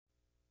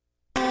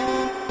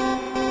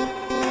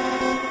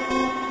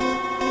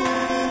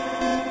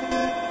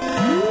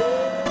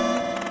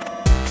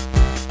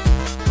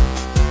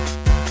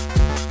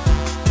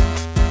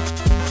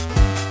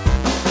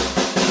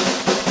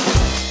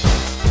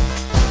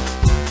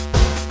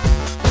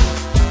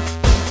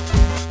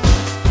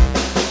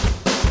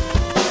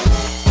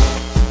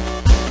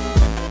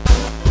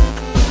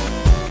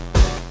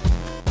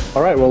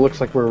All right, well, it looks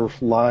like we're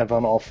live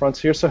on all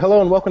fronts here. So hello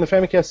and welcome to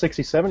Famicast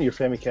 67, your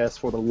Famicast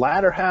for the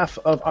latter half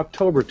of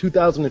October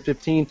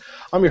 2015.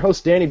 I'm your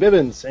host, Danny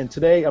Bibbins, and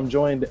today I'm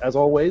joined, as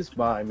always,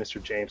 by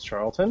Mr. James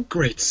Charlton.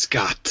 Great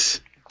Scott.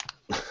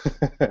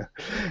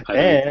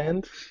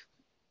 and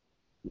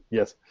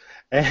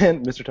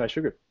Mr. Ty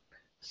Sugar.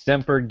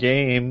 Semper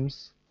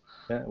Games.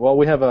 Yeah, well,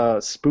 we have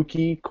a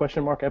spooky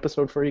question mark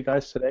episode for you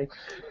guys today.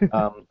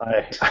 I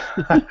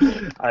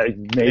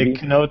maybe It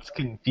connotes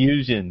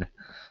confusion.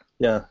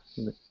 Yeah,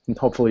 and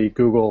hopefully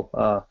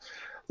Google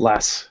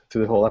lasts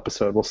through the whole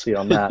episode. We'll see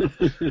on that.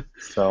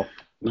 So,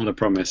 not a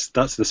promise.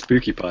 That's the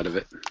spooky part of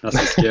it. That's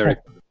the scary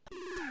part.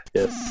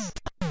 Yes.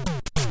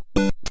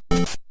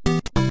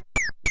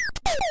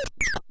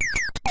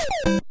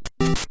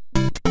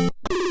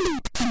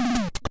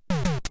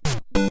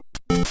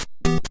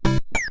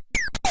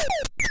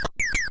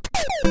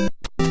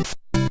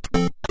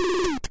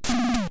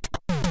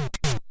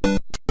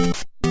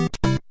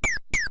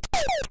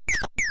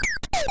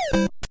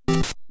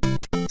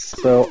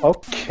 So,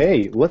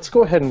 okay, let's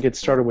go ahead and get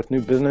started with new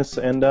business.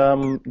 And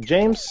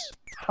James,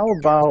 how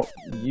about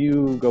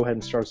you go ahead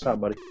and start us out,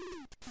 buddy?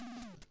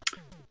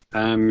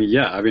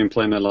 Yeah, I've been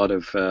playing a lot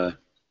of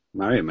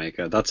Mario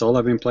Maker. That's all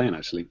I've been playing,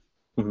 actually.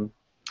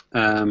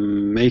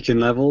 Mm-hmm. Making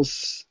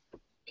levels,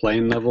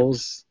 playing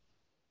levels,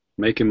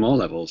 making more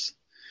levels.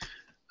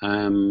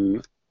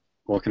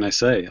 What can I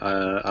say?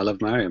 I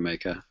love Mario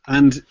Maker.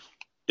 And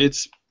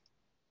it's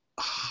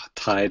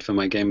tied for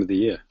my game of the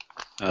year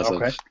as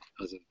of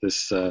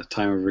this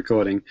time of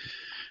recording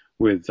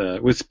with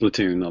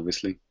Splatoon,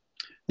 obviously.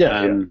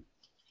 Yeah,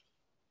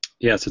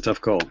 it's a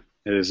tough call.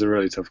 It is a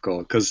really tough call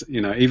because,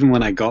 you know, even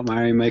when I got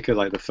Mario Maker,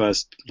 like the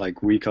first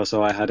week or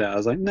so I had it, I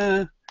was like,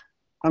 nah,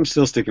 I'm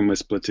still sticking with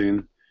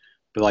Splatoon.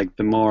 But like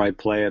the more I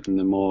play it and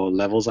the more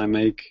levels I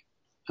make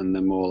and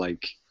the more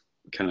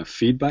kind of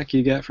feedback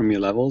you get from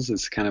your levels,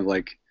 it's kind of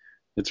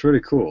it's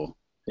really cool.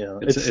 Yeah,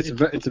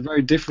 it's a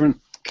very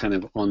different kind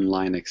of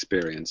online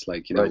experience.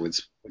 Like, you know, with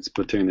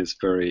Splatoon, it's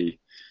very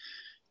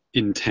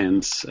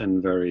intense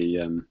and very,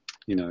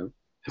 you know,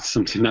 it's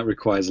something that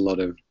requires a lot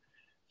of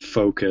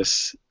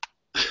focus,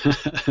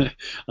 a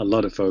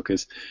lot of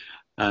focus.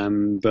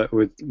 But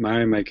with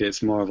Mario Maker,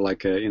 it's more of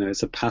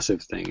it's a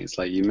passive thing. It's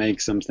like you make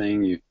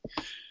something,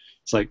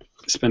 it's like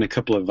spend a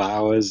couple of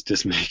hours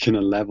just making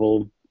a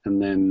level,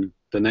 and then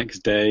the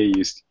next day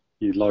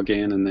you log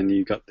in, and then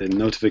you got the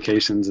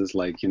notifications as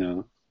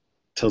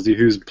tells you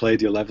who's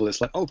played your level.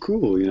 It's like, oh,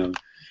 cool, you know,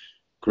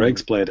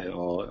 Greg's played it,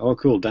 or oh,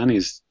 cool,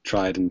 Danny's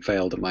tried and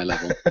failed at my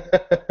level.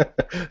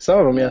 Some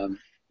of them, yeah.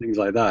 Things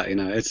like that, you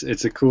know,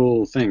 it's a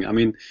cool thing. I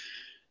mean,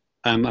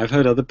 I've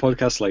heard other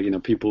podcasts, like, you know,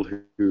 people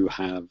who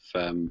have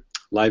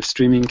live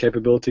streaming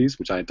capabilities,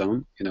 which I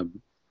don't. You know,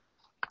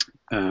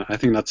 I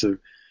think it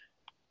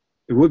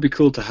would be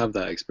cool to have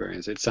that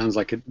experience. It sounds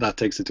like that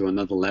takes it to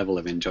another level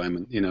of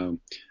enjoyment. You know,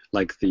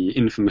 like the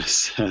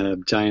infamous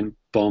giant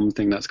bomb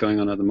thing that's going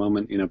on at the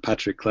moment. You know,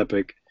 Patrick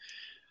Klepek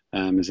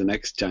is an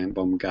ex-Giant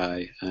Bomb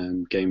guy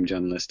and game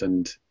journalist,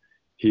 and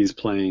he's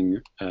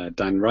playing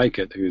Dan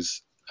Reichert,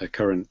 who's a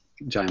current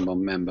Giant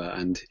Bomb member,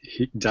 and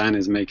Dan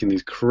is making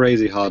these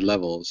crazy hard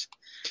levels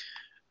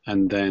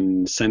and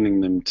then sending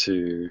them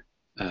to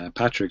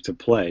Patrick to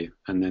play,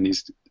 and then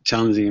he's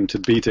challenging him to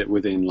beat it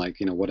within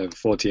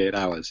 48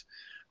 hours.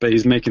 But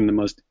he's making the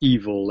most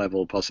evil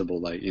level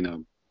possible.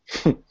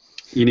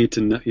 You need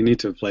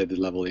to have played the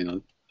level, you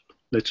know,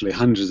 literally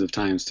hundreds of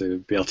times to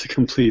be able to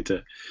complete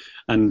it.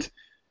 And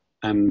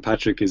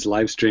Patrick is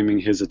live streaming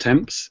his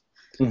attempts,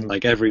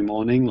 every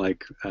morning.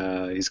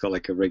 He's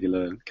got a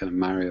regular kind of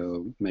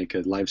Mario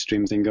Maker live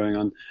stream thing going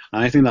on,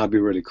 and I think that'd be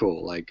really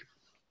cool. Like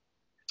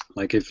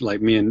if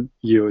me and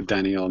you,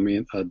 Danny, or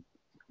I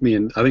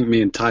think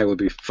me and Ty would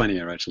be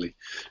funnier, actually,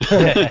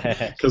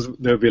 because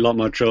there would be a lot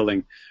more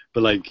trolling.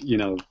 But you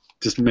know,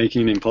 just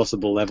making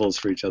impossible levels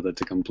for each other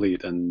to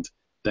complete, and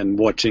then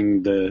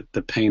watching the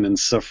pain and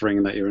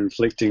suffering that you're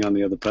inflicting on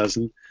the other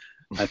person.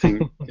 I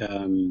think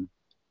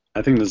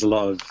there's a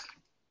lot of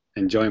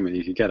enjoyment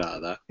you could get out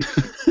of that.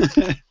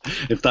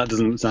 If that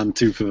doesn't sound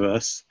too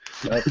perverse.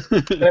 I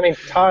mean,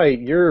 Ty,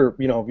 you're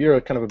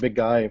a kind of a big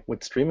guy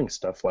with streaming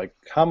stuff. Like,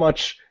 how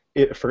much?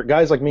 For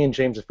guys like me and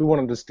James, if we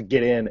wanted just to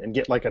get in and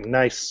get a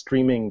nice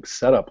streaming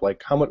setup, what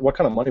kind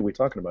of money are we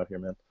talking about here,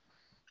 man?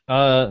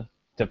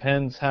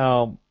 Depends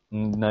how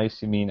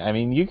nice you mean. I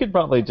mean, you could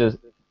probably get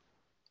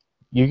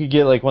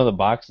one of the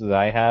boxes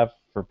I have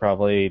for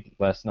probably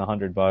less than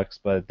 $100,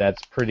 but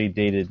that's pretty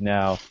dated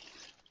now.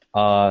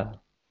 A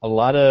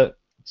lot of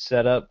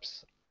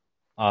setups,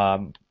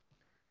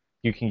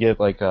 you can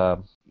get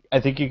I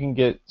think you can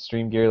get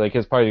Stream Gear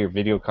as part of your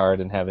video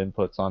card and have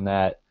inputs on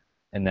that,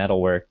 and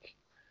that'll work.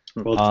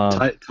 Well,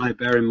 Ty,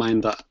 bear in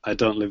mind that I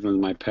don't live with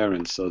my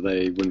parents, so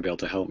they wouldn't be able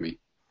to help me.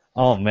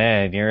 Oh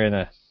man, you're in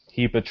a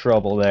heap of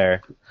trouble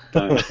there.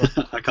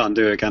 I can't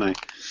do it, can I?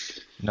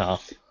 No.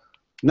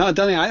 No,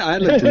 Danny, I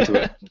looked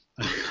into it.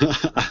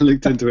 I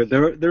looked into it.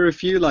 There are a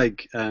few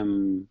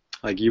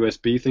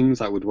USB things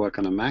that would work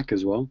on a Mac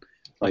as well.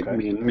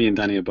 Me and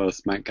Danny are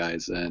both Mac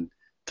guys, and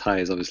Ty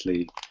is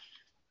obviously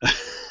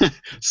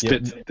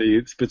spits at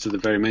the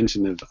very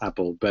mention of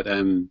Apple. But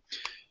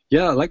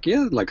like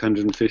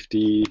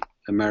 150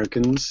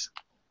 Americans.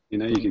 You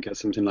could get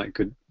something like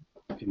good,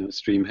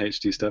 stream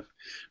HD stuff.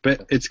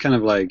 But it's kind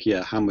of like,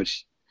 how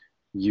much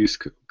use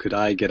could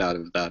I get out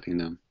of that?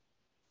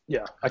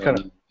 Yeah, I kind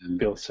of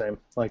feel the same.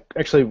 Like,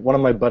 actually, one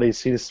of my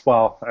buddies,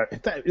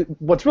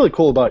 what's really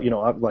cool about,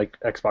 like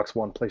Xbox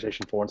One,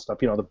 PlayStation 4 and stuff,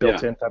 the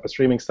built-in type of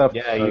streaming stuff.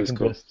 Yeah, you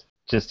can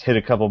just hit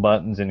a couple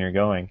buttons and you're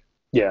going.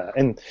 Yeah,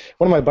 and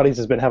one of my buddies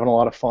has been having a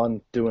lot of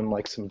fun doing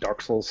like some Dark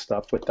Souls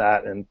stuff with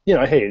that, and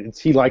hey,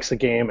 he likes the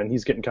game, and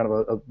he's getting kind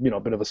of a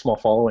bit of a small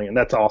following, and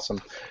that's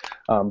awesome.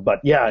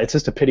 But yeah, it's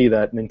just a pity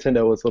that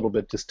Nintendo was a little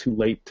bit just too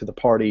late to the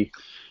party.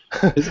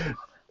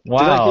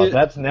 Wow,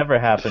 that's never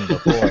happened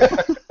before.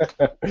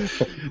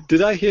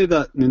 Did I hear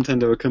that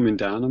Nintendo are coming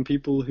down on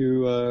people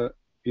who are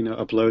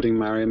uploading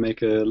Mario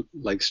Maker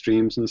like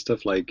streams and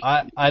stuff? Like,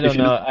 I don't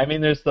know. I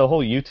mean, there's the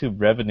whole YouTube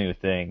revenue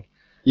thing.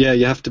 Yeah,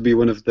 you have to be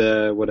one of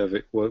the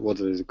what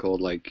is it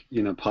called, like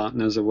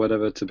partners or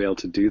whatever, to be able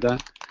to do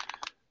that.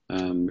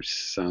 Which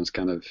sounds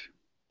kind of.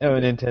 Oh,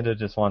 Nintendo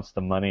just wants the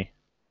money.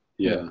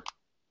 Yeah.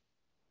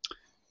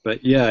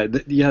 But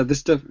this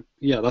stuff.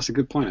 Yeah, that's a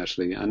good point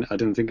actually, and I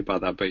didn't think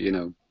about that. But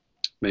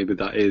maybe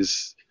that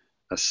is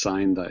a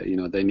sign that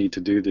they need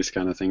to do this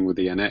kind of thing with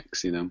the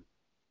NX.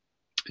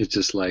 It's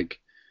just like,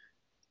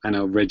 I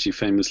know Reggie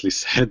famously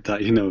said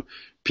that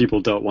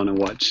people don't want to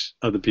watch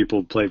other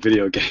people play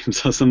video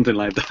games or something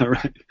like that,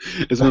 right?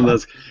 It's one of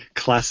those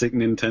classic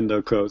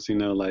Nintendo quotes,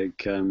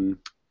 like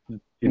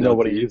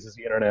nobody uses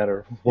the internet,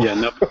 or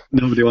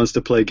nobody wants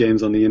to play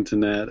games on the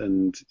internet,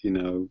 and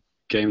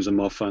games are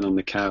more fun on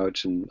the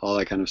couch and all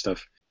that kind of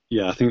stuff.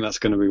 Yeah, I think that's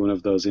going to be one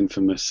of those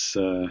infamous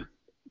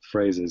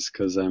phrases,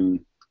 because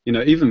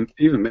even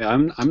me,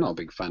 I'm not a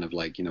big fan of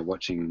like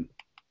watching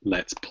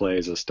Let's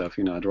Plays or stuff.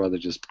 I'd rather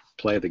just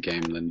play the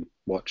game than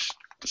watch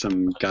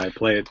some guy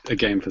play a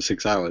game for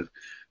 6 hours.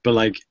 But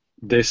like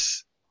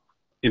this,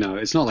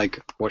 it's not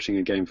like watching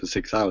a game for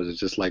 6 hours. It's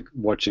just like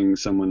watching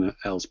someone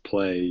else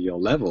play your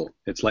level.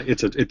 It's like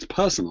it's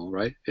personal,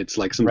 right? It's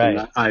like something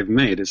that I've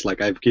made. It's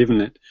like I've given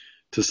it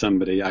to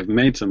somebody. I've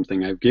made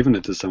something. I've given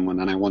it to someone,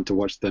 and I want to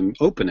watch them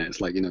open it.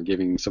 It's like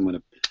giving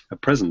someone a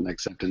present.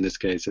 Except in this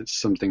case, it's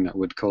something that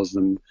would cause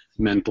them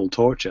mental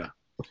torture.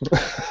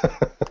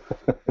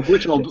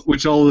 Which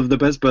all of the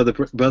best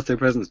birthday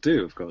presents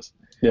do, of course.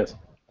 Yes.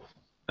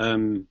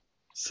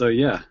 So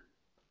yeah.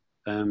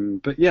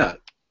 But yeah,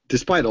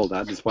 despite all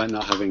that, despite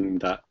not having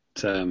that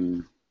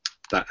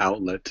that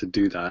outlet to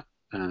do that,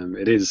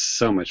 it is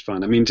so much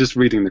fun. I mean, just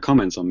reading the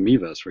comments on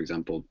Miiverse, for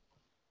example,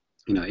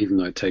 even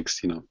though it takes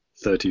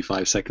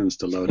 35 seconds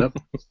to load up,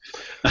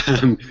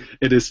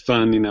 it is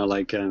fun.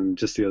 Like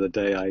just the other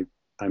day,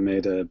 I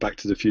made a Back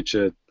to the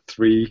Future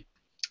 3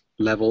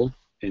 level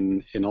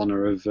in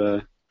honor of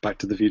Back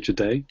to the Future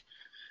Day,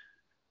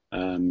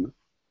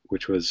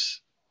 which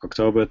was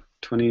October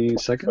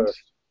 22nd?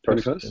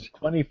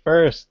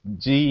 21st.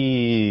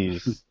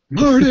 Jeez.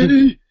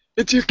 Marty,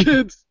 it's your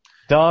kids.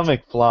 Dom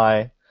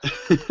McFly.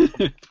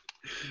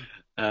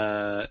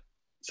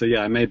 So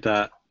yeah, I made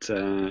that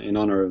in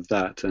honor of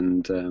that,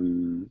 and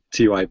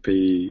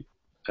TYP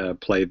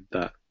played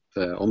that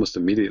almost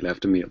immediately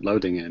after me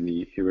uploading it, and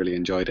he really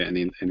enjoyed it, and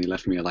he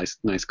left me a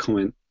nice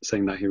comment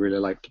saying that he really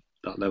liked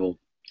that level.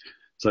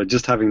 So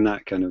just having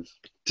that kind of,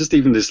 just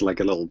even this like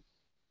a little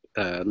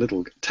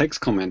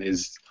text comment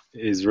is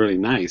really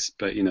nice,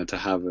 but to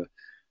have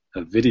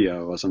a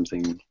video or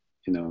something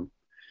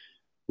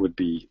would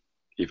be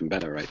even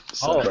better, right?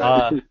 So,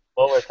 well,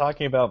 we're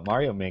talking about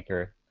Mario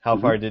Maker. How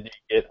far did you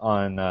get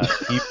on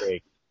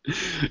T-Break?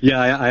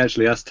 Yeah, I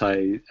actually asked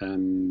Ty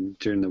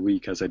during the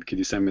week. I said, could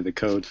you send me the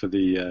code for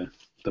the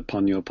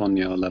Ponyo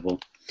Ponyo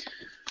level?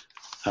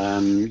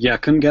 Yeah, I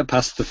couldn't get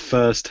past the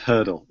first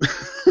hurdle.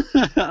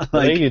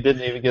 Like, you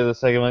didn't even get the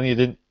second one? You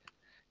didn't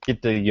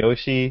get the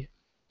Yoshi?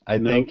 I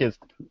think it's...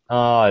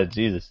 Oh,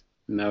 Jesus.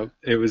 No,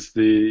 it was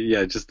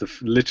just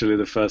literally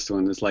the first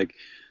one. It's like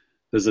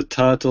there's a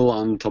turtle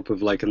on top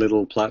of like a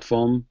little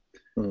platform,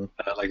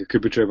 like a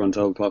Koopa Troopa on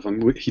top of a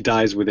platform. He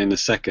dies within a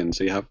second,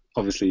 so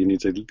you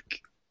need to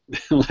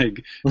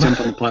like jump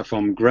on the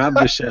platform, grab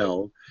the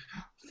shell,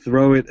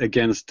 throw it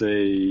against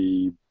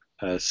a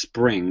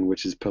spring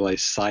which is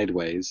placed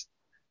sideways,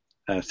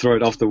 throw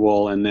it off the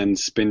wall, and then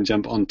spin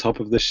jump on top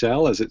of the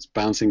shell as it's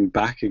bouncing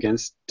back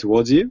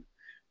towards you,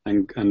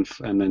 and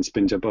then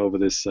spin jump over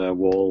this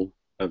wall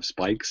of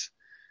spikes.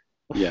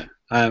 Yeah,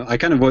 I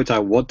kind of worked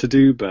out what to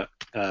do, but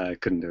I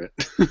couldn't do it.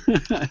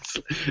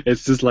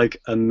 It's just like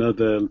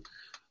another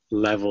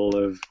level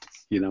of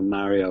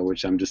Mario,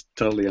 which I'm just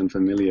totally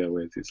unfamiliar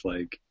with. It's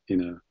like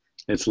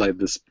it's like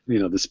this the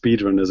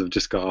speedrunners have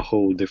just got a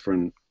whole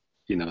different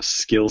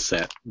skill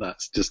set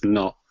that's just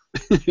not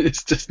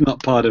it's just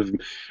not part of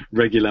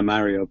regular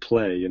Mario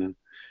play.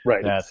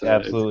 Right. That's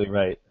absolutely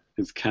right.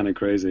 It's kind of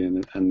crazy,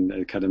 and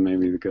it kind of made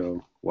me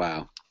go,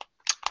 wow.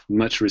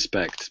 Much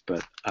respect,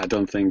 but I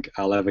don't think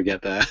I'll ever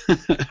get there.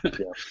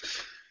 Yeah.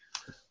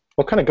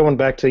 Well, kind of going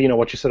back to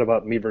what you said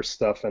about Miiverse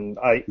stuff, and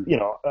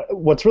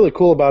what's really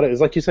cool about it is,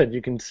 like you said,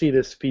 you can see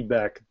this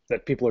feedback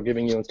that people are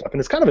giving you and stuff, and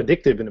it's kind of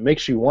addictive, and it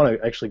makes you want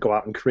to actually go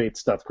out and create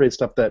stuff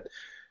that,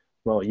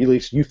 well, at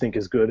least you think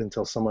is good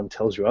until someone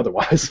tells you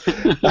otherwise.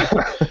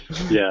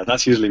 Yeah,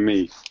 that's usually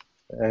me.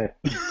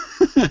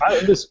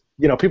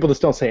 People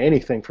just don't say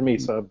anything for me,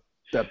 so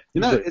that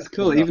it's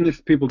cool. Even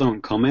if people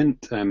don't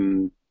comment,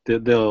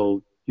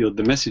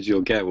 the message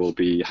you'll get will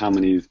be how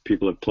many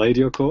people have played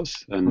your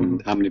course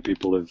and how many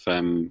people have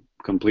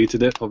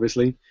completed it,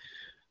 obviously,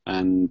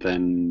 and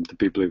then the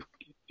people who've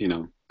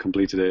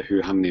completed it,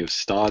 how many have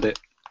starred it.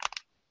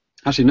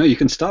 Actually, no, you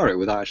can star it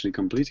without actually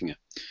completing it.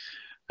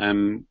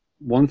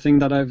 One thing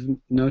that I've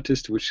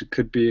noticed, which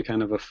could be a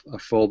kind of a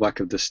fallback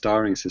of the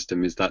starring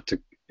system, is that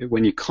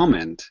when you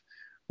comment,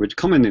 which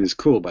commenting is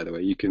cool, by the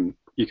way, you can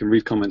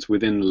read comments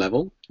within the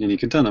level, and you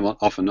can turn them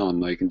off and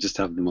on, or you can just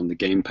have them on the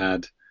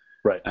gamepad.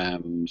 Right.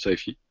 So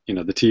if the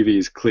TV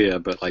is clear,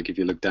 but like if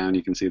you look down,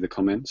 you can see the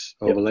comments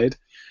overlaid.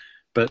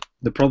 But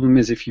the problem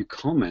is if you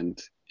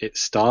comment, it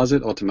stars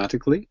it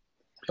automatically.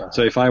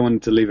 So if I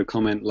wanted to leave a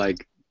comment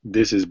like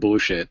 "this is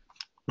bullshit,"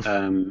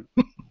 that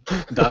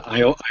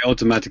I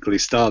automatically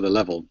star the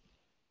level.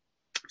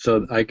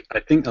 So I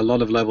think a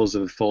lot of levels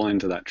have fallen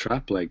into that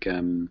trap. Like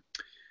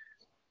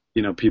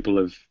people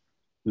have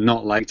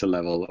not liked a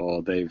level,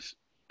 or they've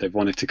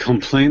wanted to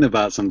complain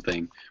about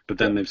something, but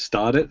then they've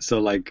starred it. So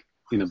like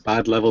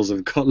bad levels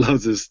have got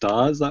loads of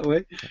stars that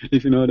way,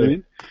 if you know what I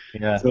mean.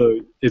 Yeah. So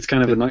it's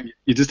kind of annoying.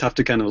 You just have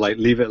to kind of like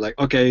leave it like,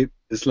 okay,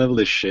 this level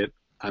is shit.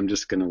 I'm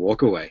just gonna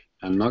walk away.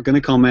 I'm not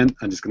gonna comment.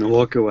 I'm just gonna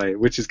walk away,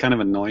 which is kind of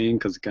annoying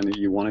because kind of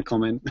you want to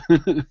comment.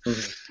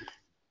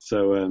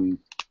 So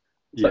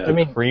yeah. I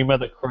mean, cream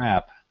of the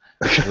crap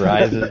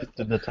rises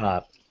to the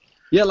top.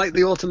 Yeah, like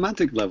the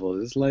automatic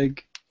level is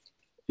like,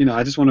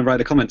 I just want to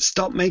write a comment.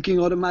 Stop making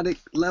automatic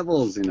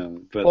levels,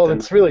 But well,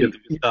 it's really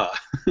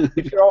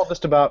if you're all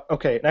just about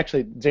okay. And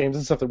actually, James,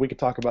 this is something we could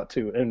talk about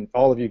too, and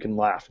all of you can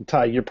laugh. And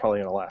Ty, you're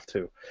probably gonna laugh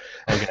too.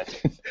 Okay.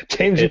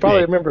 James, you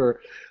probably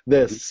remember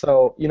this.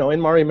 So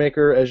in Mario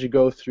Maker, as you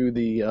go through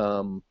the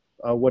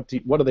what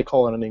do they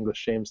call it in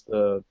English, James?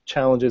 The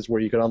challenges where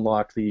you can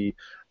unlock the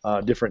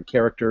different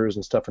characters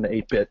and stuff in the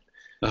 8-bit.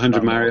 The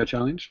 100 Mario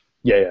challenge.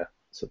 Yeah.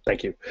 So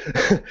thank you.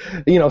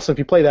 So if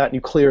you play that and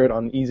you clear it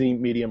on easy,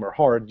 medium, or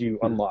hard, you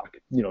unlock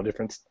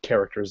different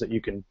characters that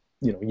you can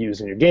use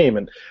in your game.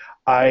 And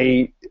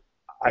I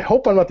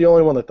hope I'm not the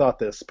only one that thought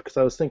this, because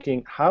I was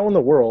thinking, how in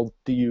the world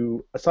do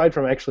you, aside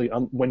from actually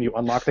when you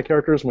unlock the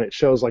characters, when it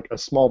shows like a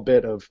small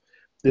bit of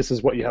this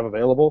is what you have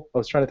available, I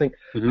was trying to think,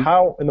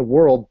 how in the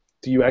world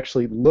do you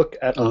actually look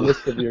at a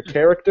list of your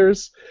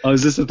characters? Oh,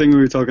 is this the thing we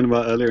were talking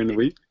about earlier in the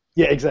week?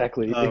 Yeah,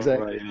 exactly. Right.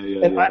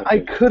 And I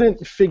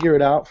couldn't figure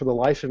it out for the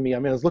life of me. I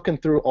mean, I was looking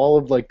through all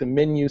of like the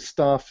menu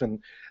stuff, and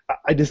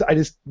I just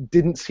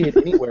didn't see it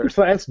anywhere.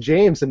 So I asked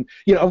James, and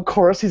of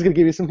course he's gonna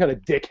give you some kind of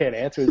dickhead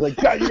answer. He's like,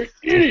 "God, you're an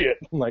idiot."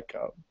 I'm like,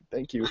 "Oh,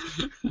 thank you.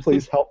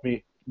 Please help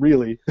me."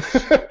 Really.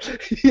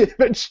 He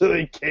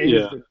eventually came.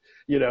 Yeah.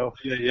 Yeah,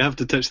 you have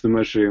to touch the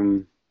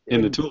mushroom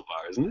in the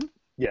toolbar, isn't it?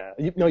 Yeah.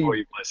 You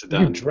place it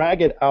down. You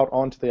drag it out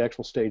onto the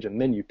actual stage, and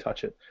then you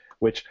touch it.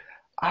 Which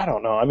I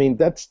don't know. I mean,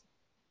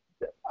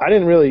 I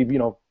didn't really,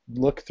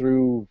 look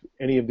through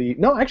any of the.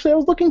 No, actually, I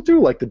was looking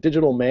through like the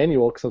digital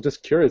manual because I was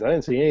just curious. I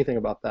didn't see anything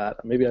about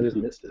that. Maybe I just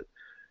missed it.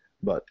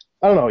 But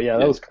I don't know. Yeah,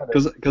 that was kind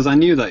of because I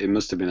knew that you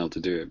must have been able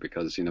to do it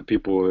because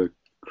people were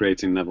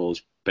creating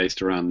levels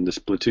based around the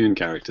Splatoon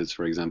characters,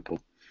 for example.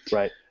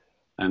 Right.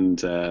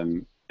 And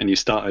you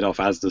started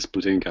off as the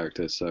Splatoon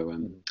character, so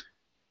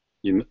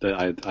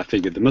I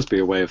figured there must be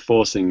a way of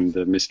forcing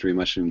the mystery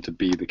mushroom to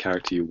be the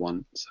character you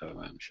want.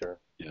 So sure.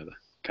 Yeah,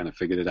 kind of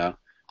figured it out.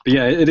 But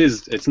yeah,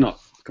 it's not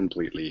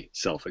completely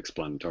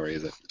self-explanatory,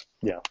 is it?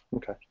 Yeah,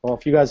 okay. Well,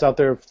 if you guys out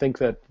there think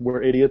that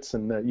we're idiots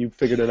and that you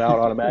figured it out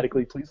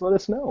automatically, please let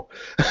us know.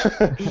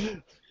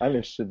 I'm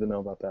interested to know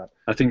about that.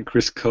 I think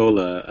Chris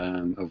Kohler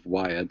of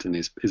Wired, and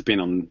he's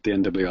been on the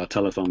NWR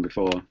Telethon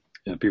before.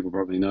 People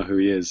probably know who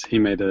he is. He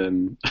made a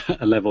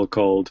level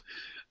called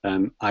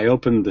I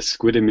Opened the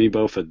Squid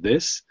Amiibo for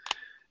This.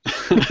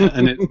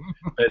 And it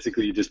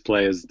basically you just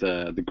play as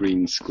the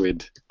green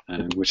squid,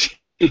 which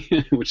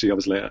he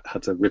obviously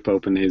had to rip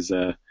open his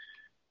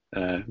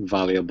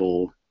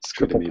valuable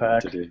squid amiibo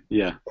to do.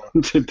 Yeah,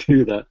 to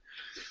do that.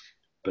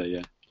 But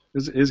yeah,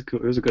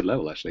 it was a good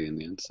level actually in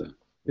the end, so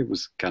it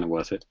was kind of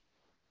worth it.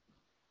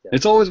 Yeah.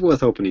 It's always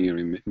worth opening your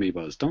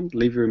amiibos. Don't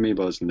leave your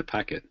amiibos in the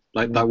packet.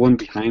 Like that one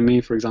behind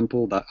me, for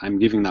example, that I'm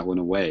giving that one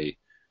away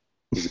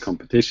is a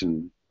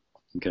competition.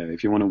 Okay,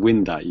 if you want to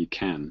win that, you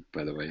can,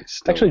 by the way.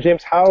 Actually,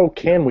 James, how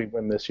can we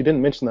win this? You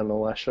didn't mention that in the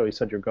last show. You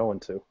said you're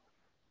going to.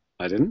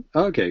 I didn't?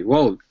 Oh, okay,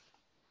 well,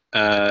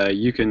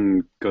 you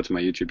can go to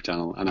my YouTube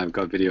channel, and I've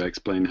got a video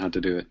explaining how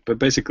to do it. But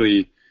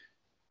basically,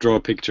 draw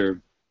a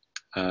picture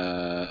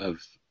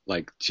of,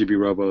 like, Chibi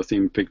Robo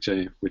themed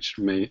picture, which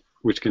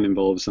can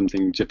involve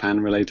something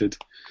Japan-related.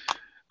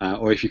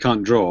 Or if you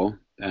can't draw,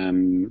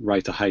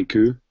 write a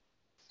haiku.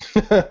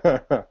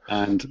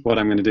 And what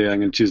I'm going to do, I'm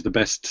going to choose the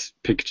best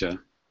picture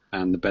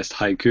and the best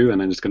haiku,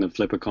 and I'm just going to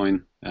flip a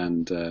coin,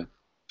 and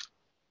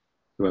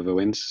whoever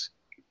wins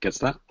gets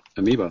that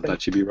amiibo.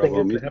 That should be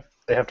Robo amiibo.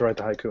 They have to write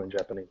the haiku in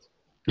Japanese.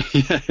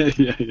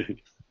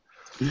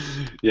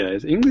 Yeah.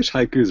 English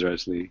haikus are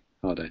actually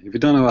harder. If you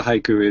don't know what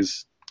haiku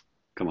is,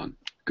 come on,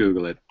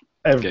 Google it.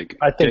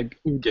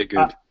 Get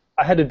good.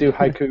 I had to do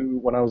haiku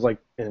when I was like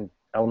in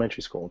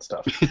elementary school and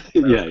stuff.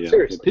 Yeah.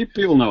 Seriously.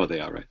 People know what they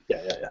are, right?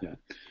 Yeah.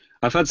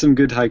 I've had some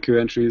good haiku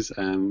entries.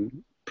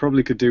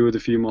 Probably could do with a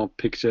few more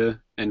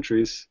picture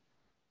entries.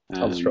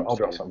 I'll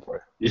draw some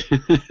for you.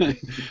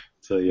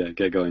 So yeah,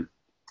 get going.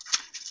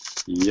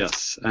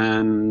 Yes,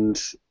 and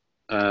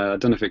I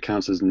don't know if it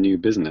counts as new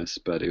business,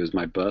 but it was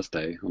my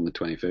birthday on the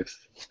 25th.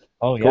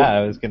 Oh yeah,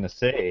 I was gonna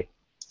say.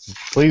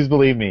 Please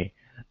believe me.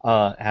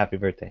 Happy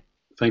birthday.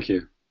 Thank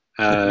you.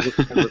 One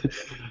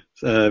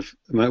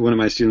of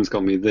my students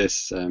got me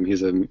this.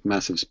 He's a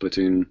massive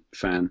Splatoon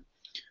fan,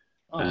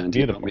 and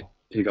beautiful.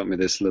 he got me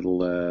this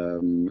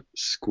little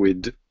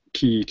squid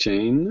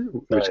keychain,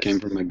 which came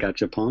from a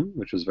gachapon,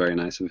 which was very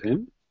nice of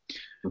him.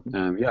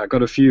 Mm-hmm. I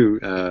got a few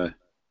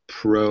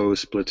pro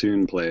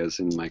Splatoon players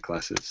in my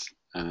classes.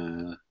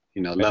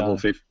 Level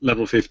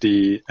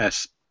 50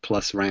 S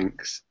plus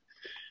ranks.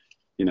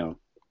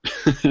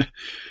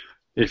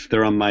 If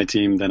they're on my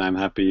team, then I'm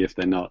happy. If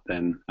they're not,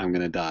 then I'm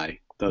gonna die.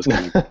 Those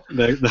kind of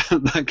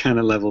that kind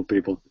of level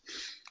people.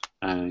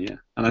 And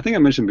I think I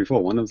mentioned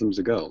before, one of them's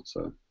a girl.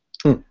 So,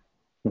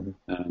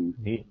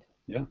 Neat.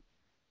 Yeah,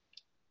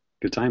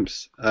 good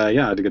times. I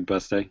had a good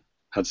birthday.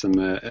 Had some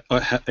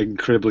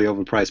incredibly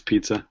overpriced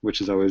pizza,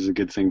 which is always a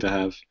good thing to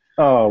have.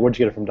 Oh, where'd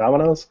you get it from?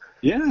 Domino's?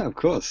 Yeah, of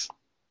course.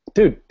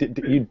 Dude,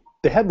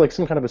 they had like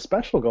some kind of a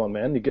special going,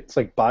 man. You get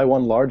like buy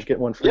one large, get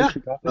one free. Yeah,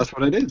 that's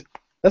what I did.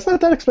 That's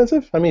not that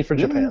expensive. I mean, for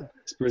Japan,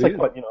 it's like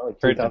what,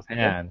 like for 3,000.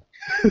 Japan.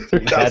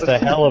 That's a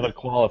hell of a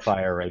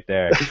qualifier right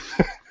there.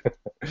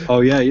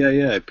 Oh yeah.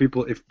 If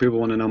people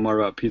want to know more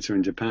about pizza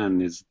in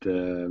Japan, is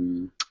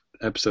the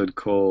episode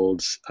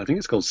called, I think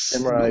it's called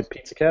Samurai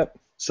Pizza Cat.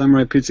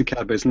 Samurai Pizza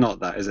Cat, but it's not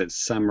that, is it?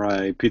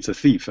 Samurai Pizza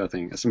Thief, I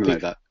think, something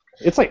like that.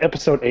 It's like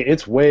episode 8.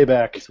 It's way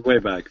back. It's way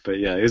back, but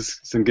yeah, it's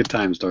some good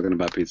times talking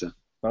about pizza.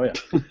 Oh yeah.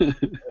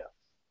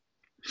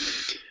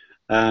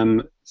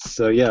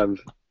 So yeah,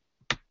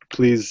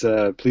 pleased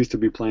to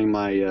be playing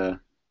my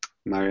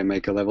Mario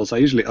Maker levels. I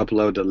usually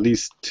upload at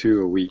least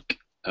 2 a week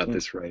at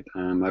this rate.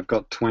 I've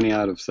got 20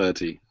 out of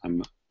 30.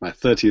 My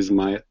 30 is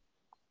my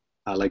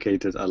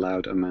allocated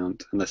allowed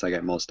amount, unless I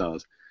get more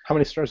stars. How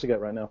many stars do you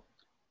get right now?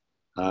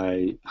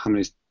 How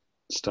many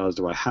stars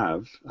do I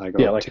have?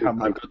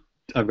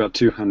 I've got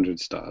 200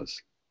 stars.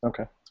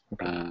 Okay.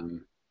 I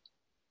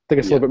think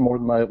it's a little bit more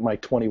than my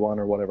 21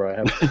 or whatever I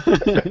have.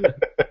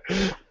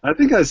 I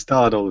think I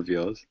starred all of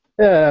yours.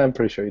 Yeah, I'm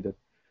pretty sure you did.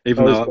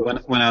 Even though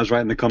when I was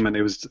writing the comment,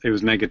 it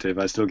was negative.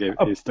 I still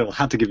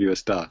had to give you a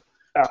star.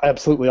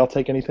 Absolutely, I'll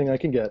take anything I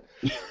can get.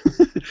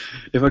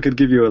 If I could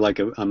give you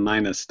a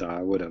minus star,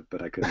 I would have,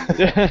 but I couldn't.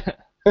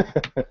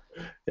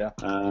 Yeah.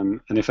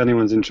 And if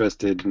anyone's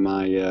interested,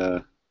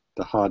 the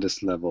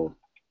hardest level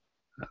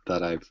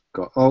that I've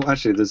got. Oh,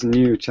 actually, there's a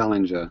new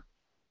challenger.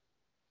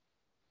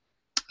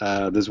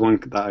 There's one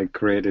that I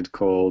created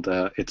called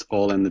 "It's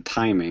All in the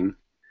Timing,"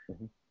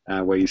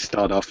 where you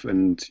start off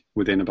and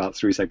within about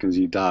 3 seconds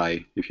you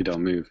die if you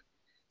don't move.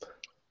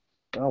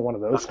 Oh, one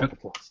of those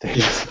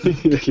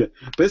stages. Yeah.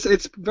 But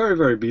it's very,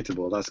 very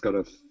beatable. That's got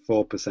a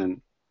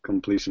 4%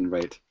 completion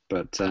rate,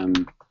 but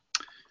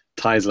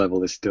Ty's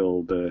level is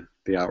still the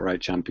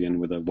outright champion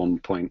with a 1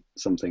 point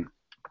something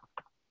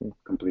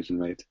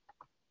completion rate.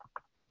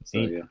 So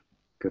yeah,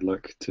 good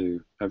luck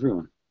to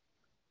everyone.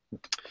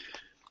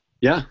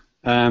 Yeah,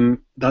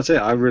 that's it.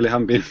 I really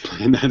haven't been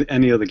playing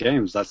any other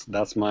games.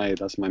 That's my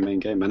main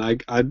game, and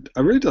I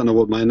really don't know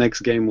what my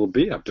next game will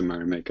be after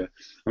Mario Maker.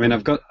 I mean, I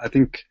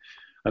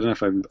don't know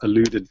if I've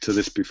alluded to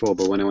this before,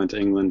 but when I went to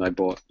England, I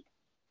bought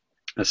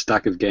a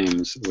stack of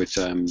games, which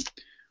I'm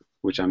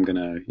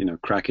gonna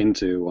crack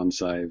into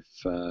once I've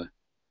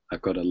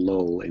got a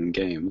lull in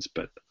games.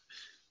 But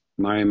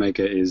Mario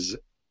Maker is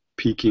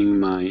piquing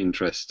my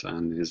interest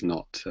and is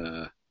not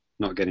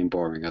getting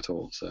boring at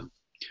all. So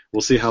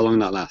we'll see how long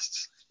that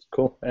lasts.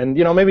 Cool. And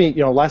maybe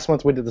last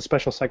month we did the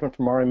special segment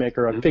for Mario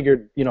Maker. I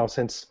figured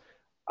since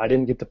I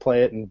didn't get to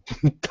play it and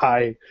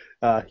Ty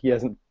he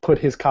hasn't put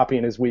his copy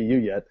in his Wii U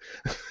yet,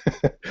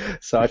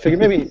 so I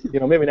figured maybe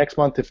next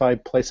month if I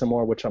play some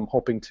more, which I'm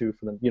hoping to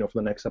for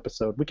the next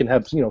episode, we can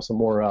have some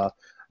more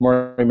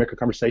Mario Maker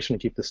conversation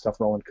and keep this stuff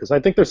rolling, because I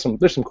think there's some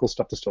cool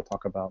stuff to still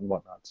talk about and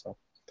whatnot. So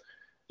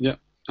yeah.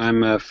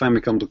 I'm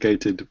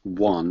Famicomplicated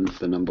 1,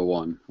 the number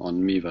 1,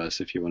 on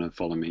Miiverse if you want to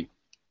follow me.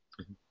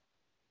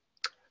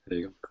 There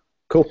you go.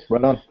 Cool,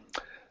 right on.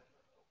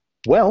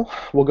 Well,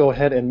 we'll go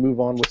ahead and move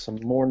on with some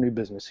more new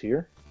business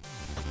here.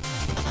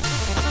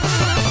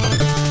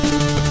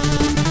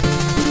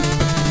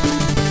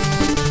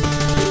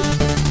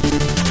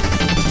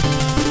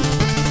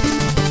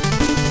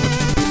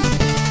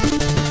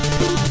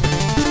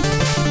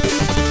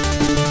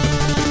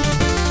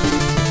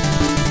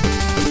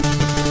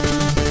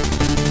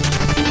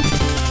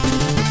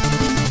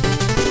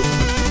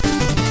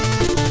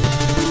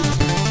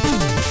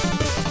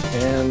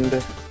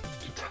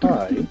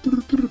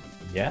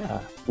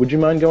 Would you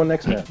mind going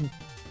next, Matt?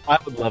 I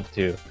would love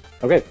to.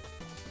 Okay.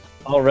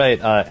 All right,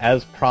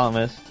 as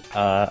promised,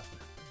 I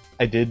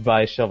did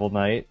buy Shovel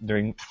Knight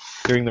during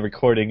the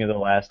recording of the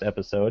last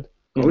episode.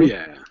 Oh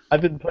yeah. I've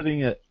been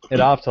putting it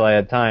off till I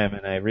had time,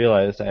 and I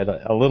realized I had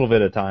a little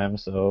bit of time,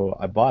 so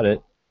I bought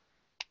it.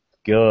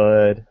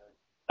 Good.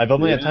 I've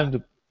only had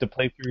time to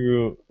play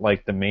through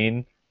like the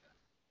main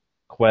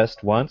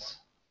quest once.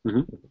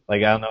 Mm-hmm.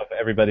 Like, I don't know if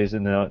everybody's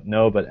in the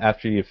know, but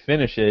after you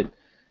finish it,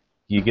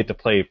 you get to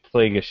play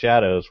Plague of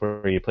Shadows,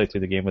 where you play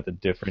through the game with a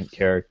different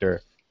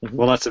character.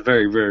 Well, that's a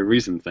very, very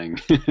recent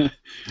thing.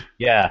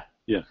 Yeah.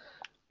 Yeah.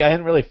 I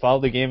hadn't really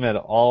followed the game at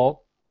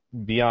all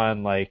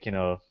beyond, like,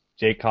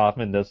 Jake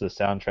Kaufman does the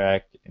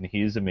soundtrack, and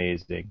he's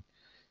amazing.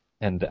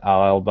 And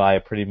I'll buy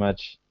pretty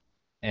much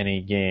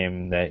any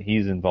game that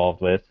he's involved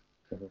with.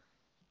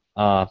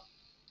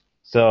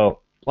 So,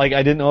 like,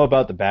 I didn't know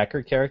about the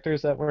backer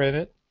characters that were in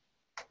it.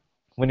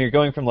 When you're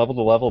going from level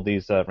to level,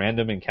 these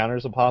random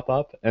encounters will pop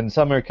up, and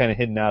some are kind of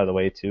hidden out of the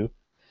way, too.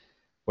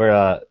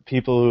 Where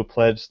people who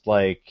pledged,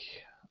 like,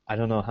 I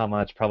don't know how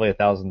much, probably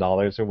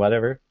 $1,000 or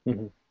whatever,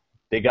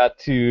 they got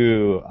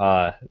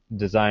to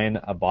design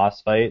a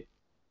boss fight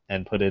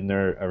and put in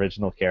their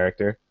original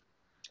character.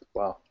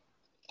 Wow.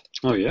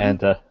 Oh yeah.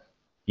 And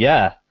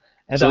yeah,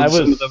 and So I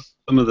was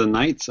some of the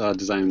knights are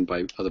designed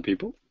by other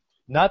people.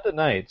 not the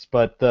knights,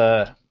 but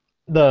the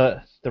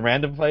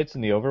random fights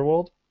in the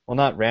overworld. Well,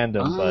 not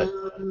random, but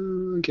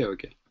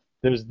Okay.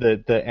 there's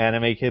the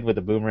anime kid with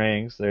the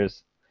boomerangs.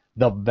 There's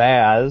the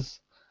Baz,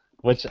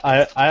 which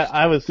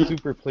I was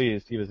super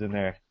pleased he was in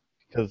there,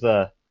 because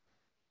the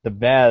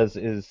Baz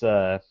is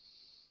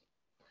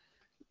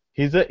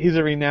he's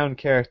a renowned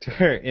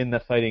character in the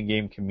fighting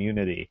game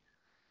community.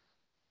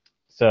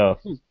 So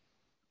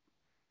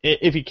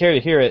if you care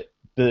to hear it,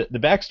 the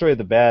backstory of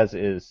the Baz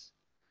is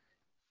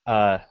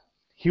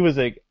he was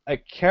a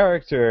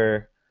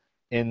character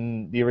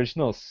in the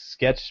original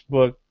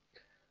sketchbook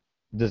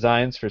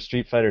designs for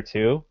Street Fighter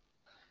 2.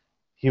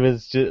 He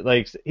was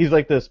just he's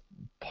like this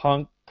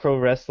punk pro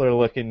wrestler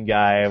looking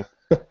guy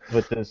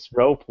with this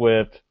rope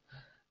whip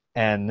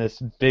and this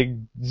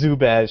big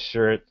Zubaz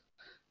shirt.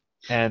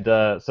 And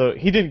so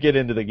he didn't get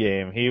into the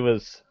game. He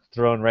was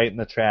thrown right in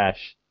the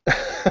trash.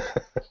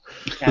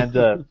 And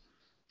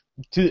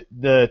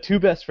the two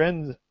best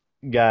friends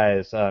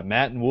guys,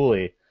 Matt and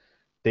Wooly,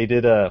 they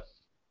did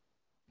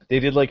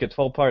like a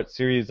 12-part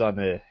series on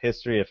the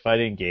history of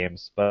fighting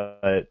games,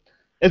 but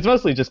it's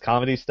mostly just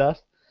comedy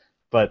stuff.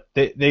 But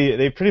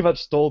they pretty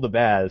much stole the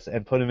Baz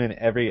and put him in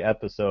every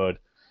episode,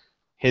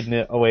 hidden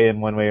it away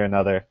in one way or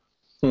another.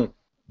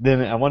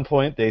 Then at one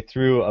point they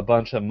threw a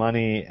bunch of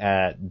money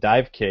at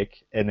Dive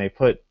Kick, and they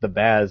put the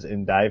Baz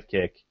in Dive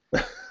Kick.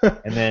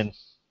 And then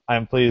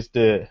I'm pleased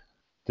to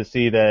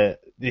see that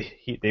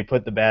they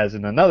put the Baz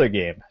in another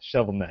game,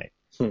 Shovel Knight.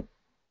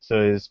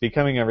 So he's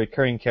becoming a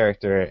recurring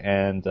character,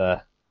 and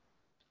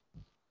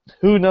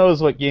who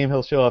knows what game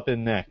he'll show up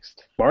in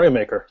next? Mario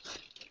Maker.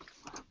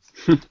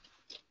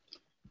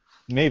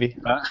 Maybe.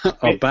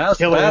 Baz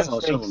Killer or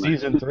Instinct Shovel Knight?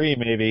 Season 3,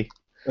 maybe.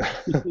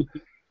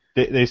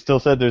 They still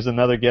said there's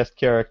another guest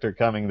character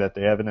coming that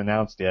they haven't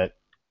announced yet.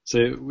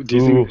 So, do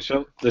you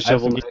think the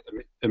Shovel Knight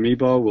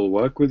amiibo will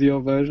work with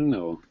your version,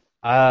 or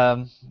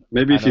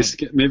maybe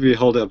if maybe you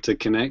hold it up to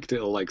Kinect,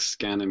 it'll like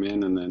scan him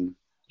in, and then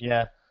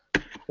yeah.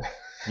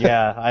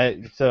 I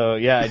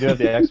do have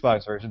the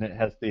Xbox version. It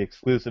has the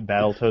exclusive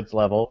Battletoads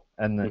level,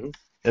 and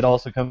it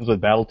also comes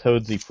with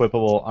Battletoads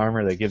equipable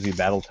armor that gives you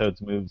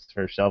Battletoads moves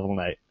for Shovel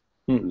Knight.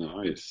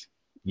 Nice.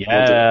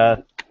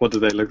 Yeah. What do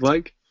they look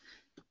like?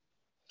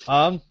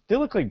 They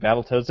look like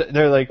Battletoads.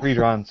 They're like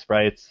redrawn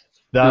sprites.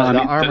 The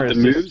armor is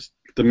moves.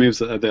 The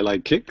moves are they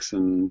like kicks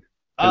and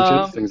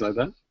punches, things like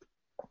that.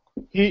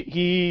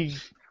 You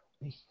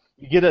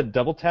get a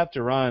double tap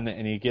to run,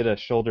 and you get a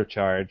shoulder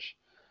charge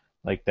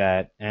like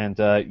that, and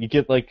you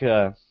get like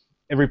it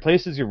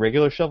replaces your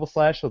regular shovel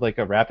slash with like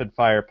a rapid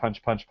fire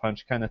punch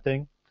kind of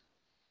thing.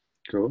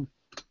 Cool.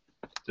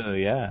 So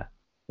yeah.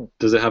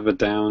 Does it have a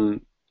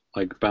down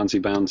like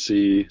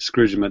bouncy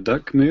Scrooge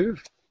McDuck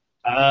move?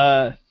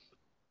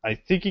 I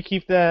think you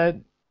keep that.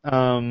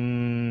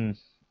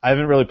 I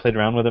haven't really played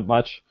around with it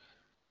much.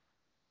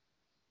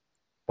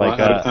 Like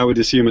I would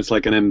assume it's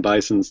like an M.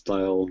 Bison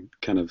style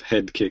kind of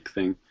head kick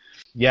thing.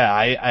 Yeah,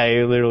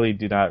 I literally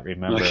do not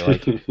remember.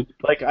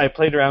 Like I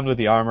played around with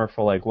the armor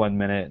for like 1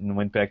 minute and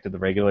went back to the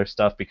regular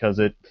stuff because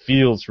it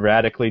feels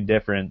radically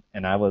different,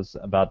 and I was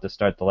about to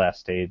start the last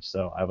stage,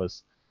 so I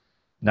was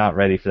not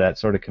ready for that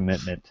sort of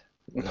commitment.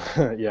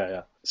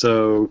 Yeah.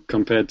 So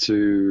compared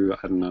to,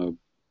 I don't know,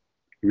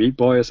 Meat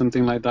Boy or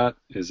something like that,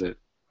 is it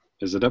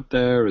up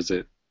there? Is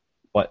it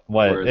what?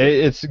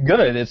 It's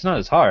good. It's not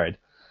as hard,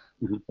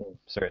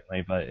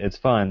 certainly, but it's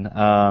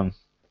fun.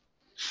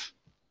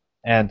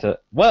 And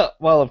well,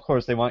 of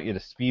course, they want you to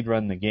speed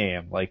run the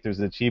game. Like, there's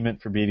an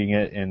achievement for beating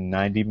it in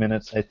 90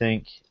 minutes, I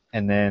think.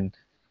 And then,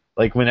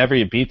 like, whenever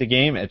you beat the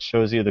game, it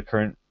shows you the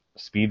current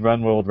speed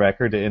run world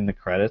record in the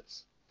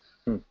credits.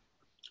 Oh,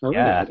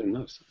 yeah, I didn't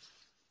know.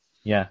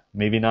 Yeah,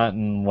 maybe not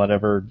in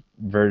whatever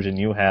version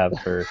you have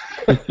for.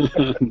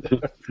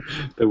 The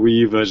Wii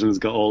U version's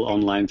got all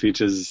online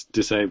features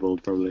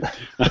disabled, probably.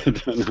 I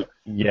don't know.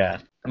 Yeah,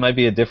 it might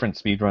be a different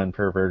speedrun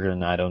per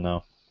version. I don't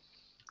know.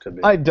 Could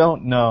be. I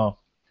don't know.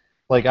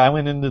 Like, I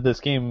went into this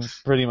game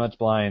pretty much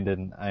blind,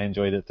 and I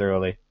enjoyed it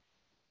thoroughly.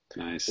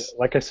 Nice.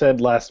 Like I said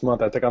last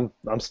month, I think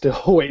I'm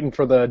still waiting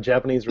for the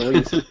Japanese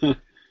release,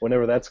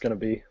 whenever that's going to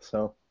be.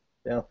 So,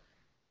 yeah,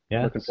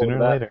 Yeah, looking forward sooner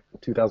to or that. later.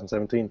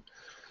 2017.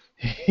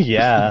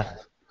 Yeah.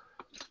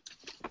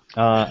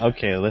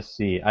 Okay, let's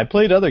see. I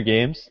played other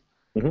games.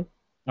 Mhm.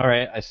 All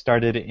right, I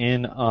started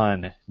in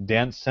on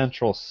Dance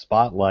Central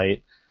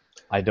Spotlight.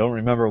 I don't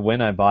remember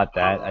when I bought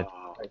that.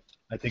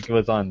 I think it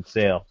was on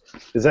sale.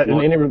 Is that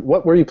What?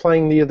 what were you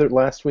playing the other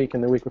last week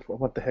and the week before?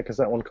 What the heck is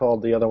that one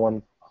called? The other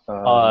one.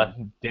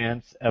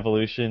 Dance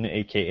Evolution,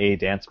 aka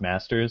Dance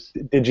Masters.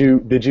 Did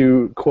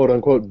you quote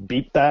unquote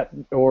beat that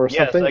or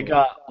Yes, something? I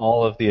got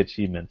all of the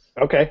achievements.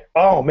 Okay.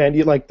 Oh man,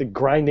 you like the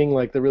grinding,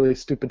 like the really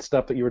stupid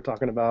stuff that you were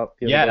talking about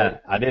the other Yeah, day.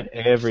 I did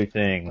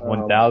everything. Oh my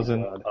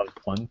 1,000 God. of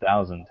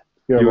 1,000.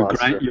 You're a You were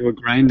monster. you were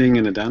grinding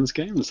in a dance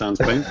game? That sounds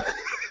painful.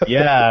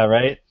 Yeah,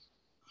 right?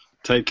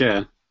 Take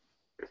care.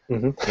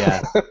 Mhm.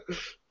 Yeah.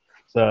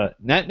 So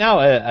now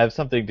I have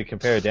something to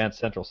compare Dance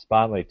Central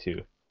Spotlight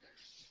to.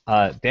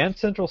 Dance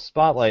Central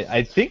Spotlight,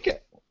 I think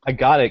I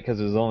got it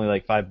because it was only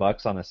like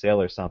 $5 on a sale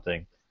or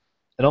something.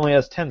 It only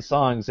has 10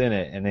 songs in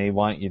it, and they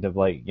want you to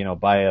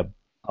buy a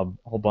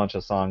whole bunch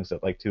of songs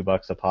at like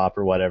 $2 a pop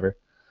or whatever.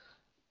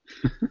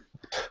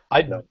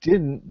 I No.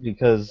 didn't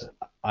because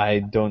I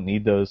don't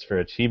need those for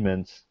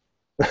achievements.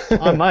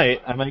 I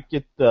might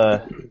get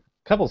a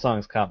couple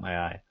songs caught my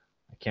eye.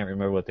 I can't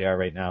remember what they are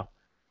right now.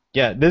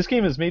 Yeah, this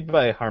game is made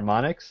by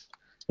Harmonix,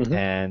 Mhm.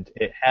 and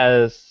it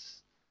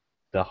has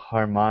the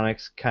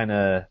Harmonix kind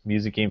of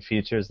music game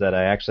features that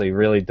I actually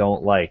really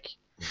don't like.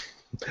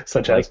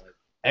 Such Like as.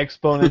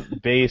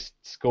 exponent-based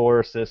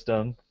score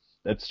system,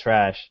 that's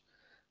trash.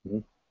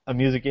 Mhm. A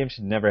music game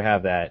should never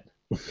have that.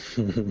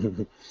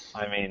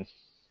 I mean,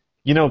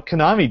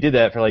 Konami did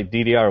that for like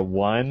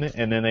DDR1,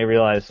 and then they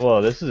realized,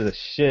 whoa, this is a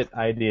shit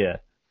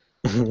idea.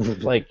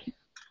 Like,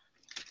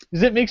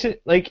 because it makes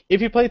it, like,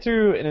 if you play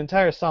through an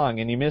entire song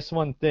and you miss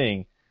one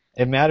thing,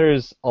 it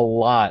matters a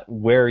lot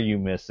where you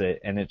miss it,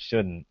 and it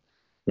shouldn't.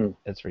 Hmm.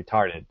 It's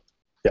retarded.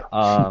 Yeah,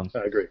 I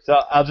agree. So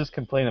I'll just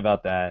complain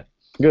about that.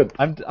 Good.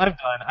 I'm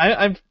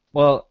done.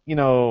 Well,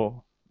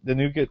 the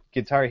new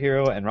Guitar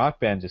Hero and Rock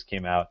Band just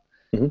came out.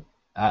 Mhm.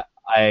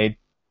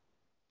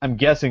 I'm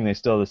guessing they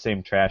still have the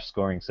same trash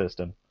scoring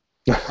system.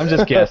 I'm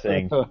just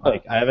guessing.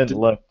 Like, I haven't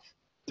looked.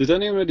 Did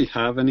anybody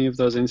have any of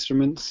those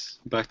instruments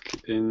back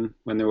in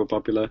when they were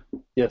popular?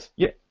 Yes.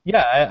 Yeah.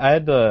 I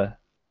had the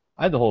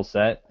whole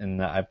set,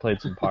 and I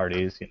played some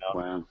parties.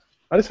 Wow.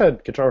 I just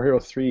had Guitar Hero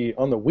 3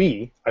 on the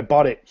Wii. I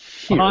bought it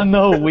here. On the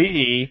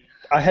Wii.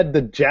 I had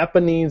the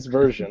Japanese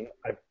version.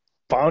 I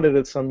found it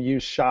at some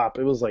used shop.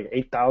 It was like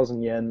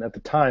 8,000 yen at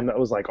the time. That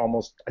was like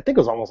I think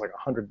it was almost like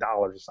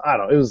 $100. I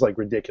don't know. It was like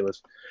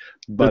ridiculous.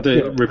 But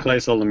Did they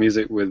replace all the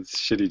music with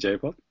shitty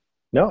J-pop?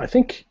 no, I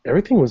think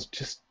everything was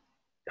just.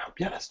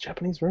 Yeah, that's the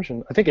Japanese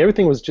version. I think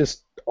everything was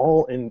just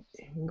all in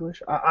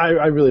English.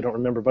 I really don't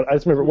remember, but I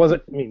just remember it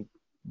wasn't. I mean,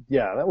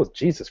 yeah, that was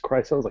Jesus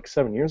Christ. That was like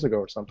 7 years ago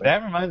or something.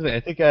 That reminds me. I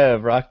think I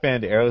have Rock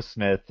Band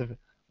Aerosmith,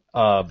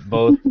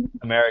 both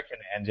American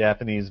and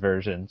Japanese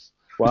versions.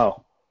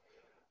 Wow.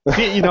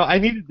 See, I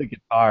needed the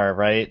guitar,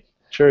 right?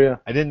 Sure, yeah.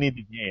 I didn't need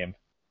the game.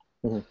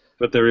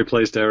 But they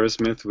replaced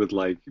Aerosmith with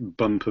like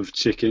Bump of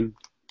Chicken.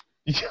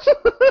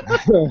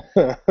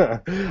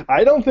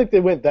 I don't think they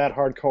went that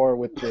hardcore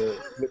with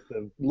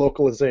the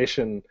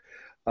localization.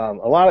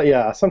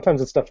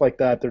 Sometimes it's stuff like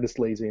that. They're just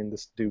lazy and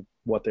just do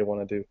what they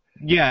want to do.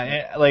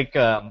 Yeah,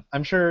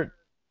 I'm sure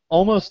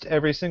almost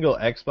every single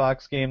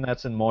Xbox game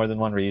that's in more than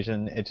one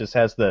region, it just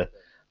has the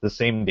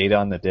same data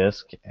on the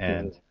disc,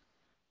 and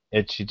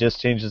it just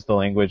changes the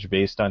language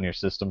based on your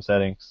system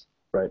settings.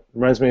 Right.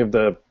 Reminds me of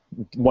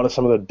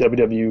some of the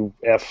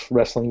WWF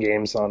wrestling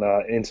games on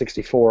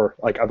N64.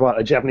 Like I bought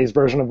a Japanese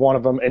version of one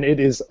of them, and it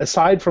is,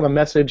 aside from a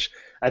message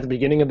at the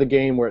beginning of the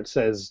game where it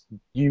says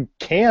you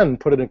can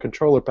put it in a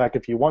controller pack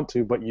if you want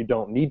to, but you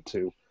don't need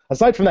to.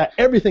 Aside from that,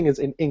 everything is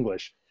in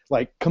English,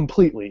 like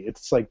completely.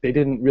 It's like they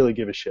didn't really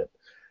give a shit,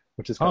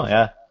 which is kind of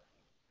yeah.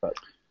 But,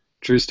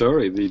 True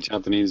story. The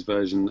Japanese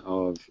version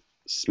of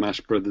Smash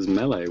Brothers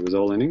Melee was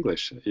all in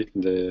English.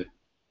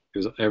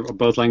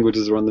 Both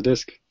languages are on the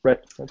disc. right.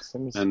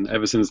 And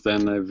ever since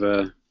then,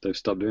 they've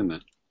stopped doing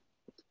that.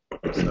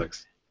 It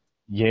sucks.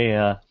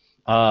 Yeah.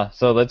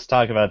 So let's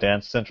talk about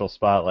Dance Central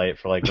Spotlight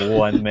for like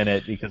 1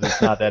 minute because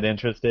it's not that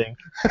interesting.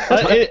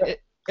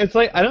 It's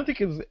like, I don't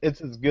think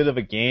it's as good of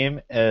a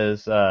game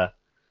as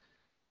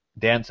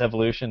Dance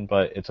Evolution,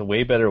 but it's a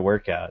way better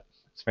workout.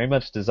 It's very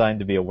much designed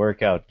to be a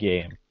workout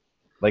game.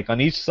 Like on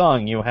each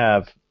song, you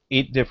have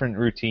 8 different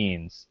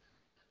routines.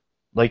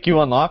 Like you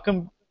unlock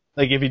them.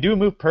 Like if you do a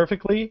move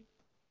perfectly,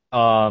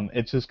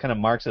 it just kind of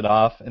marks it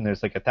off, and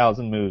there's like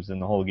 1,000 moves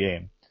in the whole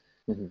game.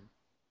 Mhm.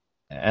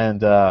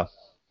 And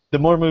the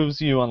more moves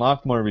you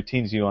unlock, more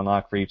routines you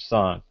unlock for each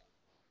song.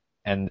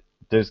 And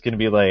there's going to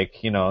be like,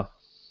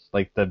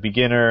 like the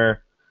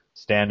beginner,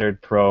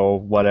 standard, pro,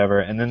 whatever.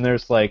 And then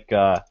there's like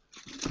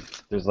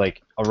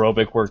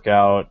aerobic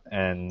workout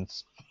and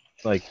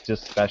like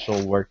just special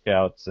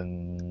workouts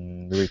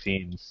and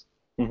routines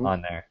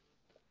on there.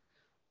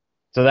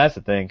 So that's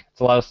the thing.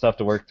 It's a lot of stuff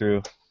to work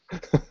through.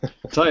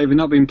 So have you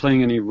not been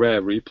playing any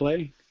Rare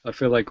Replay? I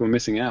feel like we're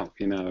missing out.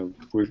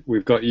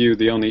 We've got you,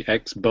 the only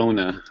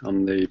ex-boner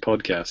on the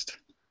podcast.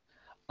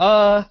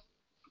 I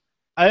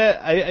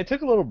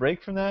took a little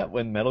break from that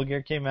when Metal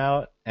Gear came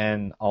out,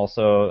 and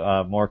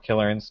also more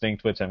Killer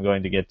Instinct, which I'm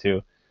going to get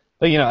to.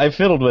 But I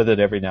fiddled with it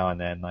every now and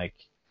then, like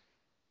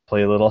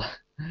play a little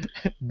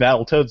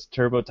Battletoads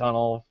Turbo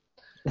Tunnel.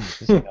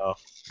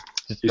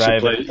 Just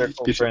drive in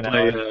circles for an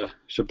hour.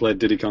 Should play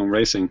Diddy Kong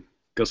Racing.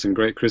 Got some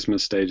great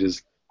Christmas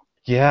stages.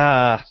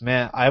 Yeah,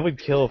 man, I would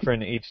kill for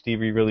an HD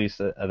re-release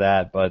of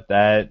that, but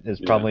that is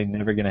probably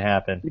never going to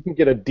happen. You can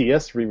get a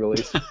DS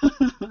re-release,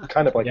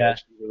 kind of like an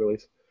HD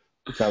re-release.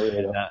 It's not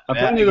really.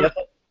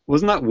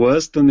 Wasn't that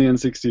worse than the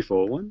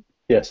N64 one?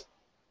 Yes.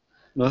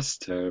 That's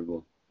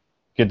terrible.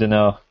 Good to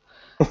know.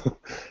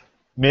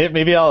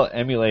 Maybe I'll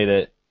emulate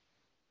it.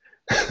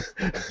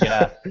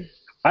 Yeah.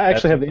 I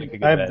actually have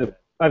the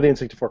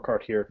N64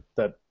 cart here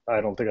that I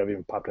don't think I've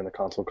even popped in the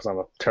console because I'm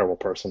a terrible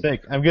person.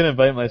 Sick. I'm gonna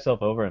invite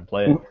myself over and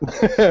play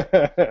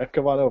it.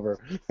 Come on over.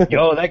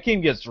 Yo, that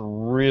game gets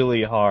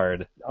really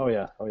hard. Oh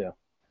yeah.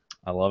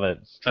 I love it.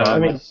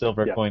 Try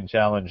Silver Coin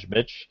Challenge,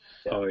 bitch.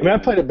 Yeah. Oh, I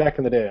played it back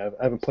in the day.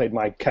 I haven't played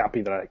my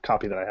copy that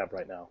I have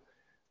right now.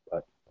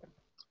 But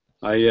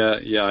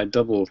I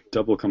double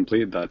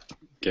completed that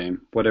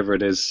game, whatever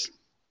it is.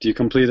 Do you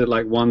complete it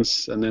like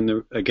once and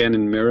then again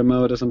in mirror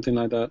mode or something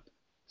like that?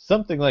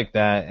 Something like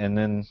that, and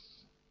then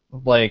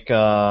like you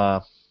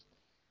have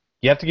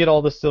to get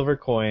all the silver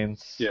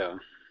coins. Yeah.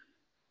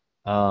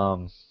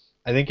 I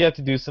think you have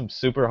to do some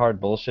super hard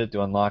bullshit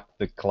to unlock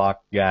the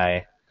clock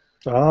guy.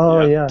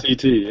 Oh yeah.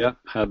 TT,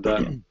 had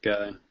that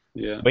guy.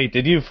 Yeah. Wait,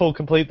 did you full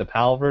complete the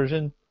PAL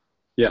version?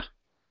 Yeah.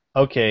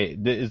 Okay,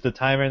 is the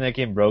timer in that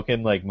game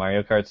broken like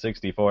Mario Kart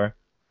 64?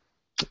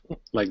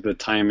 Like the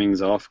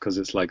timing's off because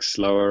it's like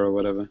slower or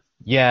whatever.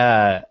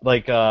 Yeah,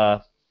 like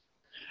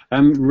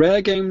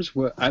Rare games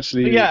were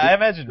actually. Yeah, I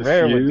imagine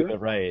Rare would do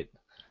it right.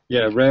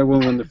 Yeah, Rare were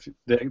one of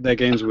their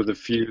games were the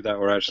few that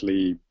were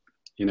actually,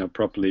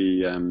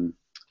 properly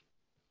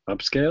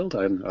upscaled.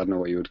 I don't know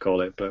what you would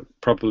call it, but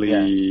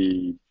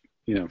properly,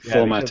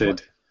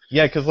 formatted.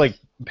 Because like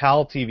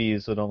PAL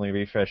TVs would only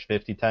refresh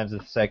 50 times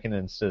a second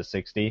instead of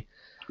 60.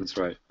 That's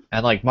right.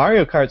 And like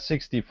Mario Kart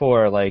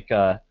 64, like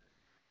the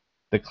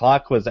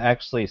clock was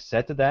actually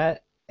set to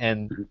that,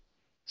 and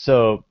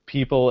so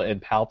people in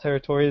PAL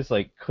territories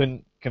like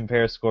couldn't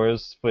compare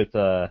scores with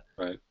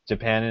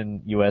Japan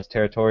and U.S.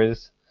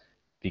 territories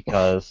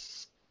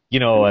because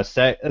a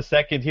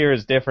second here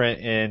is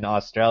different in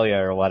Australia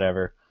or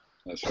whatever.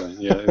 That's right.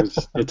 Yeah,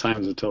 the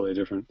times are totally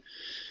different.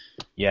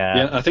 Yeah.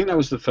 Yeah, I think that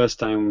was the first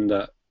time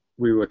that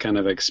we were kind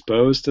of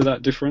exposed to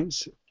that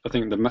difference. I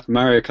think the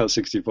Mario Kart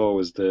 64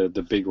 was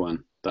the big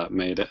one that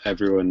made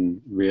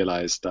everyone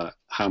realize that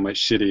how much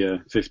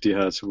shittier 50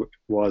 hertz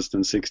was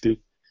than 60.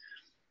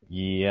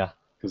 Yeah.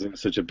 Because it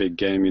was such a big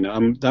game,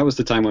 that was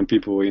the time when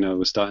people,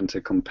 were starting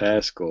to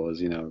compare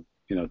scores,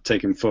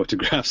 taking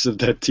photographs of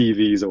their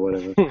TVs or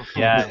whatever.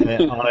 Yeah,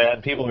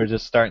 and people were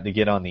just starting to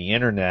get on the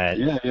internet.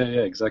 Yeah,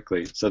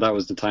 exactly. So that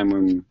was the time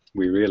when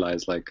we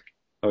realized, like,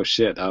 oh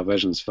shit, our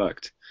version's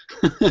fucked.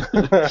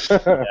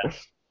 Yeah.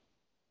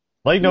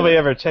 Like nobody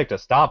ever checked a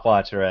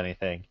stopwatch or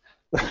anything.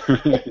 But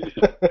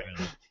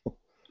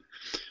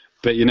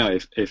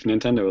if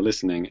Nintendo are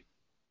listening,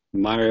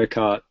 Mario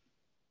Kart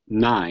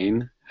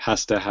 9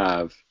 has to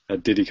have a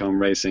Diddy Kong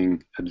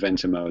Racing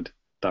adventure mode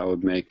that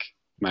would make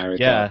Mario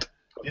Kart.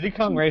 Diddy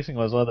Kong Racing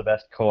was one of the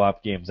best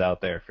co-op games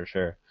out there for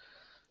sure.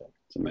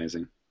 It's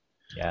amazing.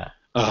 Yeah.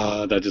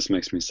 That just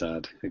makes me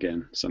sad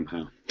again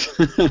somehow.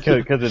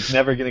 Because it's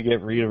never going to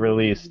get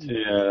re-released.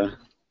 Yeah.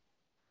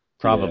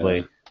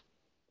 Probably.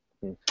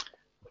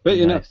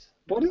 Yeah.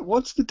 But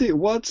what's the deal?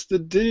 What's the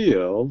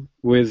deal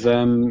with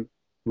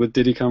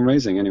Diddy Kong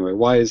Racing anyway?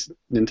 Why is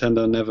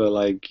Nintendo never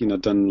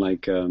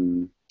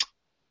done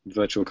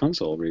Virtual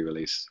Console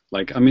re-release?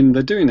 They're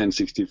doing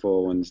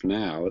N64 ones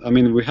now.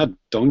 We had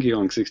Donkey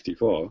Kong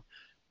 64,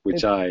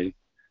 which I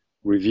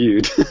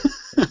reviewed,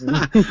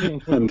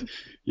 and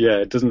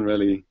it doesn't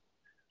really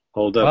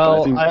hold up.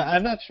 Well,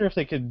 I'm not sure if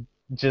they could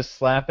just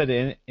slap it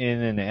in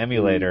an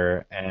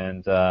emulator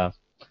and.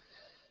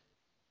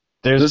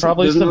 There's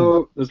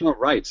no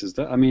rights, is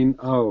there? I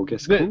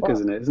guess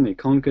Conker's in it, isn't he?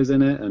 Conker's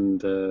in it, and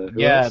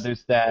who else?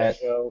 There's that.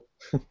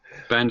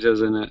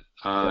 Banjo's in it.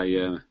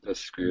 Yeah,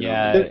 that's screwed.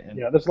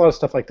 There's a lot of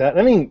stuff like that.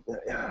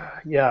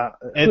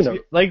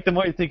 It's like the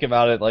more you think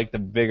about it, like the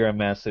bigger a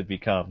mess it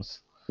becomes.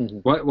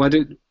 Why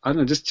did I don't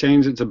know? Just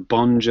change it to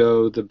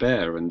Bonjo the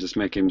Bear and just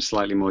make him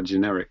slightly more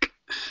generic.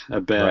 A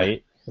bear.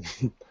 Right.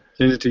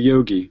 Change it to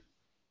Yogi.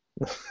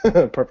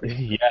 Perfect.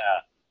 Yeah.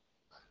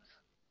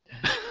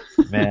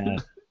 Man.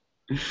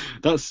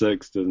 That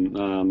sucks, doesn't?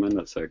 Oh man,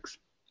 that sucks.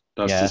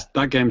 Yeah.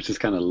 That game's just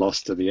kind of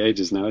lost to the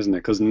ages now, isn't it?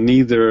 Because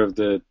neither of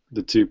the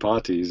two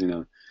parties,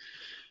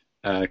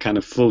 kind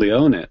of fully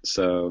own it.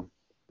 So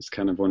it's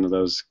kind of one of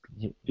those,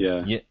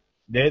 yeah. Yeah.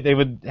 They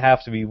would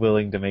have to be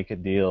willing to make a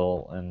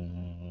deal,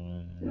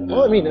 and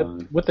Well, I mean, No.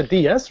 with the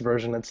DS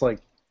version, it's like,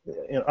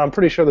 I'm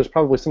pretty sure there's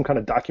probably some kind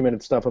of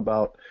documented stuff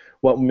about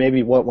what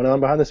went on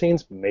behind the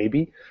scenes,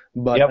 maybe.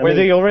 But yeah, I were mean,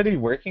 they already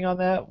working on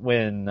that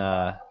when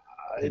I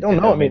don't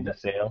know. I Nintendo made mean, the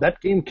sale?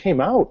 that game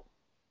came out,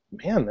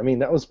 man. I mean,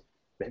 that was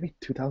maybe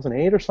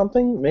 2008 or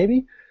something,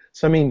 maybe.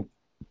 So I mean,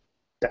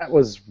 that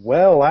was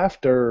well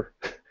after,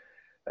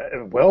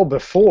 well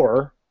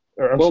before,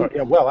 or I'm Well, sorry,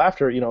 yeah, well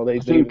after. They I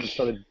even think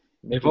started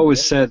they've making always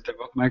games. said that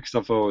what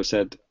Microsoft always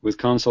said with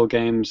console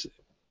games,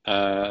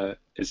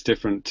 it's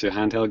different to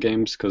handheld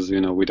games because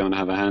we don't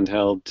have a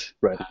handheld,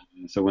 Right.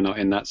 so we're not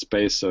in that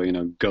space. So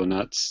go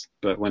nuts.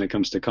 But when it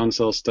comes to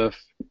console stuff,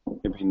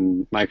 I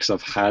mean,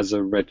 Microsoft has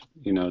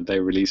they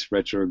release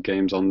retro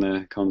games on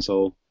their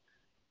console,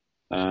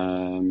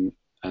 and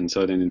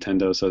so did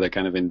Nintendo. So they're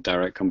kind of in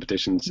direct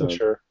competition. So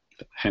Sure.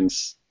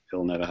 hence,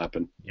 it'll never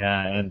happen.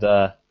 Yeah,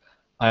 and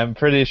I'm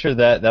pretty sure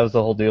that was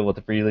the whole deal with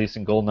the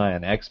releasing GoldenEye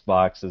on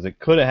Xbox, is it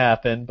could have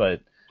happened,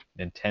 but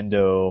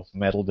Nintendo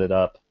meddled it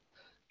up.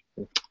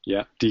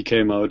 Yeah,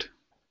 DK mode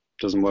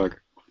doesn't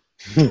work.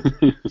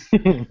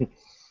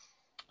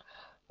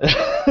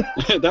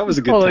 That was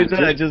a good Holy time.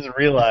 shit, I just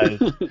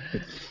realized.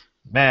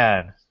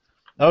 Man.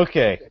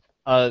 Okay.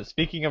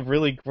 Speaking of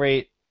really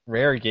great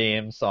rare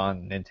games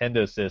on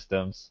Nintendo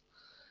systems,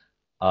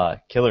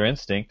 Killer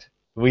Instinct.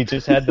 We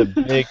just had the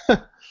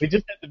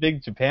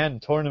big Japan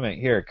tournament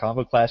here at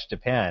Combo Clash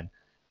Japan.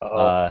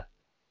 Oh,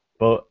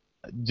 But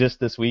just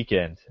this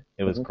weekend.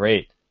 It was Mhm.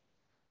 great.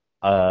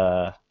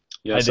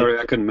 Yeah, sorry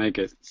I couldn't make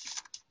it.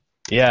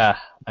 Yeah,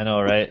 I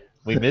know, right?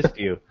 We missed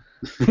you.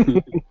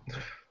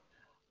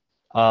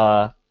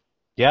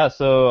 Yeah,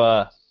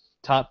 so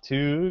top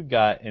two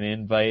got an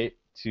invite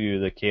to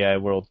the KI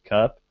World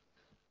Cup.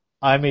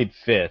 I made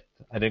fifth.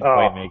 I didn't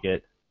quite make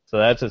it. So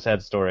that's a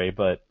sad story,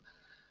 but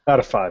out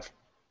of 5.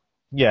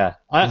 yeah,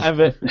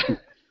 I'm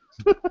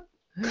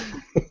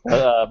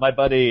my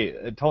buddy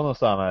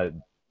Tono-sama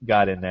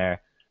got in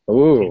there. He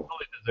Ooh.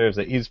 totally deserves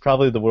it. He's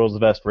probably the world's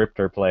best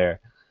Riptor player.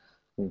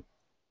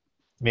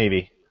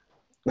 Maybe.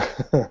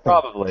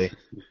 Probably.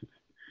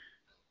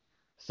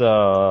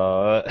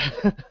 So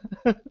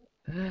that'd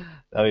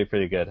be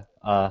pretty good.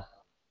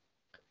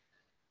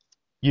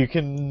 You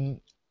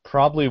can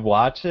probably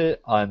watch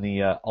it on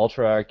the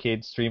Ultra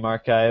Arcade stream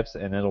archives,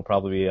 and it'll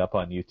probably be up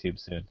on YouTube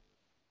soon.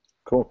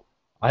 Cool.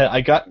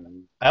 I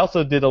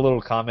also did a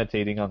little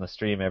commentating on the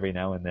stream every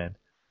now and then.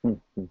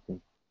 Mm-hmm.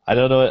 I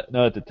don't know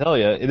what to tell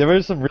you. There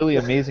were some really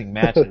amazing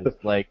matches.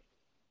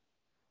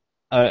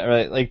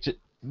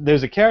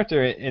 There's a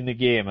character in the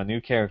game, a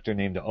new character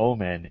named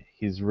Omen.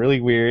 He's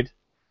really weird.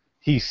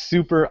 He's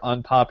super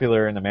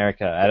unpopular in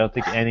America. I don't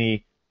think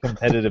any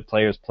competitive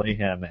players play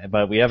him,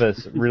 but we have a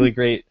really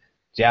great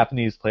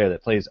Japanese player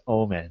that plays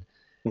Omen,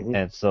 Mhm.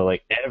 and so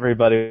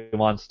everybody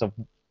wants to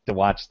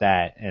watch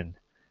that. And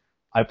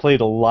I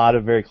played a lot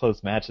of very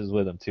close matches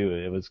with him too.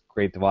 It was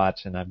great to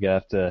watch, and I'm gonna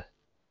have to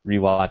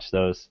rewatch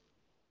those.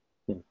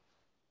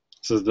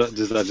 So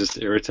does that just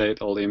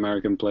irritate all the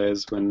American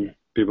players when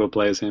people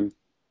play as him?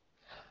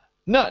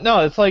 No,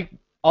 it's like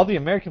all the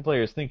American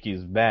players think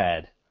he's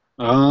bad.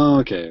 Oh,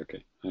 okay,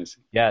 I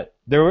see. Yeah,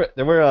 there was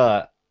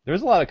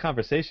a lot of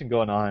conversation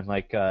going on.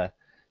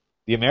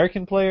 The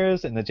American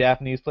players and the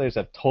Japanese players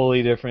have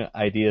totally different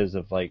ideas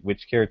of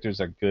which characters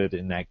are good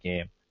in that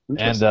game.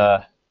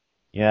 And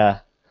yeah,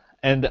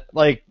 and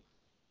I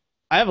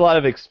have a lot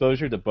of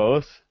exposure to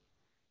both,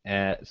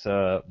 and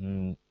so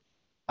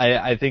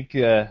I think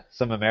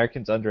some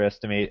Americans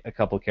underestimate a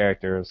couple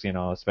characters,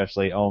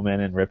 especially Omen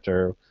and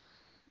Riptor,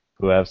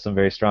 who have some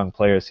very strong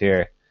players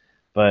here.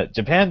 But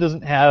Japan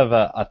doesn't have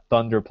a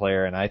Thunder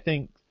player, and I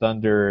think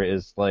Thunder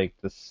is the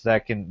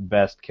second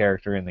best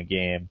character in the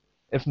game,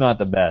 if not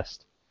the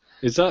best.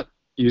 Is that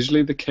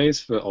usually the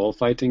case for all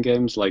fighting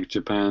games? Like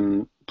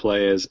Japan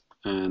players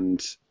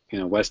and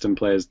Western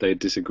players, they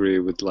disagree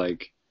with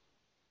which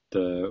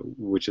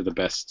are the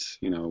best,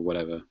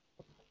 whatever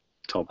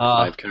top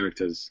 5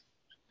 characters.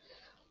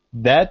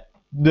 That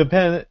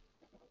depends.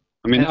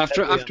 I mean,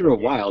 after a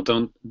while,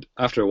 doesn't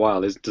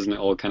it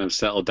all kind of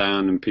settle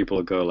down and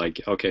people go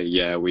okay,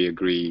 yeah, we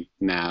agree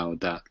now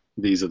that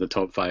these are the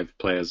top 5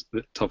 players,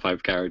 the top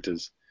 5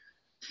 characters.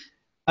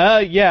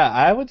 Yeah,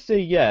 I would say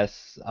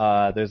yes.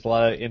 There's a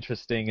lot of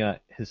interesting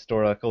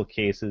historical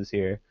cases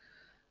here.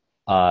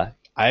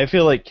 I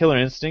feel like Killer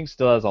Instinct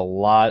still has a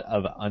lot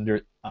of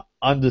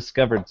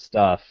undiscovered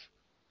stuff,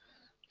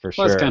 for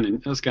sure.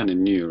 That's kind of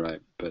new,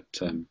 right? But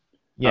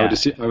yeah.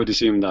 I would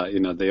assume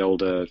that the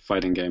older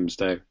fighting games,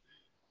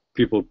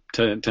 people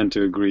tend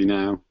to agree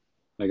now,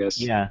 I guess.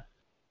 Yeah.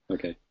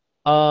 Okay.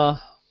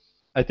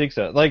 I think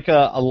so.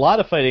 A lot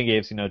of fighting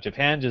games,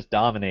 Japan just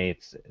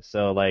dominates.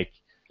 So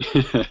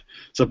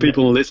so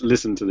people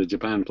listen to the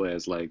Japan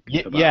players,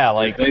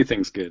 they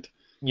think's good.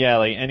 Yeah,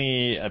 like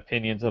any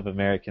opinions of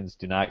Americans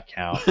do not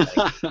count. Like,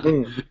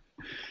 Mm.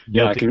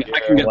 Yeah, I guilty can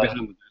gear, get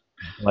behind with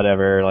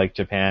whatever. Like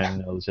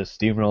Japan will just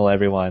steamroll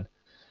everyone.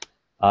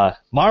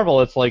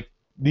 Marvel, it's like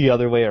the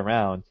other way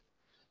around.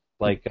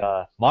 Like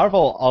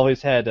Marvel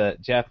always had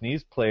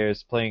Japanese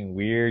players playing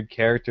weird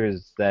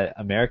characters that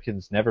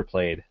Americans never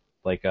played.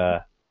 Like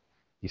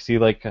you see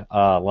like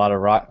a lot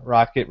of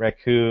Rocket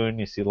Raccoon,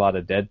 you see a lot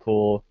of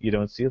Deadpool. You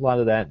don't see a lot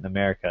of that in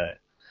America.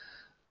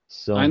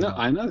 So I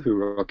know who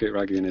Rocket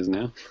Raccoon is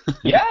now.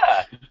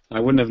 yeah, I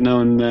wouldn't have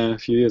known a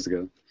few years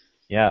ago.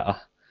 yeah.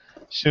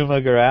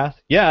 Shuma Garath.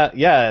 Yeah.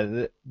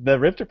 The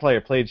Riptor player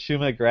played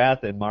Shuma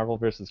Garath in Marvel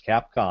vs.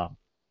 Capcom.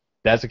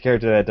 That's a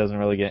character that doesn't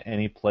really get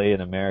any play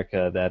in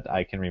America that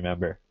I can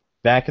remember.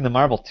 Back in the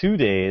Marvel 2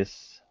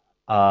 days,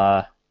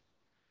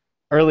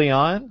 early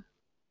on,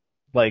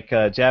 like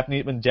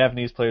when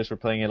Japanese players were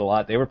playing it a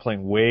lot, they were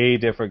playing way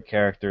different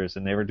characters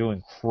and they were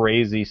doing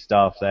crazy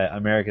stuff that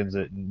Americans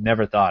had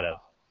never thought of.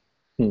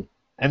 Hmm.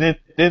 And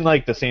then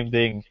like the same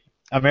thing,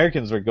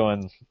 Americans were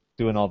doing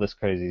all this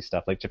crazy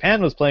stuff. Like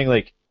Japan was playing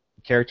like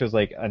characters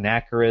like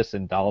Anakaris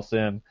and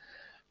Dalsim,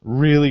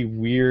 really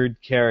weird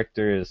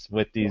characters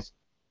with these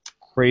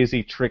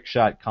crazy trick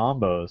shot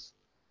combos.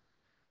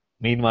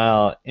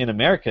 Meanwhile, in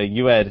America,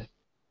 you had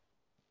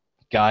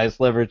guys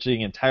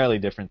leveraging entirely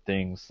different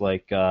things.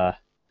 Like one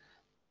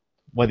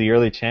of the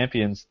early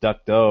champions,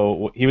 Duck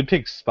Do, he would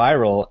pick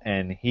Spiral,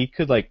 and he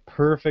could like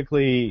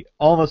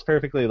almost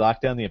perfectly lock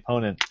down the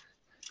opponent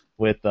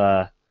with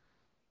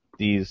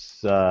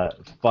these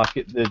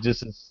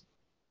just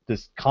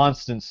this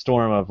constant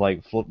storm of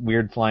like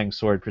weird flying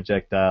sword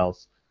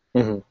projectiles.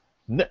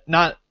 Mm-hmm.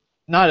 Not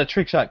a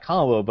trick shot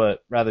combo,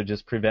 but rather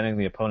just preventing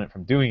the opponent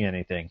from doing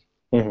anything.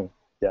 Mm-hmm.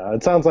 Yeah,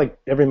 it sounds like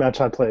every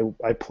match I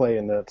play,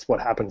 and that's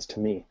what happens to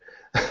me,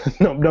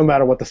 no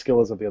matter what the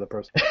skill is of the other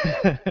person.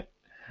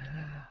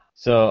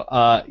 So,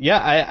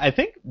 I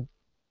think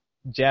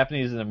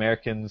Japanese and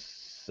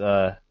Americans,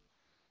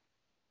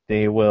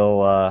 they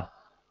will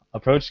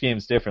approach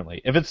games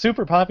differently. If it's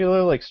super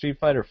popular, like Street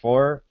Fighter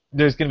 4,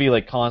 there's going to be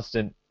like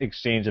constant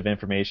exchange of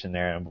information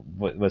there,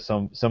 with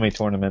so many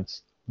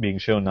tournaments being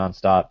shown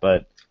nonstop.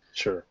 But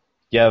sure,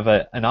 you have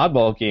an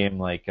oddball game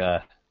like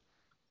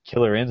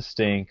Killer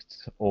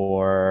Instinct,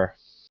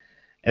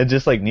 and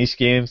just like niche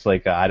games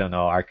like I don't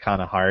know,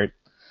 Arcana Heart,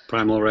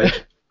 Primal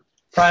Rage.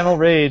 Primal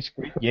Rage,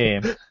 great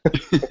game.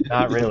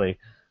 Not really.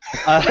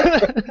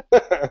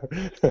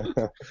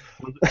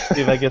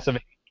 See if I get some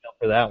email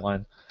for that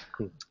one.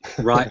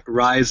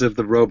 Rise of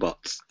the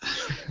Robots.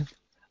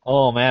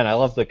 Oh man, I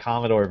love the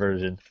Commodore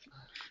version.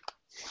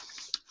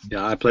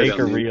 Yeah, I played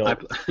real. I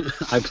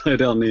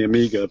played it on the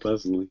Amiga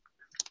personally.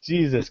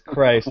 Jesus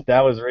Christ,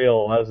 that was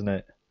real, wasn't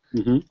it?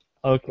 Mm-hmm.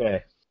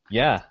 Okay.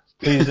 Yeah.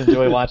 Please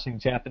enjoy watching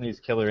Japanese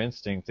Killer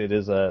Instinct. It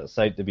is a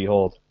sight to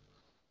behold.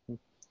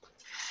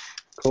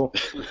 Cool.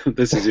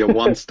 This is your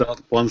one stop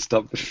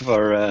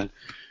for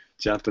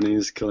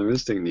Japanese Killer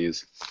Instinct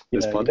news.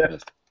 This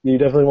podcast. You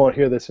definitely won't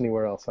hear this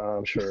anywhere else,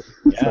 I'm sure.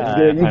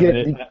 Yeah,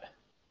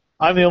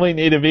 I'm the only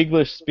native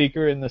English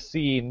speaker in the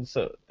scene,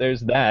 so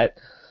there's that.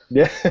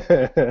 Yeah.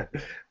 There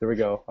we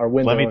go. Our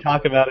window. Let me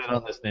talk about it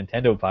on this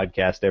Nintendo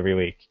podcast every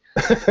week.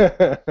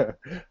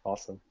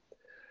 Awesome.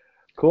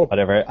 Cool.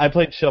 Whatever. I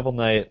played Shovel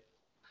Knight.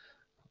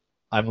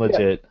 I'm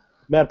legit. Yeah.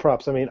 Mad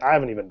props. I mean, I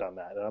haven't even done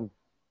that. I'm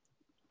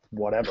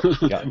whatever.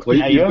 You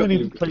haven't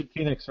even played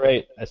Phoenix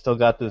Wright. I still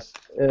got this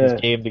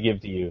game to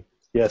give to you.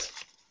 Yes.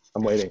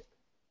 I'm waiting.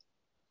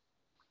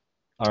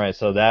 All right,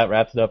 so that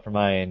wraps it up for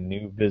my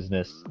new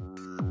business.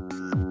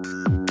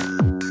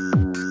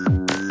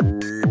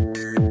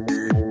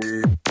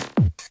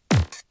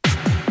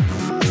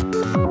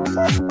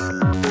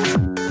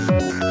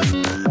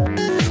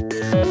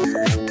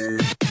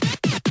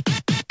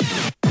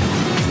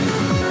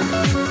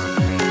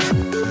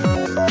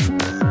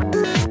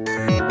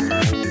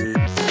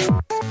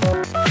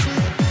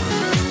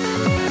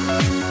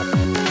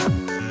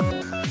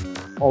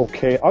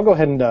 Okay, I'll go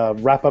ahead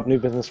and wrap up new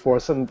business for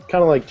us. And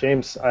kind of like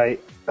James,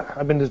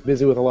 I've been just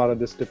busy with a lot of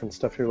this different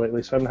stuff here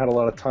lately, so I haven't had a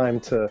lot of time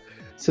to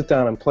sit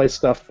down and play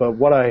stuff. But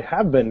what I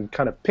have been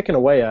kind of picking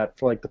away at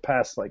for like the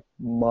past like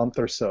month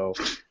or so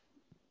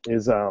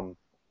is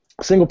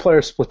single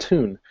player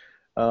Splatoon.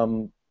 I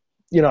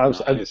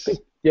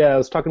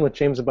was talking with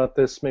James about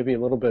this maybe a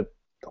little bit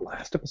the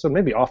last episode,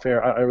 maybe off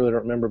air. I really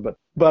don't remember, but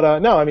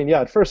no, I mean, yeah.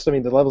 At first, I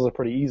mean, the levels are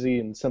pretty easy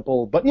and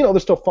simple, but they're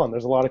still fun.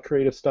 There's a lot of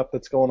creative stuff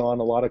that's going on,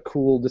 a lot of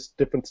cool, just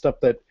different stuff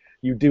that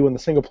you do in the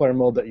single player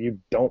mode that you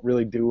don't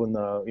really do in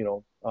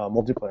the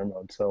multiplayer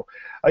mode. So,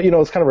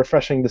 it's kind of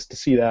refreshing just to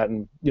see that,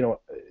 and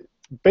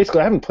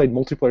basically, I haven't played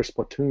multiplayer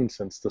Splatoon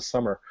since the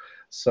summer,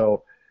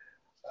 so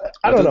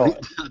I don't know.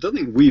 I don't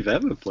think we've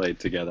ever played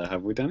together,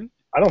 have we, Danny?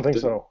 I don't think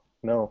so.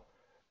 No.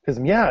 Because,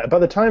 by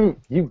the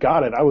time you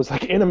got it, I was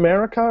like in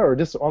America or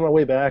just on my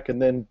way back and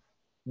then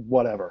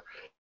whatever.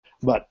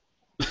 But,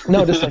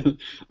 no, just like...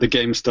 The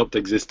game stopped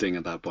existing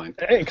at that point.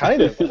 Hey,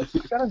 kind of. I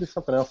got to do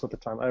something else at the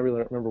time. I really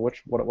don't remember what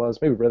it was.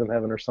 Maybe Rhythm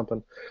Heaven or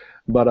something.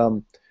 But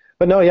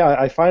but no, yeah,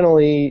 I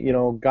finally,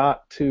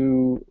 got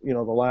to,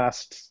 the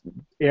last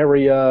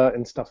area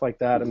and stuff like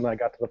that, and I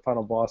got to the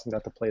final boss and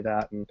got to play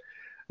that, and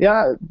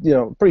yeah,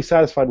 pretty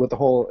satisfied with the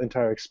whole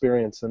entire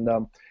experience. And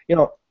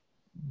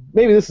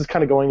maybe this is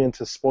kind of going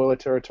into spoiler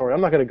territory.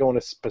 I'm not going to go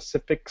into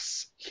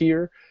specifics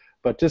here,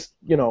 but just,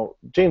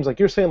 James, like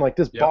you're saying, like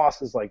this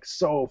boss is like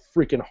so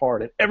freaking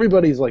hard, and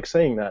everybody's like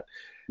saying that,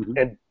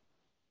 and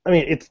I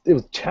mean, it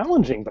was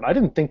challenging, but I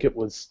didn't think it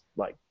was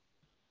like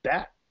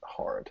that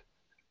hard.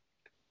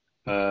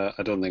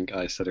 I don't think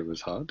I said it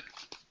was hard.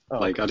 Oh,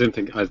 like okay. I don't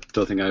think I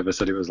ever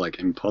said it was like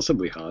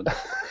impossibly hard.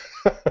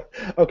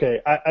 Okay,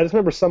 I just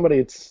remember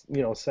somebody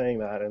saying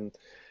that, and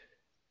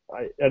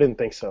I didn't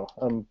think so.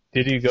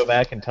 Did you go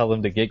back and tell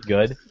them to get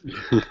good?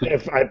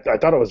 If I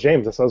thought it was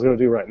James, that's what I was going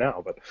to do right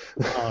now, but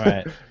All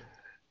right.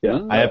 yeah,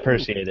 I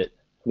appreciate it.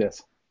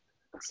 yes.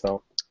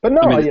 So, but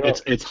no, I mean,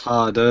 it's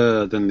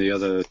harder than the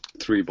other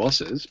 3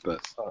 bosses,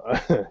 but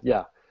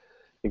yeah,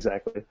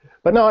 exactly.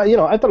 But no,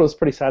 I thought it was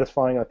pretty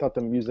satisfying. I thought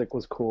the music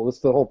was cool.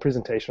 The whole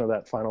presentation of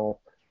that final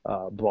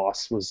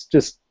boss was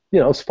just,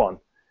 it was fun.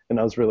 And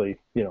I was really,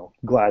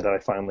 glad that I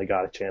finally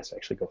got a chance to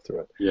actually go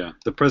through it. yeah,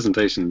 the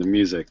presentation, the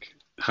music,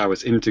 how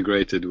it's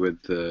integrated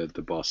with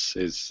the boss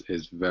is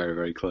very,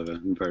 very clever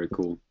and very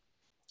cool.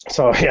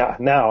 So yeah,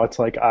 now it's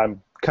like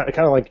I'm kind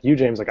of like you,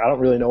 James. Like I don't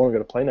really know what I'm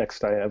going to play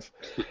next. I have,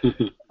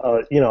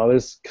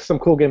 there's some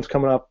cool games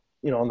coming up,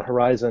 on the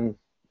horizon.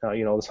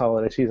 This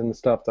holiday season and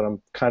stuff that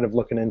I'm kind of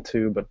looking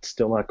into, but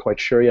still not quite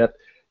sure yet.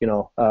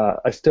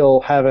 I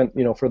still haven't,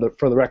 for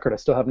the record, I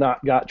still have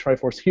not got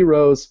Triforce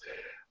Heroes.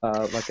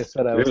 Like I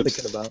said, I was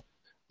thinking about.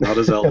 Not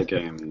a Zelda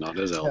game. Not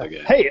a Zelda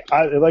game. Hey,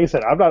 like I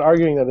said, I'm not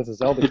arguing that it's a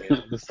Zelda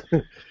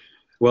game.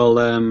 Well,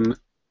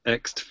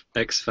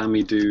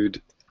 ex-Fami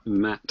dude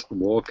Matt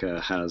Walker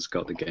has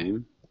got the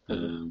game,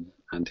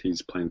 and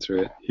he's playing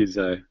through it. He's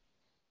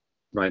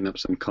writing up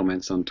some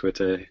comments on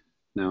Twitter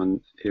now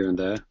and here and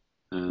there.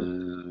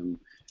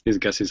 I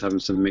guess he's having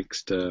some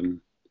mixed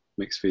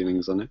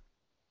feelings on it.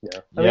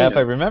 Yeah. If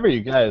I remember,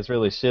 you guys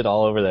really shit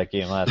all over that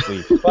game last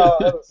week. Well,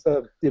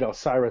 that was,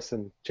 Cyrus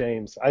and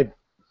James. I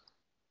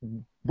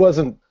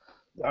wasn't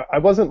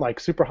like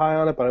super high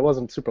on it, but I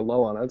wasn't super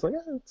low on it. I was like,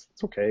 yeah, it's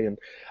okay. And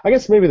I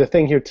guess maybe the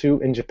thing here too,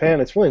 in Japan,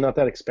 it's really not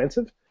that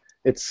expensive.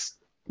 It's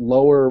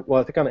lower.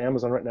 Well, I think on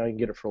Amazon right now you can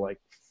get it for like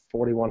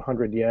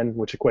 4,100 yen,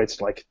 which equates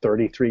to like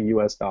 $33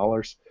 US,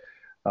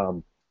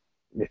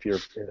 if you're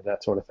into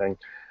that sort of thing.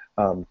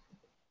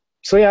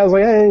 So yeah, I was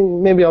like, hey,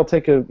 maybe I'll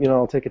take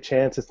a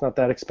chance. It's not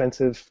that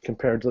expensive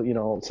compared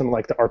to some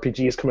like the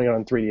RPGs coming out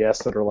on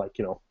 3DS that are like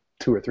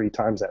 2 or 3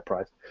 times that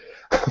price.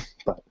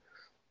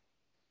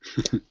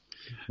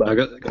 but I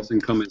got some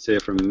comments here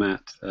from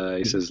Matt.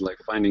 He says like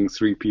finding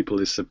 3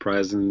 people is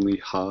surprisingly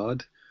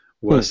hard.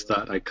 Worse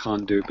that I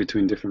can't do it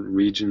between different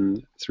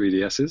region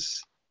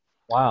 3DSs.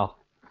 Wow.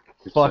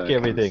 Fuck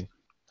everything.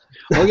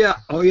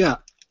 Oh yeah.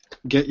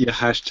 Get your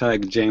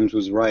hashtag James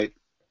was right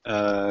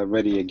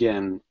ready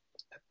again.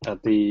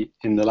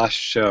 In the last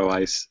show,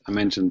 I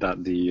mentioned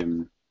that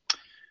the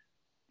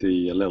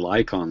little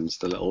icons,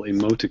 the little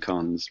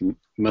emoticons,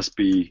 must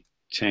be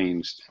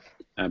changed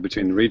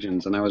between the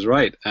regions, and I was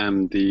right.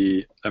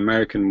 The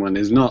American one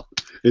is not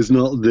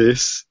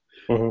this.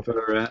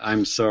 For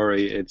I'm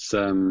sorry, it's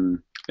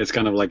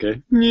kind of like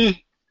a meh.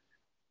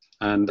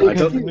 And I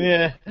don't think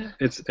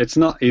it's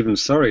not even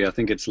sorry. I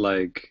think it's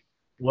like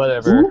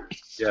whatever.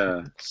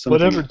 Yeah.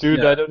 Whatever,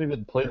 dude. Yeah. I don't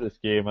even play this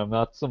game. I'm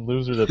not some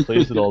loser that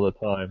plays it all the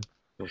time.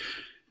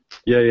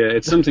 Yeah.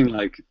 It's something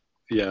like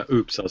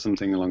oops or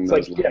something along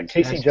those lines. Yeah,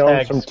 Casey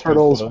Jones from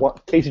Turtles.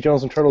 Casey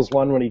Jones from Turtles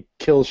 1 when he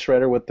kills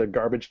Shredder with the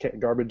garbage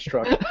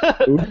truck.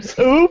 Oops.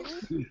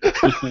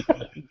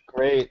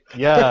 Great.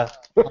 Yeah.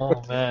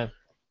 Oh man.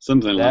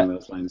 Something along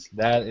those lines.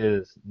 That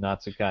is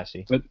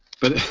Natsukashi. But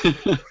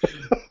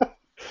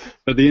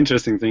but the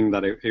interesting thing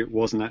that it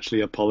wasn't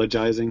actually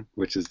apologizing,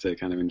 which is the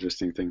kind of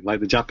interesting thing.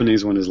 Like the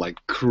Japanese one is like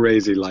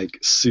crazy, like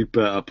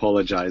super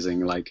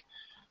apologizing, like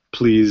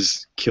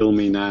please kill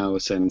me now,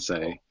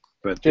 sensei.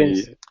 But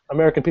James,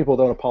 American people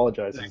don't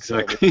apologize.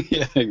 Exactly.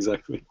 Yeah,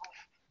 exactly.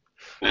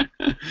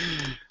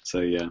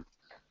 So yeah.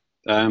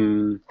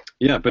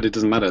 But it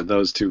doesn't matter.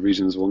 Those 2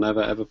 regions will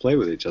never ever play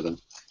with each other.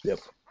 Yep.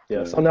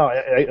 Yeah. So no,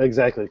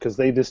 exactly, because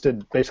they just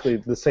did basically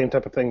the same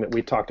type of thing that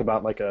we talked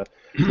about, like a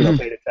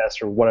beta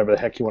test or whatever the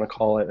heck you want to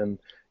call it, and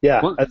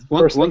yeah. One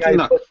thing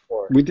that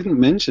we didn't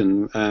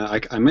mention,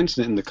 I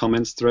mentioned it in the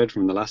comments thread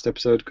from the last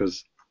episode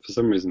because for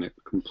some reason it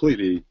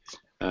completely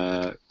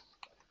jumped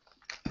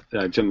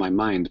my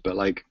mind, but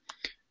like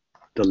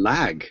the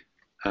lag.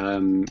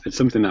 It's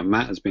something that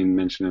Matt has been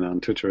mentioning on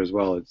Twitter as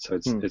well. It's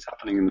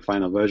happening in the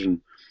final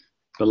version,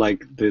 but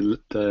like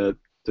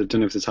I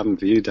don't know if this happened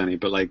for you, Danny,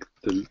 but like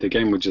the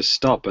game would just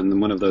stop, and then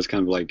one of those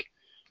kind of like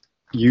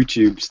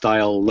YouTube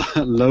style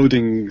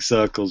loading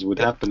circles would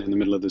happen in the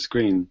middle of the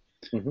screen,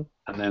 and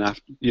then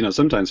after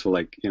sometimes for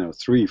like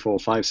 3, 4,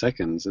 5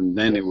 seconds, and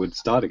then it would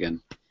start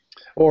again,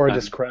 or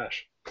just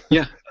crash.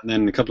 Yeah, and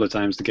then a couple of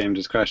times the game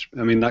just crashed.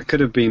 I mean, that could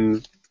have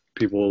been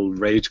people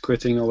rage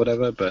quitting or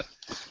whatever, but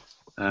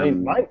I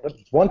mean,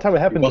 one time it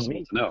happened to me,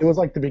 Impossible to know. it was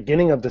like the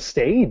beginning of the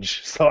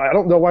stage, so I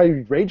don't know why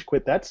you rage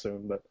quit that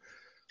soon, but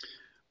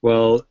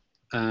Well,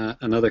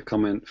 another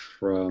comment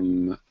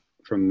from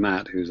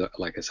Matt, who's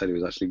like I said,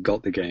 who's actually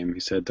got the game. He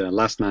said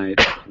last night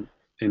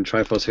in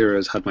Triforce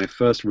Heroes had my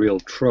first real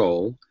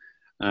troll,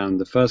 and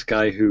the first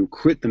guy who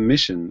quit the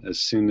mission as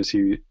soon as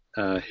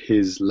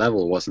his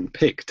level wasn't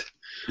picked.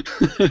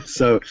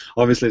 So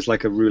obviously it's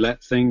like a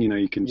roulette thing,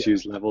 you can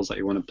choose levels that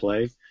you want to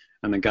play,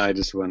 and the guy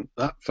just went,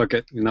 fuck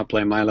it, you're not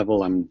playing my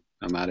level, I'm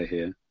out of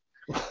here.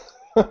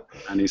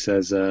 And he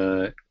says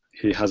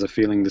he has a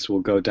feeling this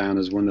will go down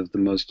as one of the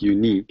most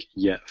unique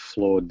yet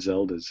flawed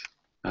Zeldas.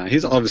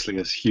 He's obviously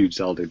a huge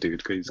Zelda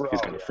dude, because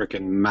he's got a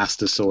freaking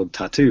Master Sword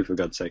tattoo, for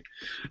God's sake.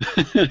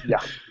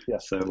 yeah.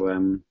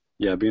 So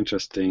it'd be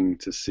interesting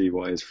to see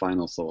what his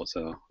final thoughts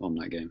are on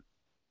that game.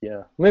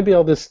 Yeah, maybe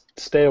I'll just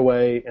stay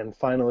away and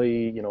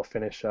finally,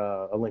 finish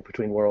A Link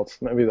Between Worlds.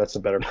 Maybe that's a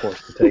better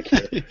course to take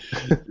here.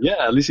 Yeah,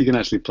 at least you can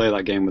actually play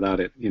that game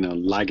without it,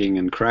 lagging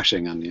and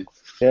crashing on you.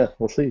 Yeah,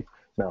 we'll see.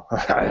 No,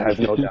 I have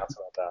no doubts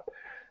about that.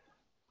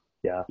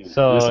 Yeah.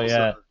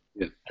 So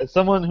as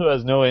someone who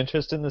has no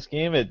interest in this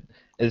game,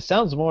 it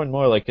sounds more and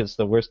more like it's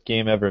the worst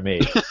game ever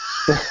made.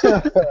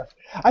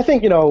 I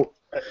think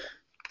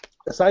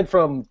aside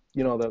from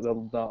the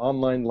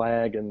online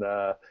lag and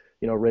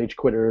rage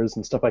quitters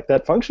and stuff like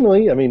that,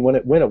 functionally, I mean, when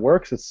it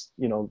works,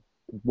 it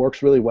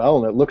works really well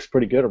and it looks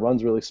pretty good. It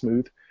runs really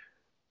smooth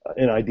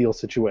in ideal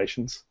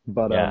situations.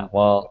 But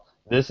well,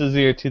 this is the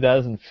year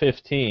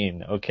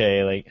 2015.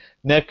 Okay, like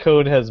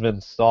netcode has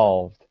been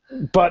solved.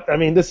 But I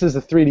mean, this is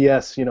a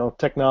 3DS,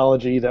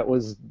 technology that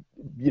was,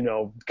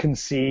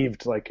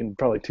 conceived like in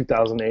probably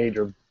 2008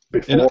 or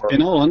before.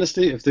 In all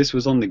honesty, if this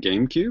was on the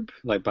GameCube,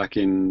 like back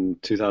in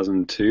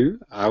 2002,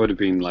 I would have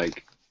been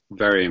like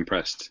very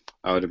impressed.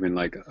 I would have been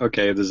like,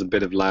 okay, there's a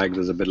bit of lag,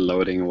 there's a bit of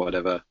loading or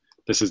whatever.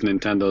 This is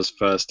Nintendo's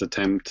first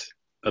attempt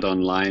at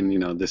online.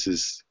 This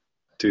is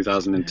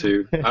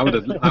 2002. I would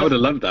have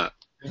loved that.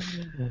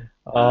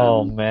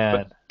 Oh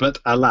man! But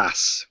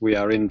alas, we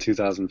are in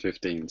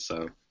 2015,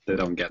 so they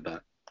don't get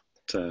that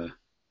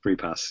free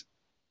pass.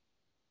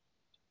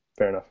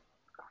 Fair enough.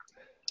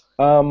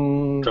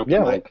 Drop the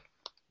mic.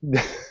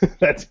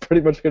 That's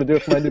pretty much going to do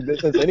it for my new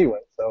business anyway.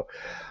 So.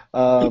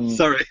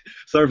 Sorry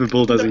for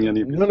bulldozing on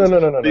you. No.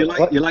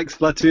 You like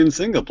Splatoon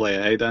single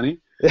player, hey Danny?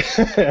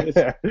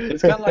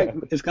 It's kind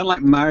of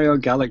like Mario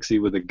Galaxy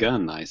with a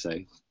gun, I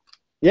say.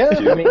 Yeah,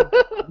 I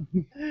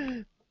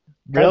mean,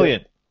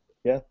 brilliant.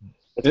 Yeah,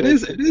 it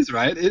is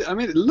right.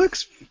 It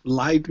looks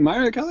like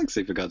Mario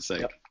Galaxy, for God's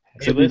sake. Yep.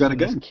 Except hey, you got a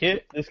listen, gun.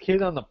 This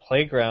kid on the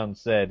playground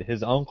said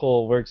his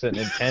uncle works at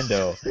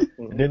Nintendo,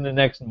 and in the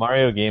next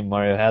Mario game,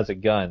 Mario has a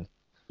gun.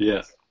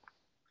 Yeah.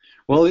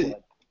 Well,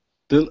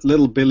 the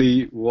little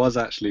Billy was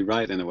actually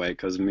right in a way,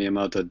 because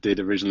Miyamoto did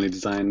originally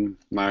design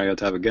Mario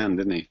to have a gun,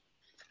 didn't he?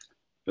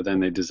 But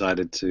then they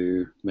decided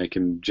to make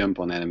him jump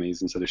on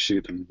enemies instead of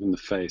shoot them in the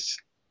face.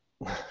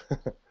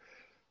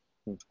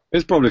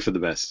 It's probably for the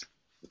best.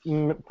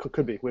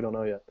 Could be. We don't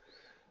know yet.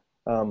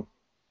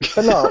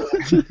 But no.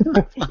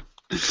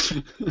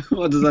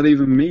 What does that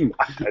even mean?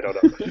 I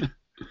don't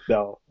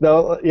know.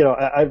 No.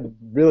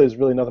 There's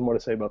really nothing more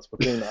to say about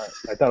Splatoon.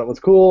 I thought it was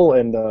cool,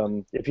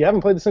 and if you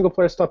haven't played the single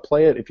player stuff,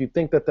 play it. If you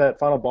think that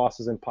final boss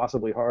is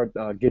impossibly hard,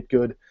 get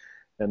good.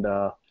 And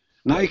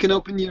now you can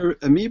open your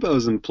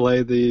amiibos and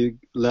play the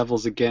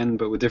levels again,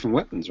 but with different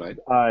weapons, right?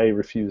 I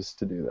refuse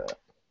to do that.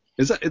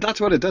 That's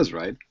what it does,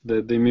 right?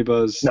 The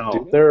amiibos.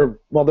 No, they're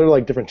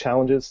like different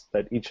challenges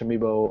that each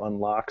amiibo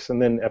unlocks,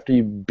 and then after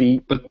you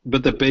beat. But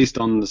they're based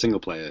on the single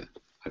player,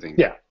 I think.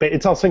 Yeah,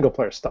 it's all single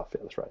player stuff.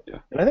 Yeah, that's right. Yeah.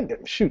 And I think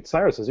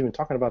Cyrus was even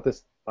talking about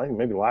this. I think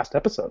maybe the last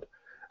episode.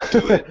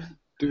 Do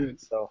it.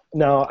 So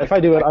now, if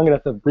I do it, I'm gonna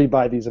have to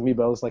rebuy these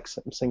amiibos like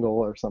single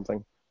or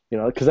something,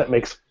 because that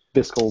makes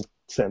fiscal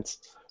sense.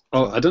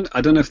 Oh, I don't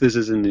know if this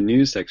is in the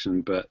news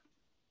section, but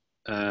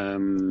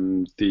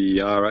they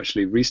are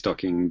actually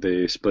restocking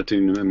the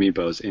Splatoon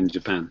amiibos in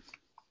Japan.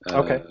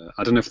 Okay.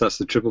 I don't know if that's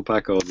the triple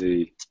pack or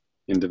the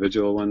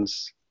individual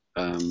ones,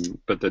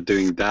 but they're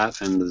doing that,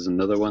 and there's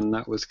another one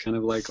that was kind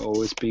of like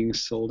always being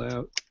sold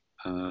out.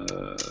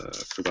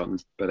 Forgotten,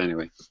 but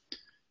anyway,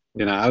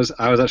 I was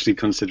actually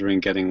considering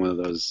getting one of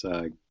those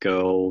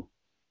girl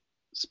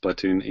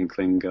Splatoon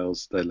Inkling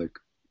girls. They look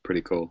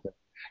pretty cool.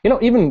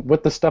 Even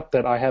with the stuff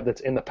that I have that's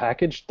in the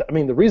package, I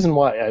mean, the reason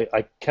why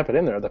I kept it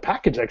in there, the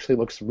package actually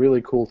looks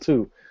really cool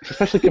too,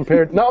 especially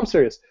compared. No, I'm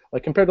serious.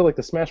 Like compared to like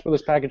the Smash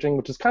Brothers packaging,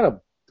 which is kind of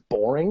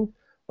boring.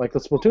 Like the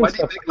Splatoon Why do you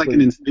stuff. make like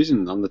an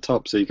incision on the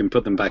top so you can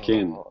put them back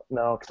in?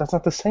 No, because that's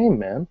not the same,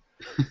 man.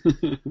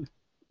 You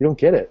don't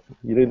get it.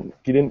 You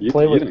didn't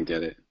play with. You don't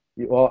get it.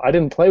 Well, I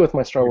didn't play with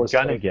my Star Wars.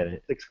 You're gonna get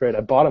it. 6th grade.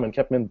 I bought them and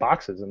kept them in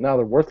boxes, and now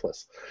they're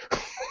worthless.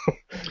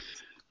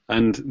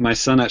 And my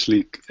son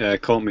actually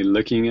caught me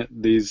looking at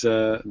these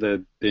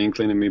the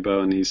Inkling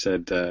amiibo, and he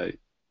said that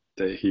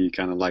he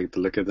kind of liked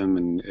the look of them,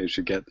 and I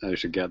should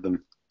get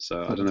them.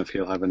 So I don't know if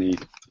he'll have any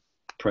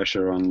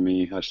pressure on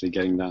me actually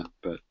getting that,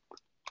 but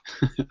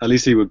at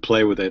least he would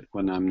play with it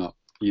when I'm not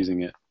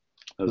using it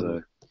as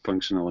a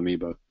functional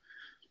amiibo.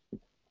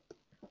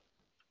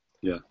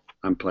 Yeah,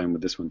 I'm playing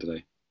with this one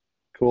today.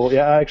 Cool.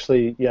 Yeah,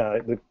 actually, yeah,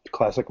 the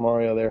classic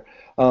Mario there.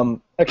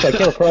 Actually, I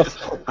came across.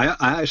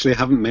 I actually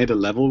haven't made a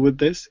level with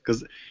this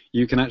because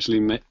you can actually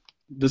make.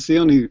 That's the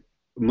only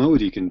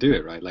mode you can do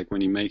it, right? Like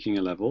when you're making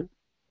a level,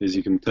 is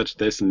you can touch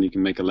this and you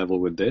can make a level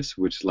with this,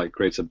 which like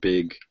creates a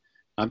big.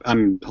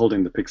 I'm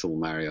holding the Pixel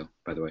Mario,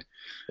 by the way.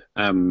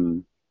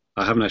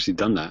 I haven't actually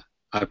done that.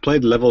 I've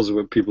played levels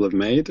where people have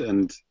made,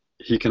 and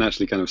he can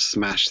actually kind of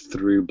smash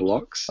through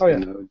blocks. Oh yeah.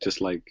 You know,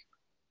 just like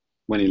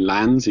when he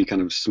lands, he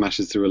kind of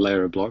smashes through a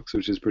layer of blocks,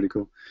 which is pretty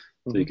cool.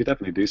 So you could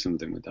definitely do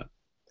something with that.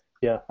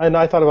 Yeah, and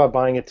I thought about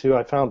buying it too.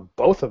 I found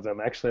both of them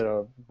actually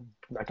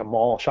at a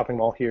mall, shopping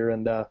mall here,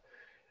 and it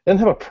didn't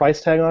have a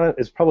price tag on it.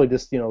 It's probably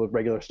just the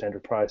regular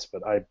standard price,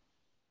 but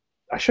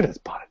I should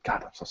have bought it.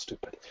 God, I'm so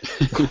stupid.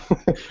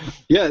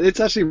 Yeah, it's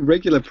actually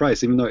regular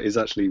price, even though it is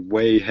actually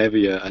way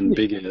heavier and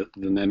bigger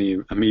than any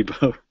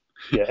amiibo.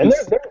 Yeah, and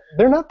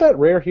they're not that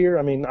rare here.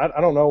 I mean, I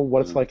don't know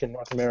what it's like in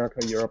North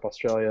America, Europe,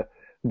 Australia,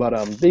 but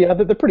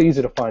they're pretty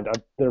easy to find.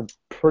 They're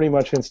pretty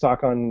much in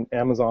stock on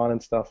Amazon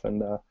and stuff,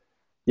 and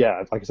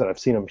yeah, like I said, I've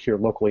seen them here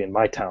locally in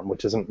my town,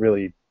 which isn't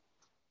really,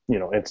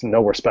 it's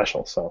nowhere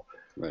special. So,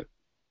 Right.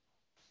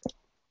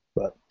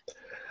 But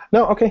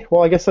no, okay.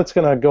 Well, I guess that's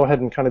gonna go ahead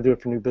and kind of do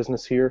it for new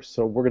business here.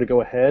 So we're gonna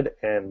go ahead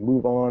and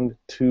move on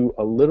to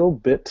a little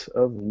bit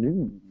of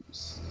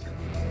news.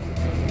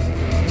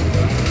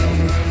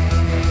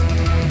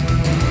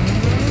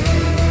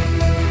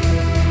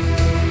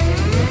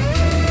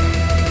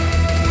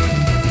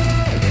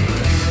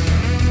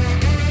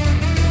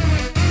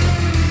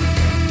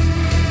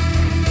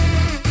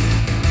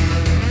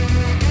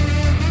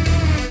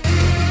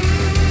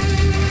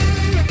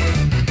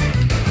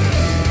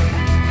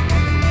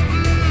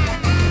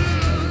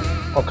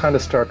 I'll kind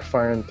of start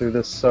firing through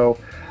this. So,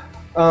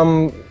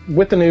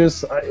 with the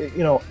news, I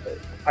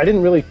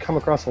didn't really come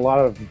across a lot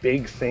of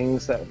big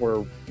things that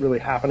were really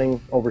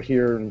happening over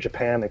here in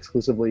Japan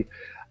exclusively.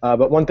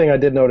 But one thing I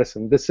did notice,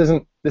 and this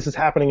is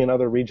happening in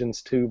other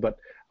regions too, but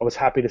I was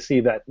happy to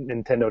see that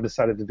Nintendo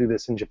decided to do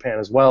this in Japan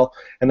as well,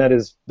 and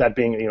that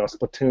being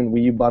Splatoon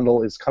Wii U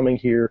bundle is coming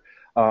here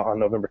on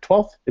November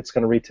 12th. It's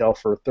going to retail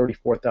for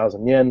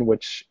 34,000 yen,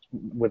 which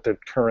with the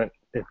current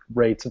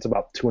rates, it's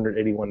about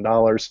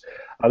 $281.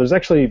 There's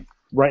actually,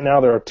 right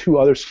now, there are two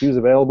other SKUs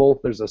available.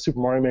 There's a Super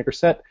Mario Maker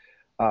set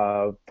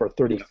for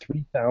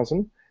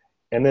 33,000,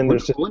 and then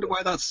there's I wonder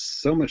why that's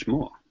so much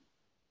more.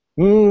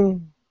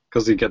 Mm,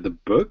 Because you get the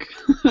book?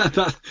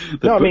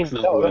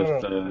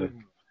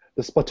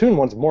 The Splatoon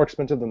one's more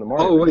expensive than the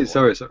Mario. Oh, wait, one.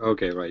 sorry.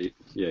 Okay, right.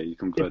 Yeah, you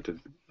converted.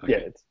 Okay.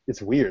 Yeah,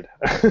 it's weird.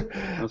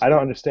 I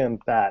don't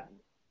understand that.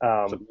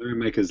 So Mario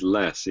Maker's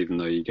less, even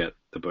though you get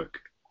the book.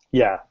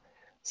 Yeah.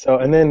 So,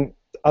 and then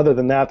other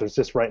than that, there's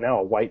just right now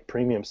a white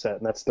premium set,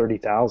 and that's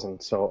 30,000.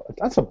 So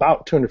that's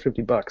about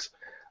 $250.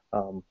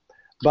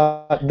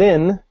 But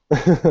then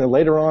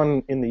later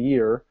on in the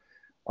year,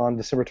 on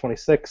December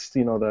 26th,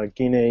 the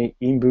Gine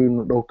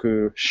Inbun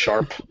Roku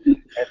Sharp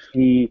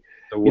FE.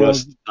 The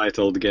worst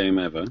titled game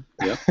ever.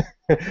 Yep.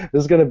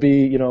 There's going to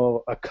be,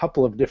 a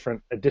couple of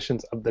different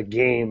editions of the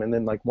game, and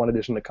then like one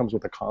edition that comes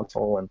with a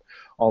console and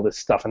all this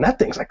stuff. And that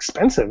thing's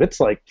expensive. It's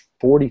like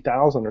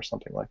 40,000 or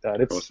something like that.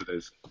 Of course it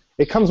is.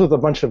 It comes with a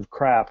bunch of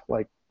crap.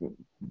 Like,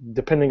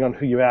 depending on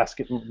who you ask,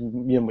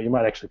 you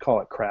might actually call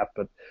it crap.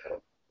 But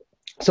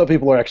some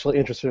people are actually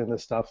interested in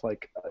this stuff.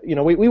 Like, we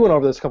went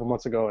over this a couple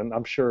months ago, and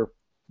I'm sure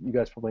you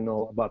guys probably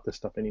know about this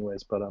stuff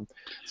anyways. But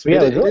so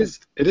yeah,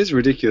 it is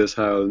ridiculous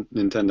how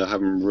Nintendo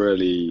haven't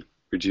really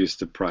reduced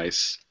the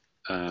price.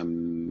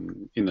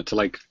 To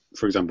like,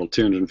 for example,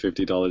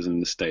 $250 in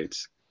the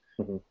States,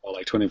 or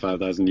like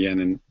 25,000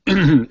 yen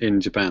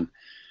in Japan.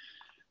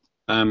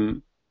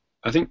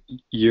 I think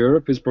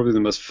Europe is probably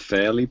the most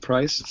fairly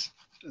priced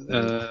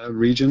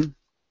region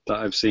that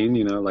I've seen.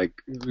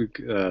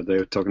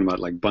 They're talking about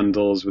like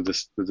bundles with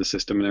the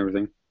system and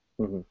everything.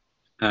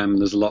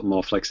 There's a lot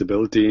more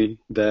flexibility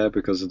there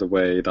because of the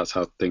way that's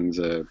how things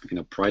are,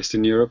 priced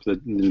in Europe.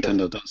 That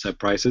Nintendo don't set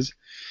prices,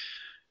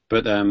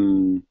 but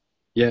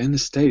yeah, in the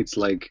States,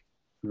 like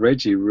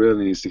Reggie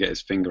really needs to get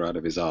his finger out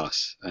of his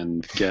arse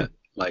and get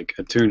like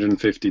a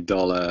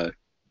 $250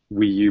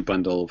 Wii U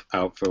bundle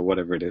out for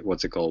whatever it is.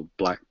 What's it called?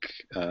 Black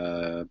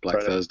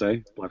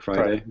Thursday, Black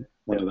Friday,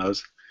 one of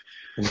those.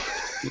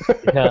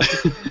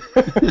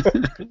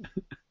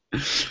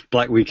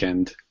 Black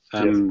Weekend.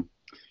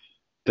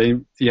 They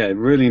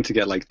really need to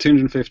get like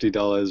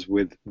 $250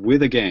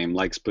 with a game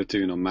like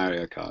Splatoon or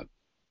Mario Kart,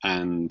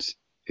 and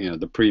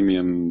the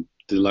premium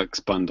deluxe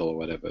bundle or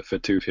whatever for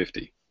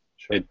 $250.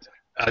 Sure.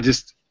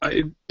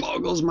 It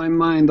boggles my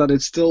mind that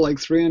it's still like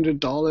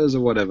 $300 or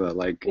whatever.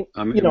 Like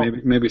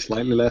maybe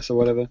slightly less or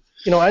whatever.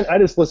 I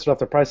just listed off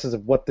the prices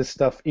of what this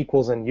stuff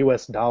equals in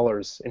U.S.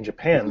 dollars in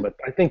Japan, but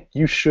I think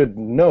you should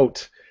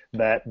note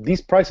that these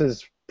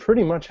prices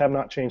pretty much have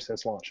not changed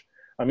since launch.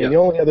 I mean, the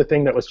only other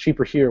thing that was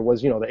cheaper here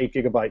was, the 8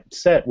 gigabyte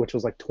set, which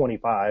was like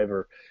 25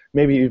 or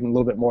maybe even a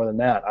little bit more than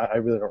that. I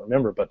really don't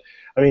remember. But,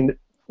 I mean,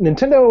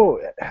 Nintendo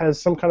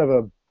has some kind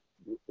of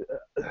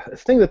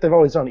thing that they've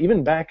always done,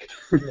 even back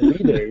in the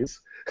Wii days.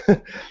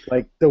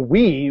 Like the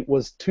Wii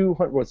was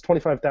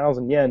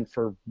 25,000 yen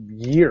for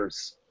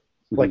years,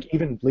 like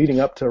even leading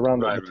up to around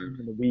the time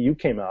when the Wii U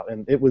came out,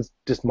 and it was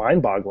just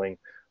mind-boggling.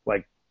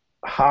 Like,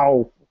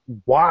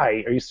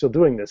 why are you still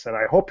doing this? And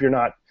I hope you're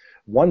not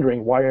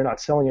wondering why you're not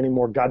selling any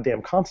more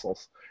goddamn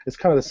consoles. It's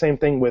kind of the same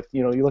thing with,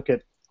 you look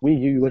at Wii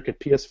U, you look at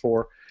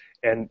PS4,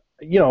 and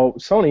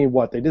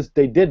Sony,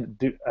 they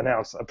did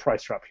announce a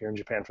price drop here in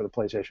Japan for the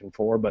PlayStation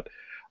 4, but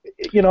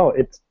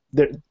it's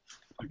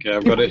okay,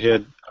 I've got it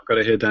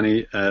here,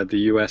 Danny. The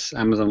US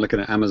Amazon. Looking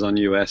at Amazon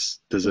US,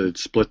 there's a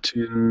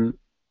Splatoon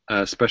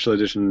special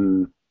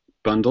edition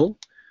bundle.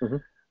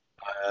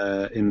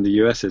 In the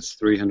US, it's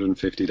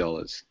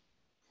 $350,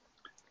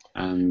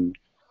 and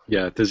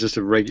yeah, there's just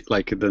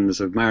then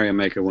there's a Mario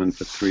Maker one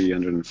for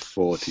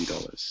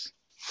 $340.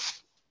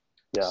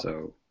 Yeah.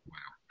 So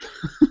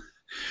wow.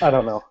 I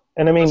don't know,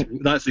 and I mean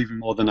that's even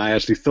more than I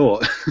actually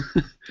thought.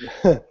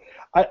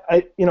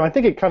 I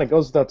think it kind of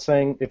goes without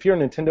saying, if you're a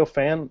Nintendo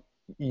fan,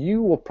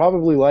 you will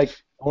probably like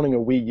owning a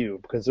Wii U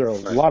because there are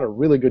a lot of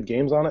really good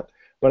games on it.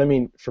 But I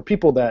mean, for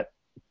people that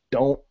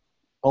don't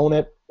own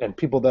it and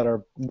people that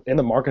are in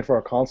the market for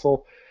a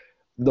console,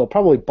 they'll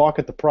probably balk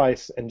at the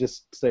price and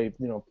just say,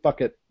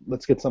 fuck it,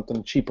 let's get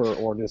something cheaper,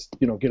 or just,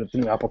 get a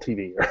new Apple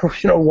TV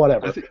or,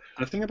 whatever.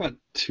 I think about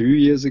 2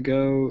 years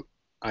ago,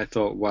 I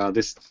thought, wow,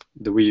 the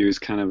Wii U is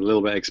kind of a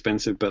little bit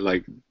expensive, but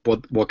like,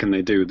 what can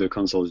they do? The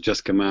console has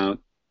just come out.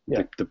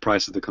 Yeah. The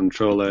price of the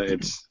controller,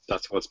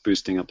 that's what's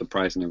boosting up the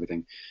price and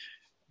everything.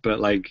 But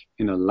like,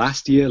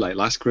 last year, like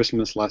last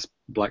Christmas, last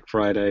Black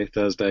Friday,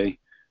 Thursday,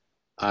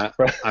 I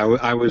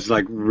was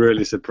like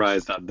really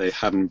surprised that they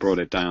hadn't brought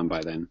it down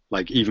by then,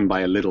 like even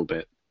by a little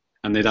bit.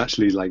 And they'd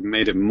actually like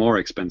made it more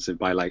expensive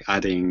by like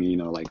adding,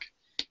 like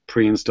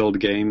pre-installed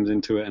games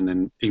into it and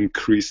then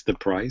increased the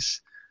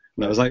price.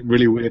 And that was like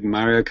really weird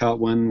Mario Kart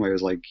one where it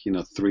was like,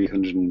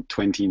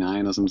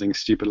 329 or something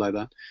stupid like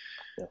that.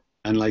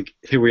 And like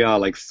here we are,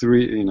 like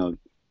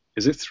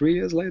is it 3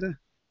 years later?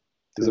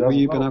 Has the Wii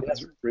U been out?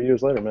 Yes, 3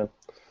 years later, man.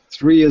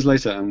 3 years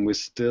later, and we're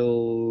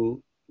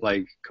still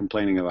like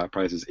complaining about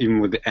prices, even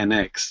with the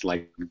NX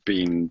like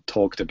being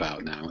talked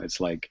about now.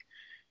 It's like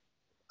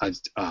I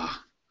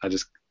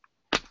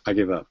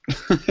give up.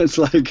 It's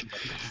like,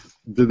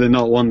 do they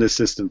not want this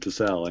system to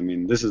sell? I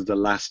mean, this is the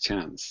last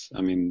chance.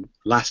 I mean,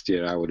 last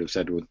year I would have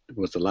said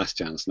was the last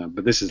chance now,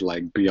 but this is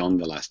like beyond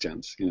the last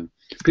chance.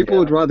 People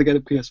would rather get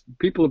a PS.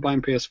 People are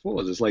buying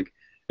PS4s. It's like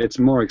it's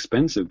more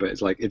expensive, but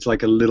it's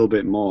like a little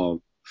bit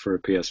more for a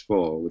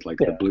PS4 with like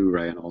the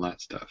Blu-ray and all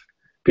that stuff.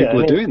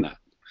 People are doing that.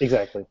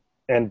 Exactly,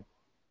 and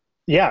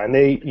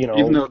they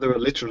even though there are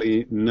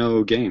literally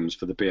no games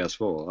for the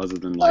PS4 other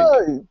than like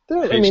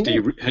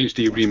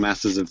HD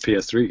remasters of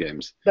PS3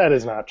 games. That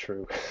is not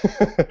true.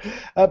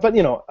 But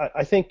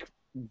I think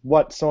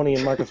what Sony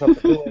and Microsoft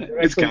are doing,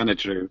 it's kind of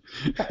true.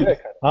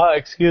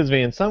 Excuse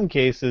me. In some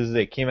cases,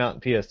 it came out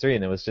in PS3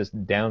 and it was just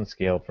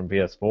downscaled from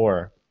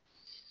PS4.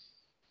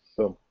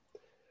 Boom.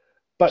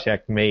 But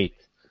checkmate.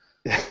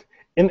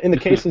 In the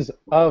cases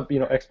of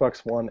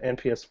Xbox One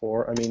and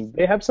PS4, I mean,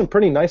 they have some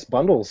pretty nice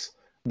bundles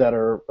that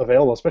are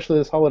available, especially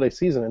this holiday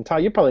season. And Ty,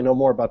 you probably know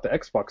more about the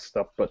Xbox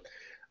stuff, but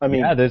I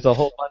mean, yeah, there's a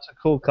whole bunch of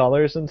cool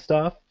colors and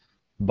stuff.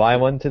 Buy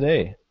one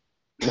today.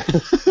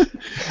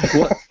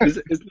 What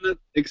isn't it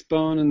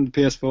Xbone and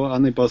PS4?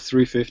 Aren't they both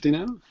 $350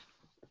 now?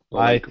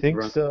 I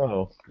think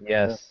so. Yes.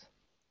 Yeah.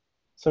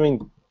 So I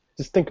mean,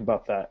 just think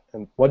about that.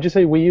 And what'd you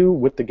say, Wii U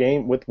with the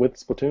game with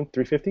Splatoon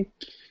 $350?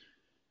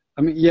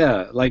 I mean,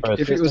 yeah, like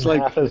if it was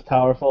like half as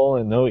powerful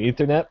and no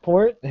Ethernet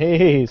port,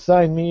 hey,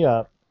 sign me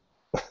up.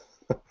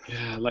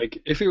 Yeah,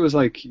 like if it was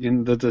like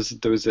there was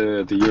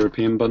the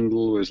European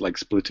bundle was like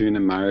Splatoon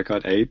and Mario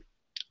Kart 8.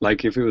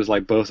 Like if it was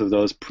like both of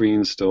those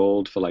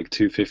pre-installed for like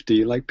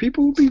 $250, like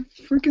people would be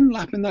freaking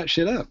lapping that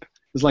shit up.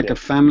 It's like a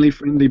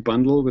family-friendly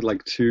bundle with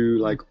like 2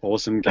 like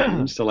awesome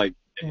games to like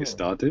get you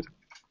started.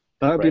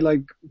 That would be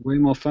like way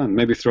more fun.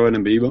 Maybe throw an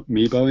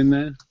amiibo in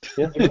there.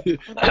 Yeah.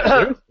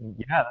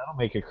 Yeah, that'll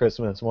make a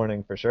Christmas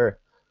morning for sure.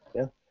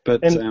 Yeah.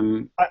 But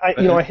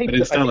I hate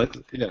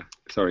to.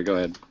 Sorry, go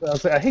ahead.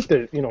 I hate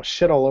to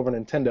shit all over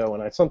Nintendo,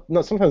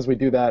 and sometimes we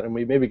do that, and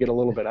we maybe get a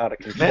little bit out of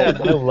control. Man,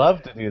 I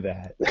love to do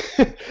that.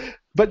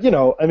 But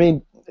I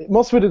mean,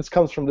 most of it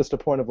comes from just a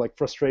point of like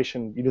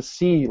frustration. You just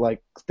see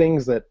like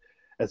things that,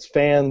 as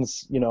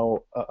fans,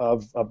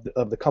 of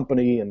the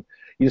company, and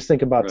you just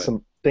think about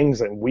some things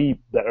that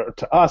are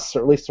to us,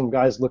 or at least from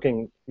guys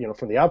looking,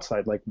 from the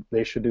outside, like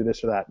they should do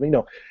this or that.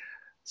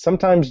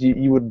 Sometimes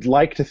you would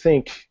like to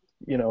think,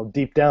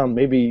 deep down,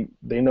 maybe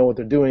they know what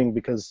they're doing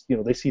because,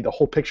 they see the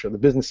whole picture, the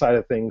business side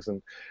of things,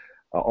 and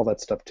all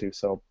that stuff too.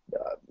 So,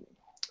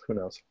 who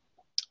knows?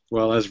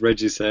 Well, as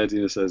Reggie said,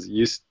 he says,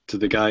 to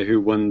the guy who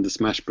won the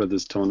Smash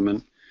Brothers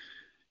tournament,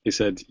 he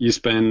said, you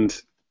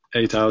spend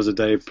 8 hours a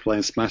day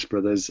playing Smash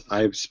Brothers,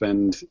 I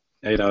spend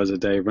 8 hours a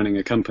day running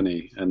a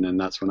company. And then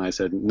that's when I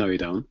said, no, you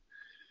don't.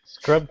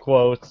 Scrub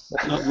quotes.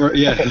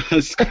 Yeah,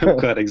 scrub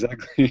quote,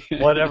 exactly.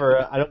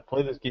 Whatever, I don't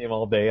play this game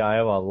all day, I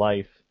have a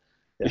life.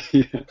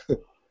 Yeah.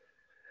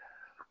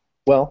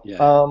 Well,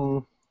 Yeah.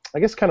 I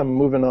guess kind of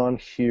moving on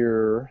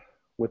here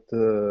with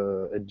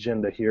the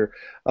agenda here.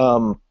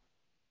 Um,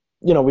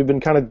 we've been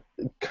kind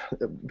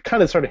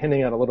of started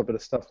hinting at a little bit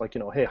of stuff like,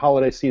 hey,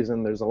 holiday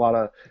season. There's a lot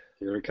of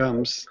Here it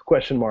comes.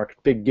 question mark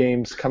big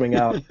games coming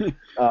out.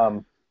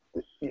 Um,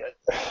 yeah,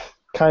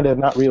 kind of,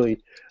 not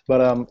really,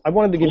 but I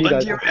wanted to give you Hold on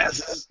guys. to your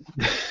asses.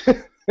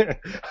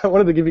 I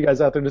wanted to give you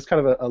guys out there just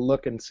kind of a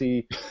look and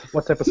see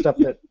what type of stuff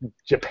that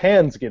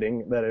Japan's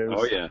getting that is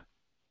Oh yeah.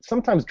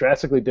 sometimes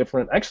drastically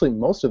different. Actually,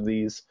 most of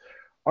these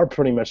are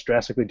pretty much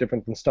drastically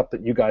different than stuff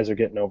that you guys are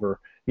getting over,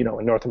 in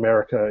North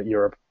America,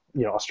 Europe,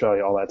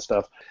 Australia, all that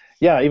stuff.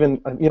 Yeah,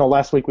 even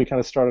last week we kind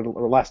of started,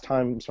 or last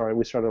time, sorry,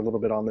 we started a little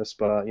bit on this,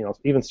 but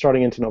even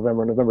starting into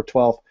November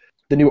 12th,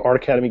 the new Art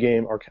Academy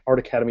game, Art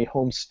Academy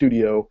Home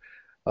Studio,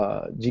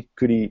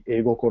 Jikkuri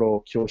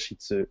Eigokoro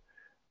Kyoshitsu,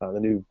 the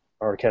new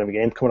Art Academy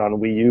game coming out on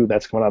Wii U.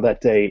 That's coming out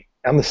that day,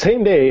 on the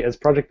same day as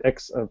Project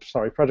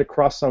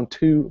Cross Zone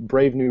 2: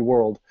 Brave New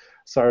World,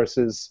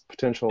 Cyrus's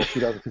potential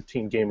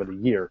 2015 Game of the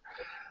Year.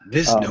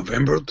 This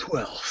November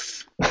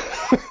 12th,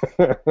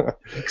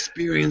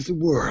 experience the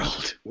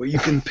world where you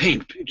can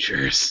paint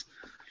pictures.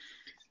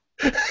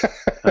 I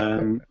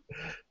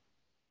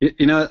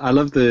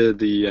love the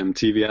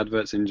TV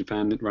adverts in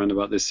Japan around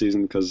about this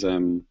season because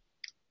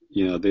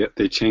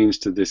they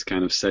changed to this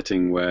kind of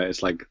setting where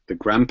it's like the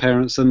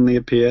grandparents suddenly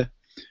appear,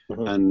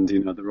 and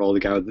they're all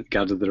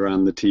gathered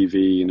around the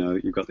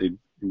TV. You've got the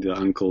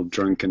uncle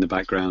drunk in the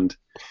background.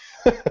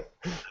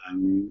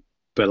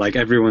 But like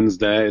everyone's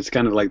there, it's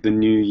kind of like the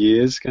New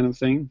Year's kind of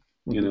thing.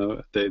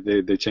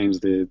 They change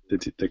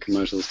the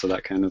commercials to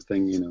that kind of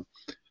thing.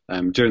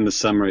 During the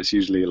summer, it's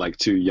usually like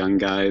two young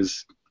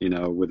guys,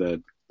 with a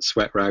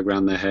sweat rag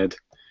around their head,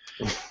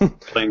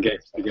 playing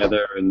games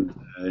together and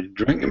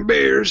drinking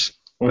beers.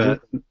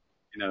 But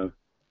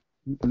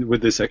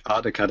with this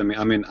Art Academy,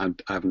 I mean, I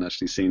haven't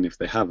actually seen if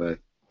they have a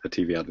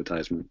TV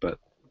advertisement, but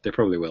they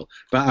probably will.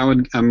 But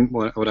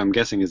what I'm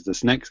guessing is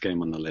this next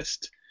game on the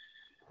list.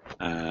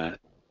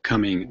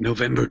 Coming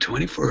November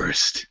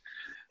 21st,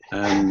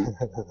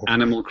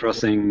 Animal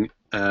Crossing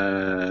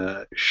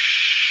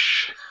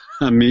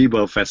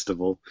Amiibo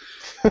Festival,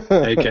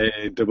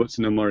 aka Dobutsu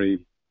no Mori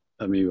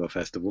Amiibo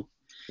Festival.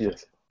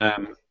 Yes.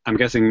 I'm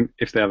guessing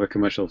if they have a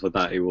commercial for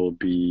that, it will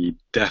be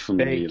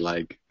definitely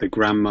like the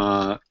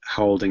grandma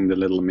holding the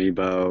little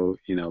amiibo.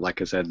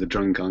 Like I said, the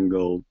drunk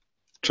uncle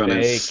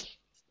trying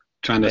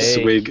to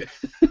swig,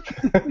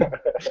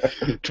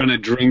 trying to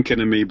drink an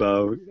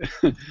amiibo.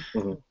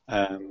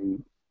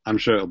 I'm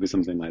sure it'll be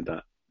something like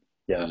that.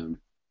 Yeah,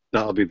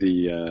 that'll be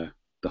the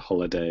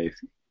holiday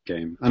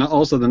game, and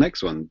also the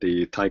next one,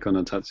 the Taiko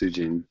no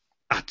Tatsujin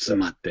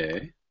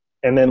Atsumate.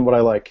 And then what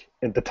I like,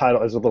 the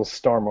title is a little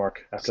star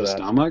mark after that.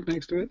 Star mark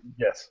next to it?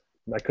 Yes,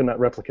 I could not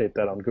replicate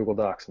that on Google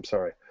Docs. I'm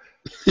sorry.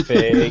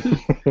 Fake.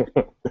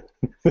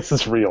 This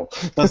is real.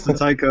 That's the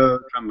Taiko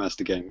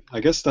Grandmaster game. I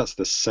guess that's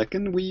the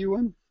second Wii U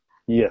one.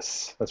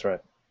 Yes, that's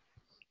right.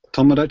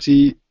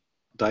 Tomodachi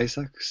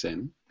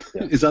Daisakusen.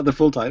 Yeah. Is that the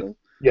full title?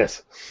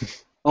 Yes.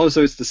 Oh,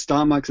 so it's the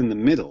star marks in the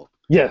middle.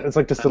 Yeah, it's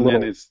like just a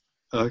little.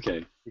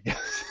 Okay.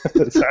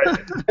 Sorry.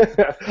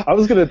 I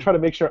was gonna try to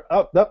make sure.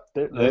 Oh, no,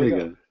 there you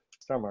go.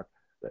 Star mark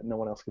that no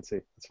one else can see.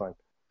 It's fine.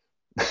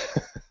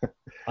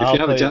 I'll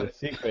tell you the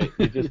secret.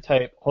 You just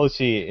type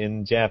Hoshi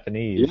in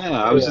Japanese.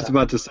 Yeah, I was just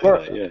about to say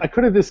that. Yeah. I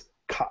could have just.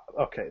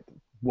 Okay,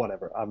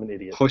 whatever. I'm an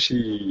idiot.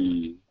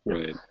 Hoshi.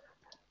 Right.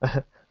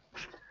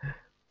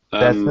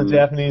 That's the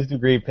Japanese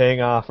degree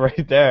paying off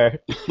right there.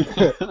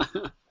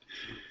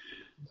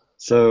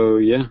 So,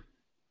 yeah.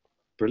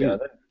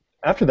 Brilliant. Yeah,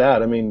 after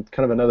that, I mean,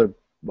 kind of another,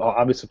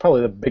 obviously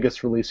probably the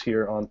biggest release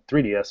here on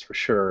 3DS for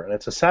sure, and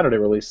it's a Saturday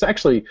release.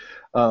 Actually,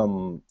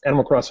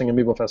 Animal Crossing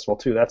Amiibo Festival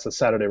 2, that's a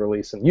Saturday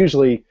release, and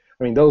usually,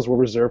 I mean, those were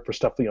reserved for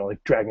stuff,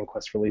 like Dragon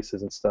Quest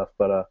releases and stuff,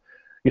 but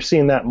you're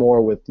seeing that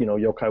more with,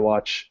 Yokai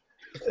Watch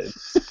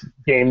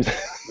games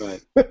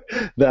right.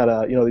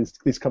 that,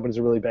 these companies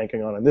are really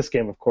banking on. And this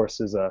game, of course,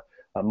 is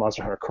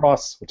Monster Hunter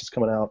Cross, which is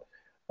coming out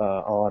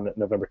on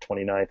November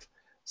 29th.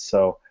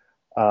 So,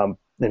 and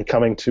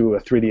coming to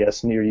a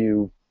 3DS near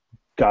you,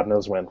 God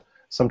knows when,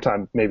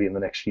 sometime maybe in the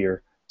next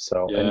year.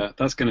 So yeah,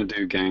 that's going to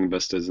do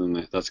gangbusters, isn't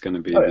it? That's going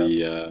to be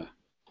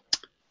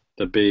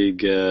the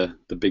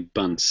big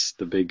bunts,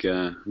 the big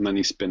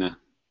money spinner.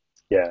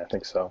 Yeah, I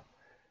think so.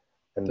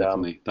 And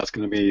definitely, that's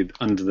going to be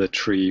under the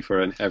tree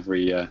for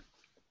every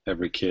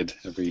kid,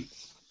 every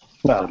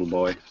little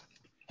boy.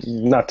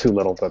 Not too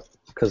little, but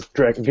because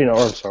because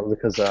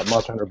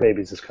Monster Hunter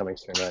Babies is coming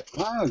soon, right?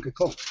 Oh, good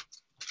call.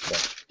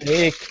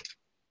 Yeah.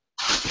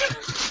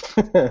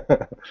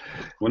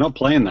 We're not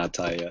playing that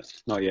tie yet.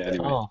 Not yet,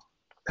 anyway. Oh.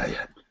 Not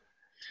yet.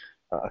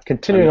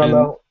 Continuing on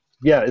though,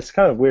 yeah, it's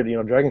kind of weird.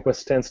 Dragon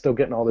Quest X still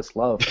getting all this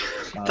love.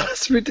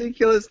 That's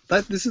ridiculous.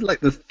 This is like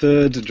the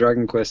third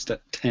Dragon Quest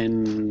X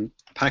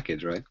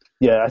package, right?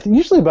 Yeah, I think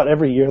usually about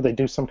every year they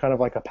do some kind of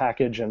like a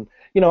package, and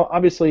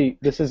obviously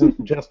this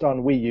isn't just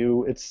on Wii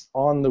U. It's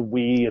on the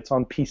Wii, it's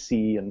on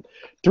PC and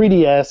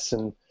 3DS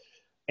and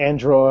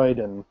Android,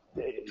 and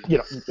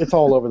it's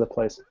all over the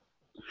place.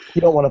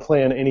 You don't want to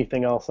play on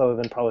anything else other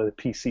than probably the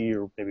PC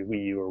or maybe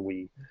Wii U or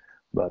Wii.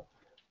 But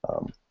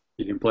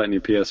You can play it on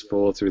your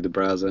PS4 through the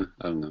browser.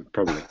 I don't know,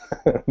 probably.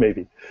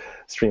 maybe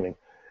streaming.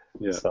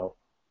 Yeah. So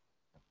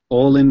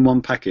All in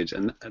one package,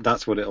 and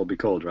that's what it'll be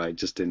called, right?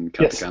 Just in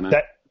yes,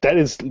 katakana. that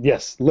is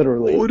yes,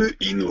 literally. All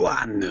in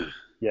one.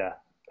 Yeah,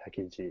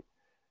 package.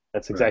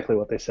 That's exactly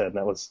what they said, and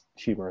that was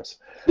humorous.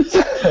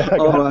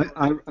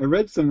 I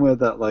read somewhere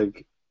that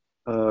like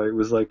it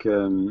was like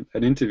an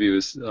interview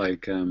was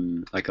like a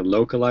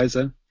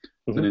localizer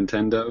for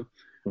Nintendo,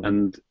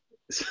 and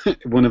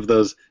one of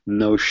those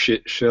no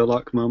shit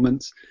Sherlock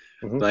moments.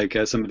 Like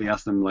somebody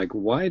asked them like,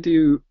 why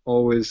do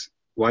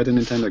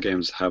Nintendo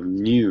games have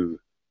new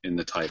in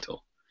the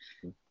title?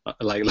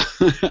 Like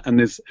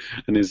and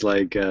it's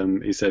like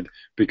he said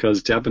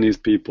because Japanese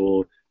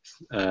people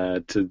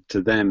to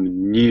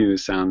them new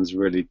sounds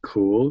really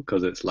cool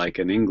because it's like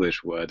an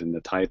English word in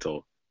the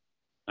title,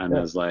 and I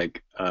was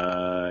like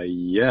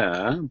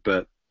yeah,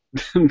 but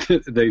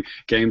the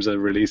games are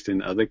released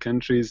in other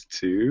countries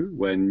too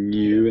where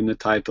new in the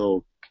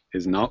title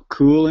is not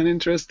cool and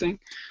interesting.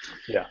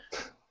 Yeah.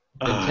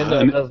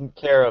 Nintendo doesn't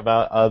care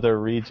about other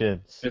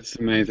regions. It's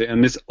amazing,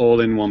 and this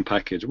all-in-one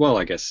package. Well,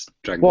 I guess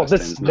Dragon Quest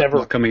X is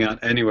not coming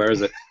out anywhere,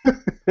 is it?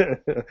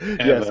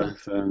 Yes.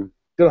 So. You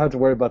don't have to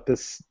worry about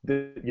this,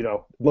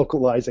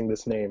 localizing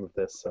this name of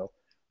this. So.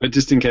 But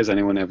just in case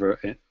anyone ever,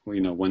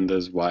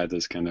 wonders why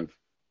there's kind of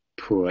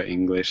poor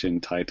English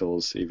in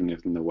titles, even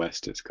if in the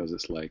West, it's because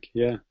it's like,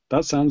 yeah,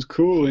 that sounds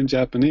cool in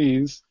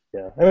Japanese.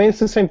 Yeah, I mean, it's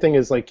the same thing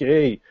as like,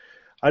 hey,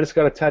 I just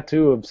got a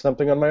tattoo of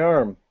something on my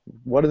arm.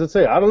 What does it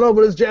say? I don't know,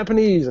 but it's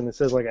Japanese, and it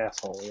says like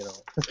asshole,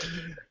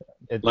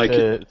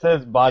 It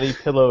says Body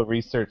Pillow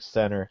Research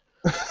Center.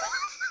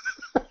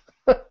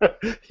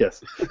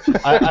 Yes.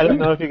 I don't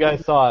know if you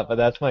guys saw it, but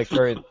that's my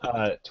current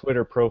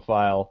Twitter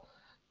profile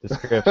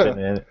description,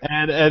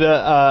 and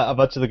a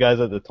bunch of the guys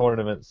at the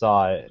tournament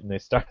saw it, and they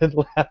started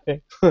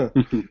laughing. So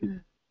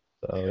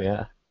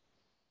yeah.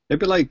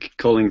 It'd be like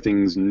calling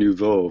things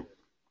nouveau,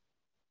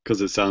 because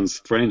it sounds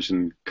French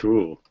and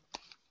cool.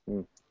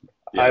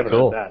 Yeah, I haven't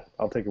heard that.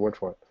 I'll take your word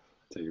for it.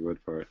 Take your word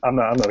for it. I'm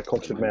not a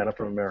cultured man. I'm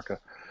from America.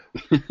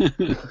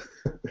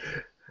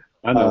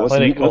 I know.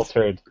 Plenty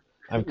cultured.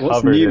 I'm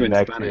covered in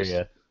bacteria.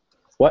 Spanish?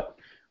 What?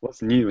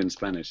 What's new in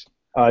Spanish?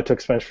 I took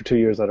Spanish for 2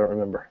 years. I don't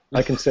remember.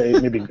 I can say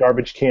maybe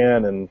garbage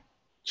can and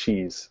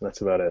cheese.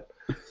 That's about it.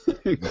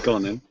 Go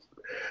on then.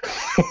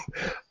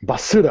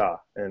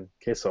 Basura and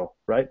queso,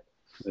 right?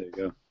 There you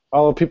go.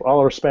 All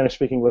our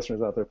Spanish-speaking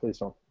listeners out there, please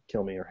don't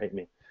kill me or hate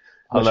me.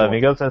 Hola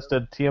amigos,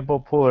 hasta tiempo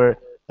por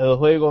el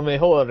juego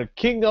mejor,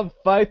 King of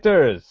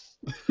Fighters.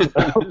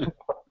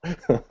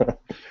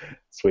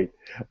 Sweet.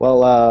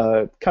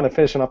 Well, kind of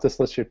finishing off this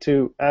list here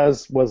too,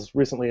 as was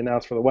recently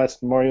announced for the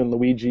West, Mario &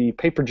 Luigi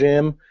Paper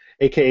Jam,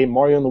 aka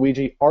Mario &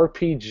 Luigi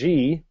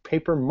RPG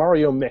Paper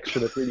Mario Mix for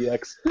the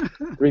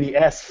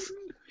 3DS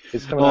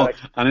is coming out.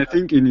 And I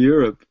think in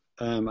Europe,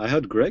 I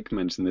heard Greg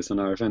mention this on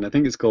RFN. I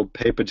think it's called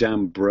Paper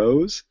Jam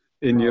Bros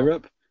in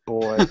Europe.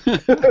 Boy.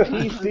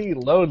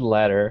 PC load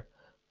letter.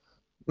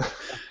 What the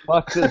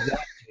fuck does that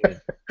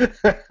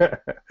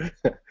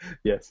mean?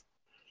 Yes.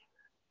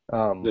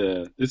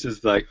 Yeah, this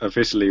is like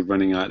officially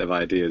running out of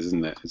ideas,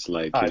 isn't it? It's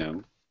like,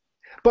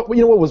 But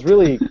you know what was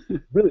really,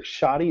 really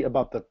shoddy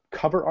about the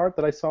cover art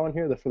that I saw in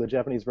here for the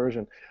Japanese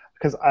version?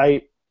 Because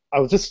I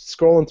was just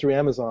scrolling through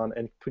Amazon,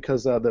 and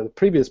because the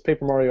previous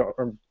Paper Mario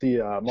or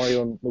the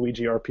Mario and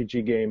Luigi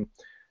RPG game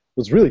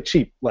was really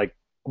cheap, like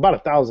about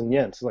 1,000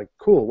 yen. So like,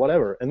 cool,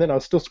 whatever. And then I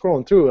was still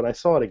scrolling through, and I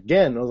saw it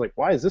again, and I was like,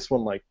 why is this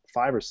one like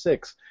 5 or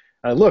 6?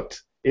 And I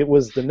looked, it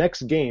was the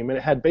next game, and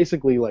it had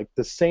basically like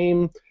the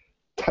same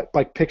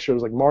like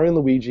pictures, like Mario and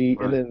Luigi,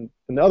 right. And then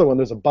in the other one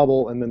there's a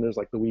bubble, and then there's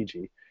like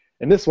Luigi.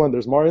 In this one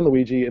there's Mario and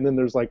Luigi, and then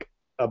there's like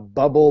a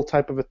bubble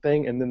type of a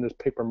thing, and then there's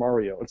Paper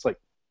Mario. It's like,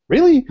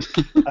 really?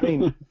 I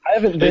mean, I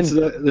haven't been. It's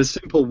the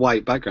simple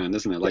white background,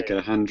 isn't it? Like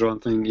a hand drawn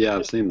thing. Yeah,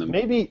 I've seen them.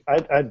 Maybe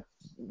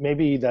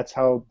maybe that's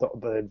how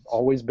they've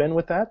always been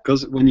with that.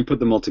 Because when you put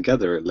them all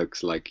together, it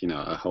looks like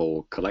a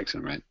whole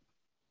collection, right?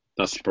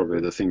 That's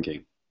probably the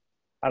thinking.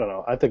 I don't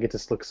know. I think it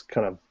just looks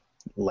kind of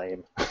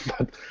lame.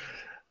 But,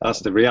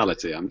 that's the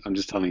reality. I'm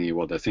just telling you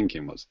what their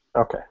thinking was.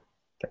 Okay.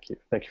 Thank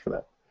you for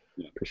that.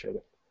 Yeah. Appreciate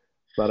it.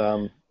 But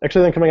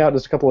actually, then coming out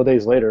just a couple of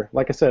days later,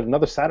 like I said,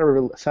 another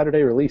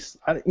Saturday release.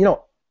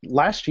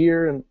 Last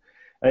year and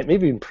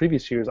maybe in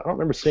previous years, I don't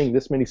remember seeing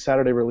this many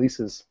Saturday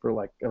releases for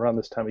like around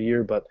this time of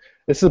year. But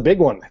this is a big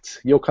one. It's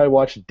Yokai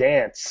Watch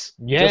Dance.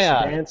 Yeah.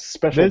 Just Dance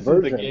special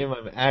version. This is the game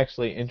I'm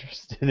actually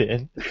interested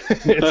in.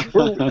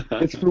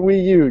 It's for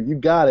Wii U. You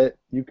got it.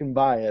 You can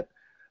buy it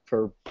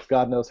for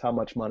God knows how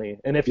much money.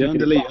 And if you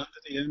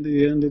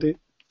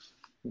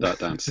that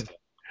dance.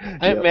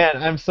 Man,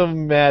 I'm so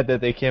mad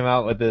that they came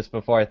out with this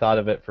before I thought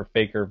of it for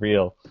fake or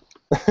real.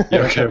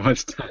 Yokai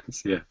Watch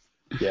Dance, yeah.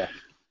 Yeah.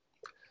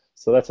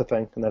 So that's a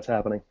thing, and that's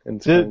happening.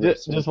 And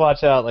just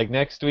watch out. Like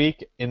next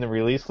week in the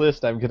release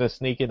list, I'm gonna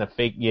sneak in a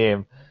fake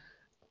game.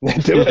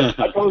 Do it.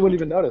 I probably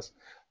wouldn't even notice.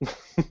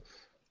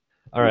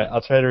 All right,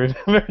 I'll try to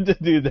remember to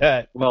do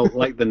that. Well,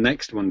 like the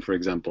next one, for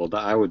example,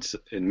 that I would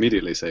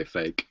immediately say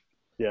fake.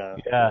 Yeah.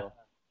 Yeah.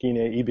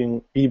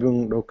 Gine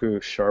Ibun Roku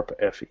Sharp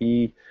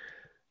FE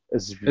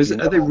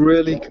Are they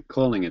really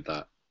calling it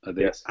that? Are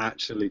they Yes.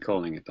 actually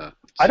calling it that?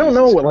 I don't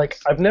know. Jesus Like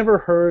Christ. I've never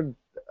heard.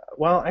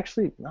 Well,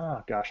 actually,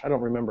 gosh, I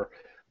don't remember.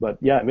 But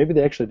yeah, maybe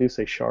they actually do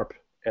say Sharp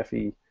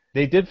FE.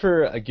 They did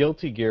for a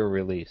Guilty Gear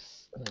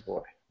release Oh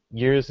boy.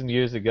 years and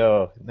years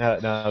ago.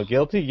 Now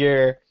Guilty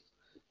Gear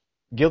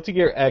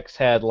X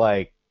had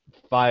like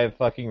 5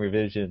 fucking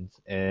revisions,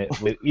 and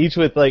each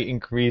with like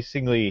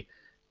increasingly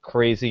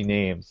crazy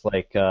names.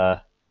 Like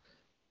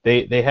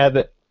they had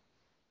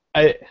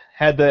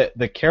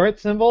the caret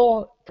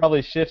symbol,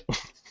 probably shift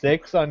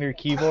 6 on your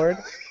keyboard.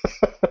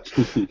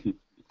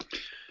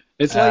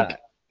 It's like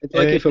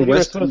if a you were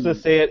Western supposed to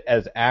say it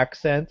as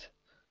accent.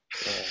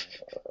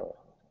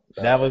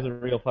 That was a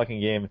real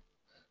fucking game.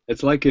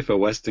 it's like if a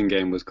Western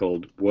game was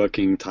called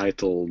Working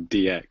Title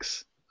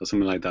DX or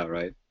something like that,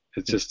 right?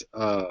 It's just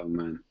oh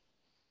man,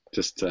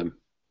 just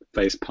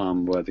face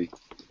palm worthy.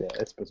 Yeah,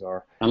 it's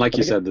bizarre. And like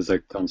you said, there's a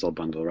console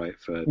bundle, right?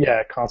 For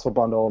Yeah, console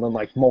bundle and then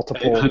like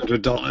multiple.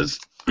 $800.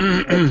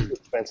 It's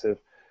expensive.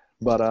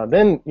 But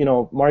then,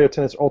 Mario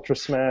Tennis Ultra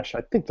Smash, I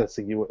think that's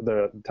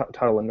the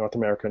title in North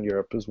America and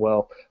Europe as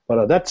well.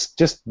 But that's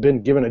just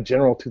been given a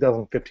general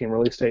 2015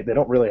 release date. They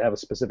don't really have a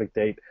specific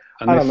date.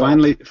 And I they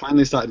don't know.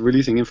 finally started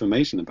releasing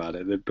information about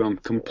it. They've gone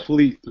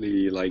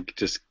completely like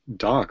just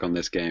dark on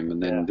this game,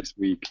 and then Yeah. this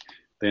week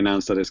they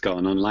announced that it's got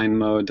an online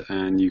mode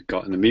and you've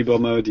got an amiibo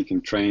mode. You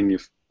can train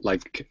your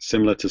like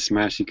similar to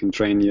Smash. You can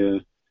train your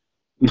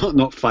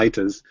not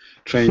fighters,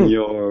 train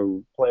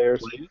your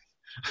Players,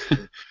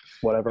 players.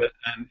 whatever.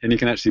 And you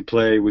can actually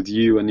play with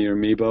you and your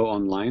amiibo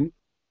online.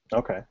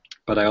 Okay.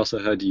 But I also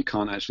heard you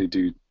can't actually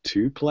do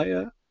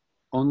 2-player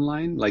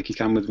online like you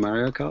can with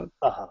Mario Kart.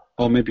 Uh-huh.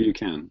 Or maybe you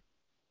can.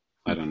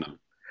 I don't know.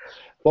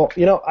 Well,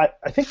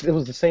 I think it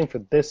was the same for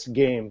this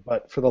game,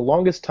 but for the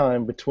longest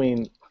time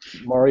between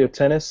Mario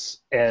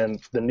Tennis and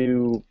the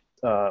new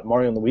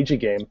Mario and Luigi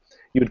game,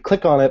 you would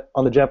click on it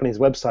on the Japanese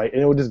website,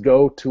 and it would just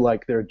go to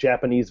like their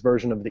Japanese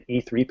version of the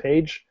E3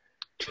 page.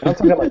 And I'm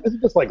talking like this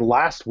is just like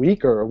last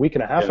week or a week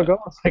and a half ago.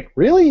 It's like,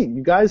 really?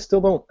 You guys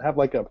still don't have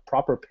like a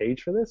proper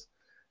page for this?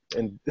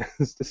 And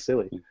it's just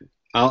silly.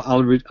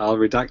 I'll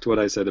redact what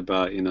I said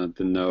about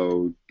the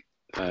no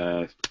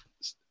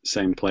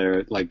same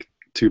player like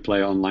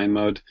 2-player online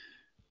mode,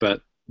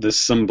 but there's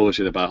some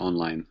bullshit about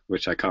online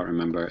which I can't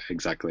remember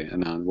exactly,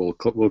 and we'll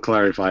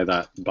clarify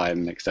that by the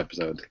next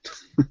episode.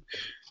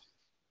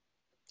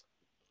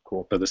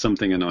 Cool. But there's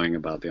something annoying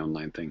about the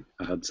online thing.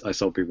 I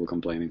saw people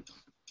complaining.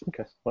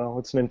 Okay. Well,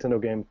 it's a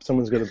Nintendo game.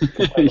 Someone's gonna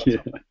complain about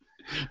Yeah. something.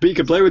 But you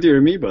can play with your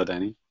amiibo,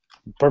 Danny.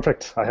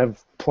 Perfect. I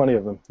have plenty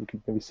of them. You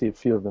can maybe see a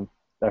few of them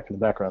back in the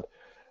background.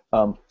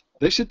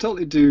 They should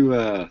totally do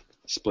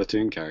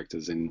Splatoon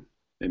characters in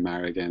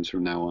Mario games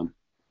from now on.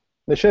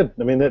 They should.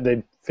 I mean,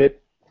 they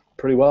fit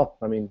pretty well.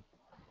 I mean,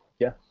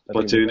 yeah.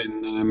 Splatoon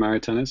in Mario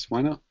Tennis,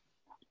 why not?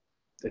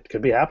 It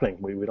could be happening.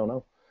 We don't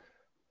know.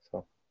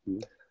 So,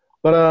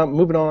 but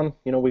moving on.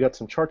 We got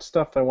some chart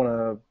stuff I want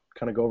to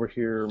kind of go over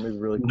here, maybe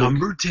really quick.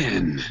 Number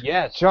 10.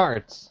 Yeah,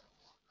 charts.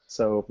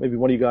 So maybe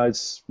one of you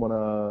guys want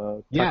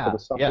to talk about the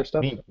software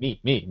stuff?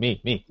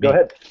 Me. Go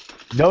ahead.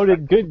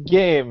 Noted good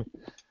game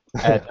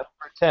at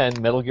number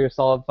 10, Metal Gear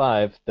Solid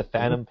 5, The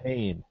Phantom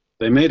Pain.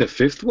 They made a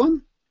 5th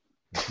one?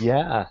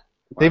 Yeah.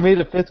 They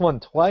made a 5th one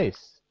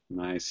twice.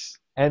 Nice.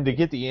 And to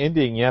get the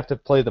ending, you have to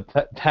play the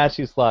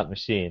Patchy slot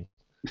machine.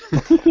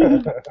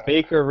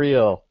 Fake or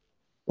real?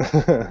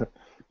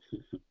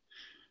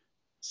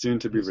 Soon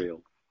to be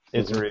real.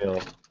 It's real.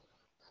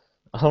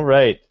 All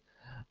right.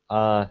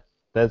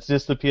 That's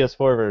just the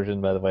PS4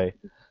 version, by the way.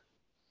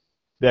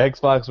 The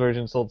Xbox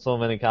version sold so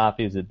many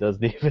copies it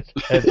doesn't even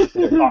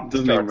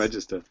Doesn't even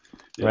register.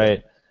 Yeah.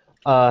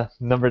 Right.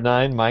 Number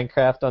 9,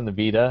 Minecraft on the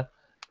Vita.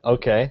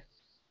 Okay.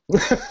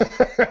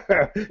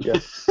 Yeah.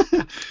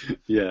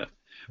 Yeah.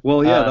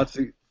 Well,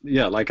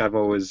 yeah, like I've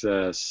always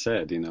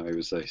said, it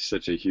was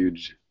such a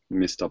huge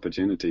missed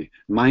opportunity.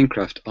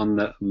 Minecraft on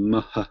the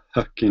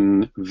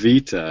fucking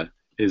Vita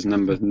is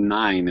number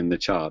 9 in the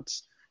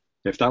charts.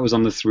 If that was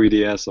on the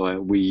 3DS or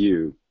Wii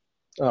U,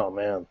 oh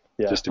man,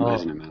 yeah. Just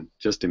imagine it, man.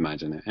 Just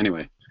imagine it.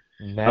 Anyway,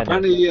 Madness.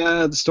 apparently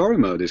the story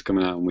mode is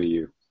coming out on Wii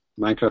U.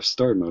 Minecraft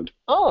story mode.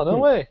 Oh, no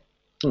way.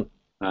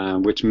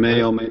 Which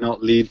may or may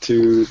not lead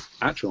to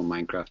actual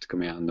Minecraft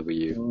coming out on the Wii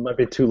U. Might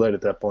be too late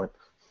at that point.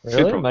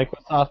 Really?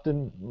 Microsoft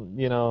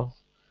didn't,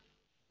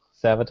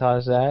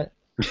 sabotage that?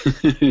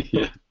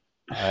 Yeah.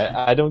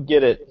 I don't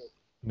get it.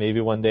 Maybe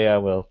one day I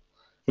will.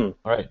 All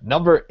right,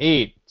 number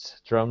 8,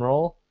 drum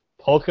roll.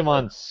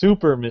 Pokemon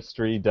Super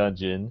Mystery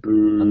Dungeon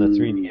on the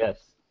 3DS.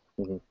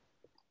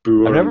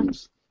 Boo.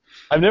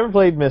 I've never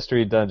played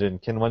Mystery Dungeon.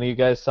 Can one of you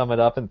guys sum it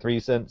up in 3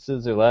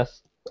 sentences or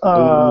less?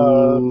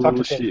 Talk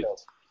to shit.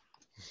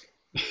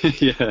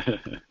 Sales. Yeah.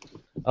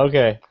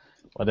 Okay,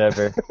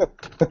 whatever.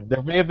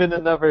 There may have been a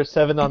number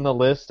 7 on the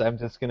list. I'm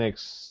just gonna.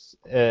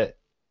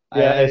 I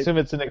assume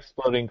it's an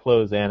exploding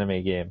clothes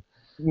anime game.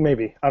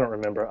 Maybe. I don't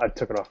remember. I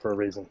took it off for a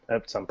reason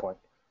at some point.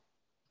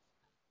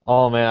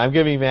 Oh man, I'm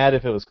gonna be mad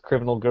if it was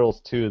Criminal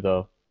Girls 2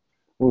 though.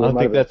 Ooh, I it don't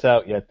might think have that's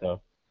out yet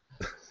though.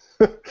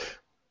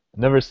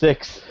 Number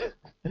 6,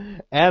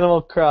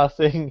 Animal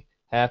Crossing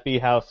Happy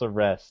House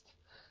Arrest.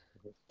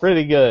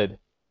 Pretty good.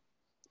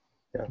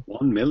 been.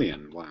 1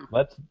 million. Wow.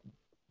 Let's.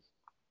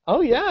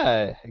 Oh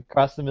yeah, it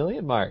crossed the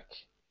million mark.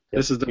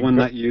 This is the one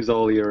that you use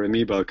all your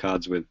amiibo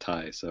cards with,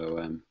 Ty. So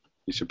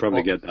you should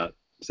probably get that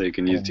so you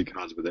can use two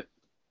cards with it.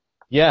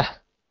 Yeah,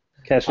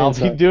 Cash I'll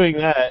inside. be doing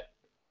that.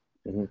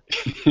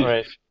 Mm-hmm. All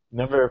right,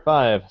 number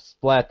 5,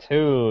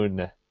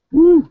 Splatoon.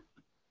 Woo!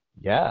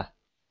 Yeah,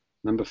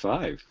 Number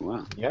 5.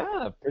 Wow.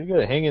 yeah, pretty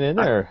good, hanging in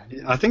there.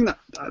 I think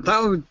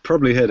that would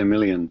probably hit 1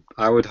 million.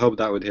 I would hope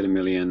that would hit 1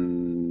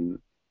 million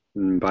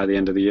by the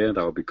end of the year.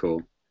 That would be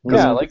cool.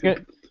 Yeah, like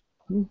it.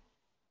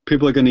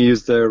 People are going to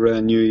use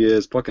their New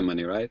Year's pocket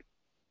money, right?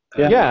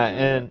 Yeah,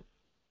 and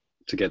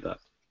to get that.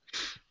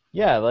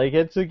 yeah, like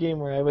it's a game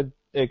where I would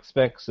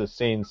expect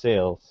sustained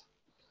sales.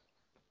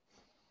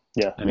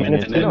 Yeah. I mean,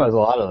 Nintendo has a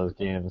lot of those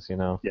games, you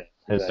know, Yeah,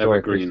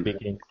 historically evergreen.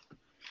 speaking.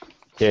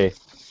 Okay,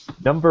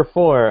 number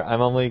 4,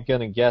 I'm only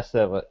gonna guess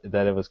that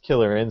it was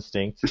Killer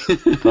Instinct,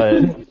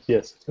 but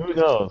Yes, who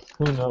knows?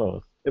 Who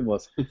knows? it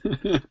was.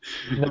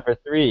 Number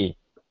 3,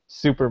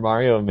 Super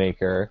Mario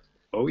Maker.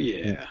 Oh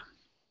yeah.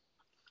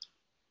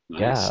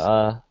 Nice.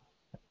 Yeah,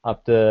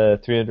 up to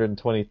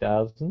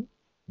 320,000,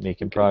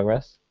 making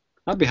progress.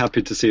 I'd be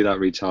happy to see that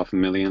reach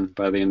 500,000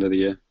 by the end of the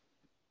year.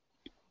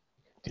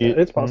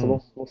 It's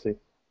possible. We'll see.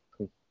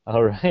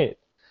 All right.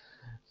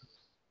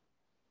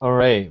 All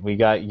right, we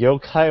got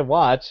Yokai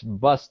Watch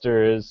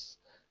Busters,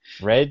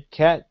 Red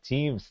Cat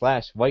Team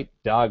 / White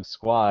Dog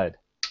Squad.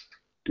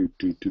 Doot,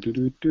 doot, doot,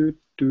 doot, doot,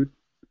 doot.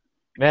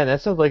 Man,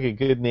 that sounds like a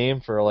good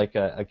name for like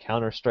a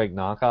Counter-Strike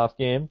knockoff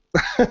game.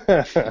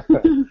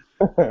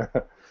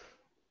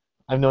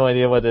 I have no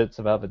idea what it's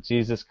about, but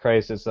Jesus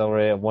Christ, it's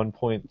already at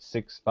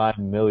 1.65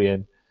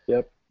 million.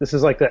 Yep. This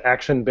is like the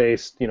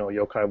action-based,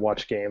 Yokai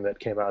Watch game that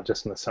came out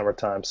just in the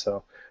summertime.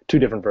 So 2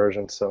 different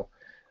versions. So,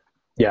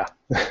 yeah.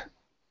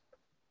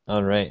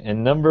 All right,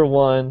 and number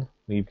 1,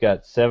 we've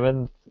got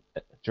 7th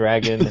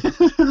Dragon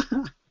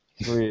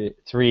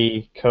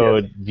 3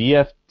 code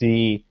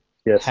VFD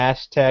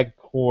Yes.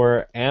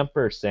 #core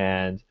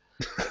ampersand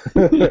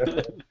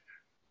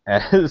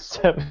as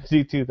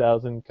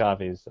 72,000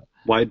 copies.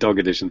 White Dog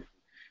Edition.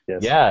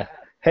 Yes. Yeah.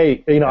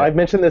 Hey, I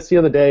mentioned this the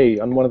other day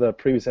on one of the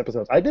previous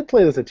episodes. I did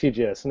play this at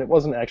TGS, and it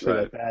wasn't actually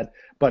that bad.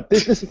 But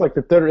this is like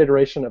the 3rd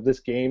iteration of this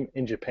game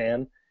in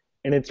Japan,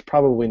 and it's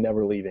probably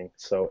never leaving.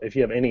 So if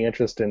you have any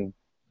interest in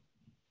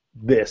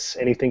this,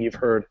 anything you've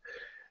heard,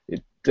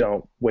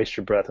 don't waste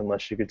your breath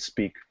unless you could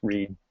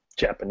read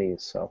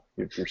Japanese. So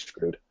you're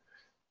screwed.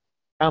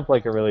 Sounds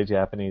like a really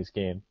Japanese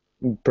game.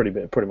 Pretty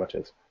much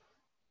is.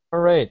 All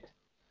right.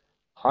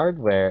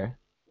 Hardware.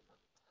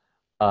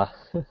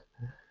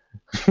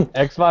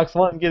 Xbox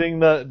One getting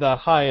the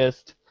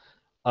highest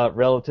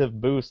relative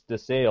boost to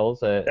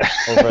sales at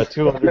over a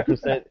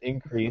 200%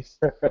 increase.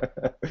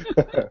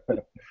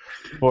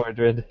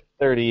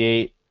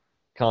 438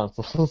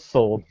 consoles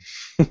sold.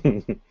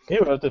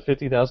 We're up to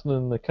 50,000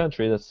 in the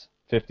country. That's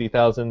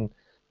 50,000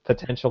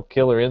 potential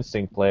Killer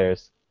Instinct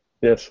players.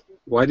 Yes.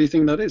 Why do you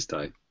think that is,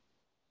 Ty?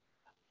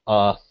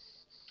 Uh,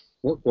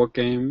 What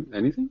game?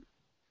 Anything?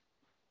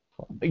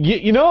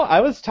 I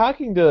was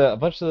talking to a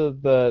bunch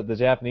of the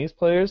Japanese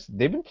players.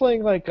 They've been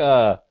playing like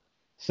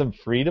some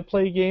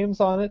free-to-play games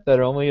on it that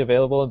are only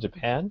available in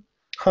Japan.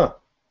 Huh.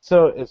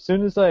 So as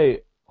soon as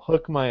I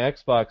hook my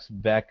Xbox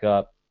back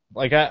up,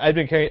 like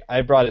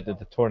I brought it to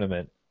the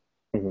tournament,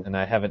 and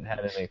I haven't had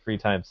any free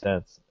time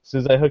since. As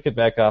soon as I hook it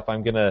back up,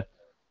 I'm gonna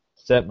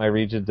set my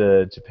region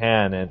to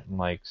Japan and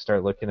like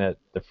start looking at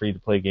the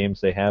free-to-play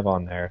games they have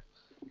on there.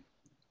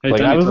 Hey,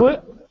 Like Danny, I was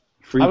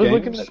games?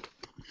 looking at.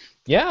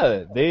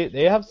 Yeah,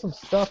 they have some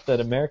stuff that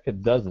America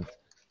doesn't.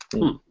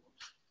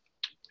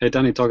 Hey,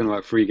 Danny, talking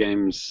about free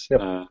games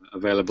Yep.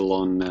 available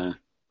on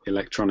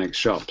electronic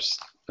shops.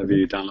 Have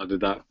you downloaded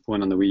that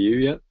one on the Wii U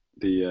yet?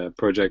 The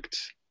Project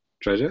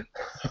Treasure?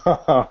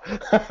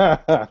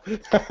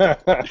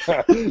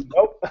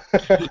 Nope.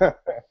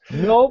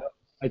 Nope.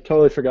 I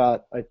totally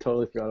forgot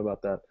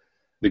about that.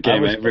 The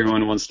game was-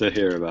 everyone wants to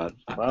hear about.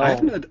 Wow. I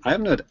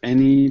haven't heard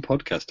any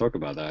podcast talk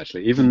about that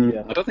actually. I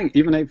don't think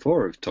even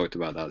 8.4 have talked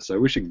about that. So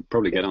we should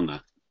probably get on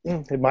that.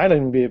 It might not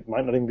even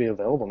be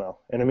available now.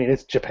 And I mean,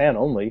 it's Japan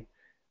only.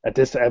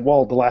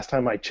 The last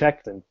time I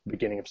checked, in the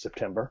beginning of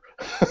September.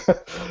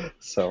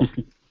 So,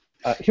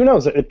 who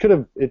knows? It could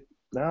have.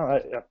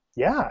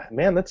 Yeah,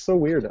 man, that's so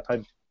weird.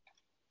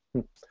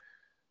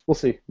 We'll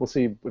see. We'll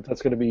see if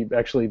that's going to be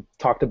actually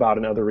talked about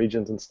in other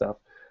regions and stuff.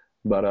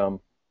 But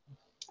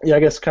yeah, I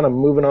guess kind of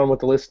moving on with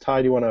the list.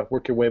 Ty, do you want to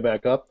work your way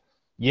back up?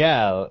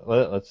 Yeah,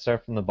 let's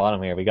start from the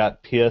bottom here. We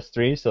got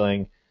PS3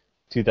 selling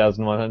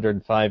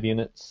 2,105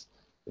 units.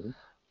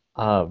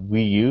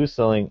 Wii U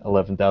selling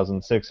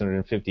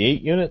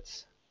 11,658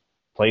 units.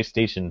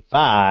 PlayStation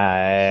 5,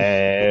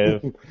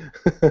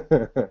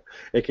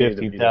 AKA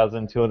the Vita.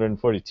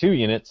 15,242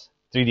 units.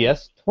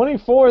 3DS,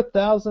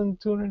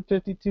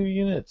 24,252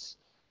 units.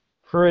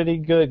 Pretty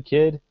good,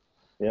 kid.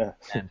 Yeah.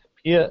 And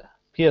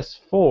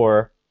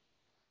PS4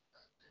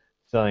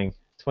 selling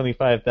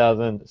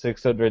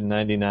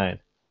 25,699.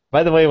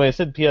 By the way, when I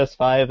said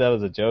PS5, that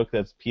was a joke.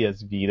 That's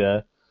PS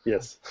Vita.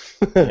 Yes.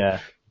 Yeah,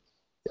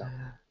 Yeah.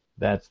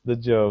 that's the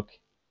joke.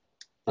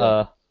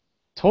 Yeah.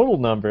 Total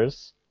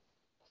numbers,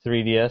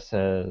 3DS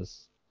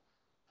has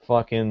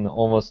fucking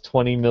almost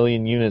 20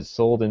 million units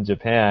sold in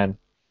Japan.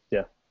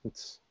 Yeah.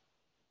 It's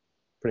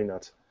pretty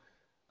nuts.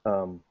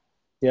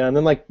 Yeah, and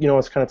then I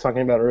was kind of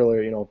talking about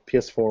earlier,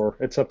 PS4,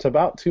 it's up to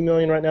about 2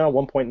 million right now,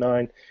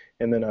 1.9,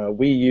 and then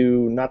Wii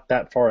U not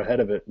that far ahead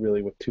of it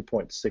really with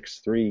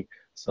 2.63.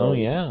 So Oh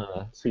yeah,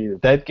 see,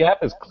 that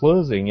gap is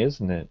closing,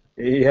 isn't it?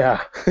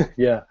 yeah,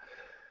 yeah.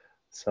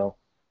 So,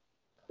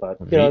 but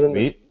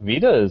then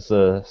Vita is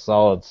a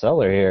solid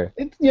seller here.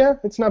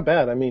 it's not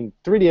bad. I mean,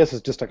 3DS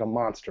is just like a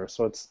monster,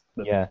 so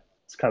Yeah,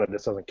 it's kind of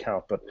just doesn't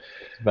count, but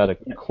it's about a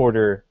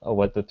quarter of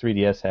what the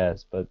 3DS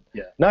has, but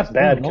yeah, not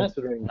bad not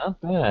considering. not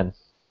bad.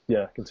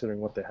 Yeah, considering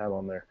what they have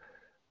on there.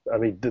 I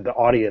mean, the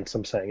audience,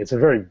 I'm saying, it's a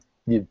very,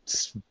 it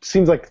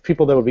seems like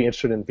people that would be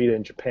interested in Vita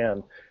in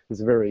Japan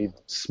is a very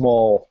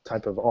small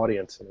type of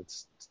audience, and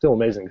it's still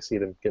amazing to see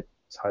them get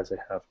as high as they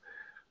have.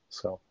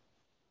 So,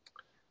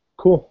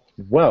 cool.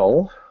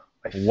 Well,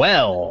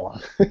 Well,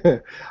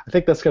 I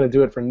think that's going to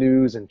do it for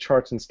news and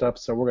charts and stuff,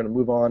 so we're going to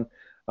move on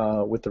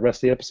with the rest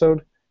of the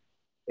episode.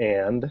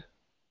 And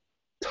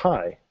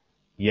Ty,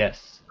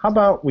 yes. how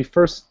about we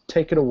first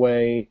take it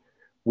away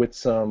with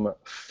some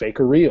fake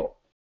or real?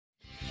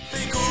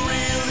 Fake or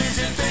real, is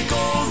it fake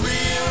or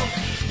real?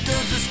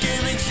 Does this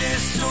game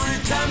exist or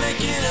did time make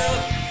it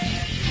up?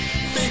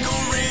 Fake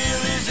or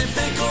real, is it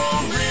fake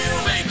or real?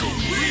 Fake or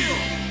real?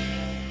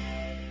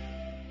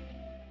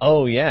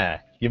 Oh yeah,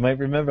 you might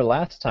remember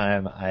last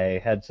time I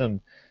had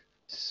some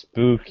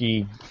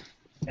spooky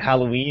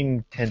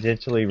Halloween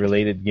tangentially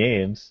related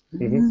games,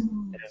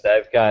 Mm-hmm. and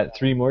I've got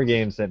 3 more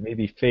games that may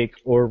be fake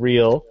or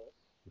real,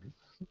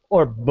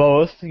 or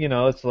both.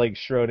 It's like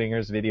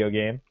Schrodinger's video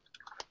game.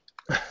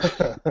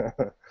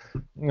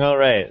 All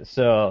right,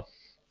 so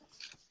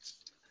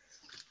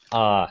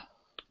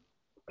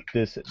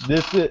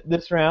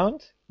this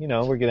round,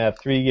 we're gonna have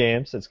 3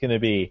 games. It's gonna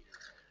be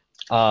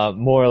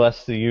more or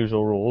less the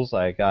usual rules.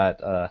 I got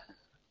a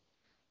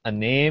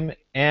name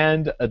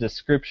and a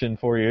description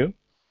for you,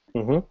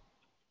 Mm-hmm.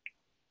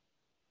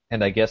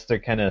 and I guess they're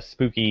kind of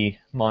spooky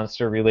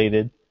monster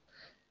related.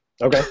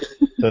 Okay.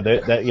 So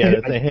that's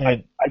a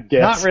hint. I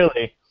guess. Not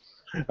really.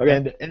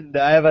 Okay. And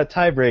I have a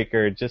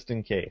tiebreaker just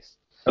in case.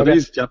 Are Okay.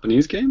 these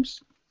Japanese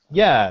games?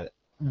 Yeah,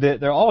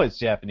 they're always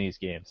Japanese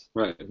games.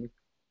 Right.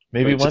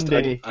 Maybe Wait, one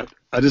day.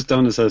 I just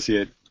don't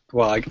associate.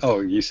 Well,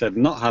 you said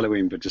not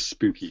Halloween, but just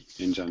spooky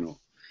in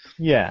general.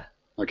 Yeah.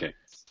 Okay.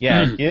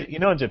 Yeah,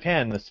 in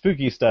Japan, the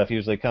spooky stuff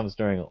usually comes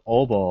during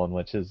Obon,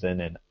 which is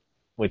in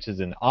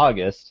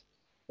August.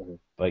 Mhm.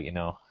 But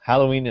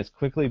Halloween is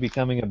quickly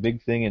becoming a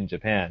big thing in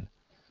Japan.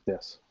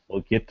 Yes.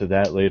 We'll get to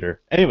that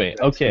later. Anyway,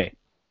 okay.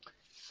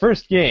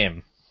 First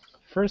game.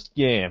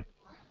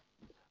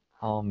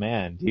 Oh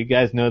man, do you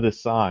guys know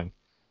this song?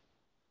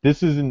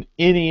 This is an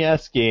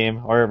NES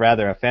game, or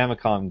rather a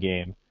Famicom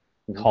game,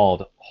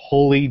 called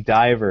Holy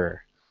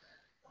Diver.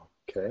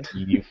 Okay.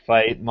 You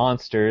fight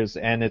monsters,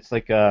 and it's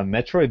like a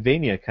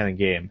Metroidvania kind of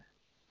game.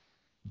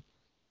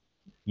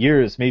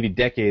 Years, maybe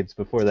decades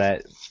before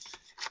that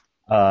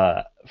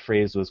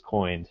phrase was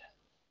coined.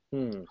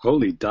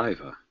 Holy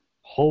Diver.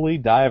 Holy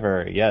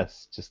Diver,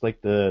 yes, just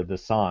like the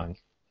song.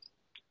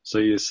 So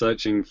you're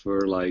searching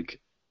for like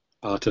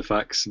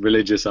artifacts,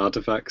 religious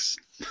artifacts?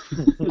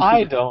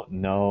 I don't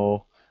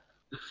know.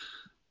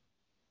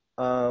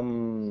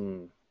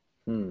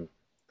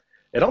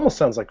 It almost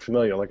sounds like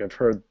familiar, like I've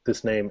heard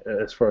this name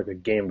as for like a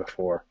game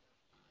before.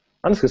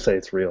 I'm just gonna say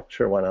it's real.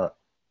 Sure, why not?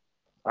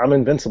 I'm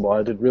invincible.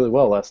 I did really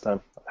well last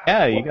time.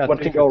 Yeah, you got what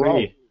 3 can for go 3.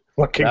 wrong?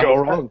 What can That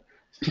go was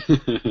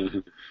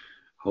wrong?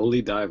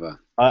 Holy Diver.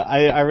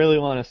 I really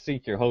want to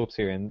seek your hopes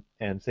here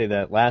and say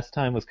that last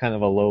time was kind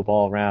of a low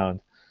ball round.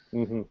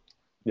 Mm-hmm.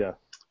 Yeah.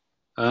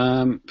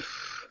 I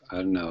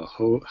don't know.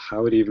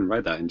 How would you even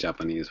write that in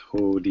Japanese?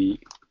 Hodi.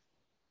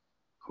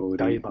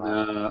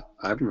 Diver.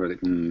 I haven't really.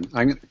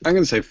 I'm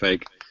gonna say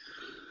fake.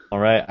 All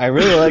right, I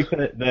really like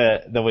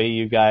the way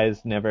you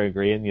guys never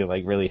agree and you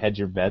like really hedge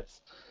your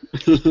bets.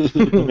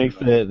 It makes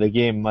the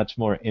game much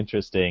more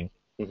interesting.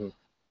 Mm-hmm.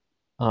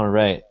 All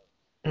right.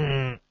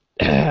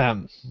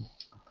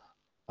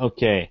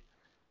 Okay,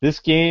 this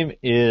game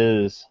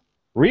is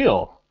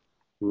real.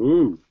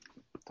 Ooh.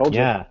 Told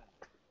you. Yeah.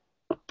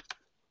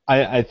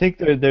 I think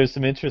there's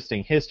some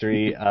interesting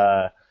history.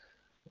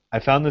 I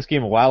found this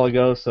game a while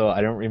ago, so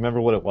I don't remember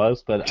what it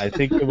was, but I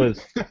think it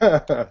was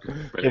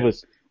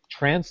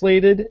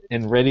translated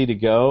and ready to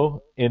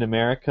go in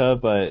America,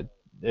 but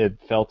it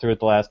fell through at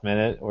the last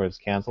minute or it's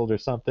canceled or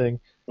something.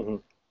 Mm-hmm.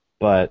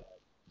 But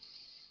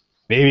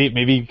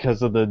maybe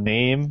because of the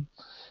name,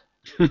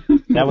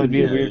 that would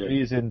be a weird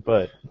reason.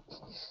 But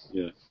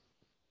yeah,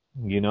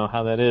 you know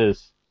how that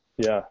is.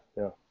 Yeah,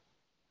 yeah.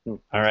 All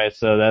right,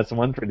 so that's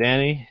one for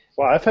Danny.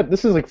 Wow, I've had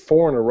this is like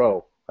 4 in a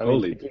row. I mean,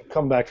 Holy. if you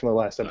come back from the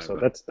last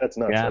episode, Right. that's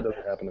nuts. Yeah. That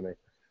doesn't happen to me.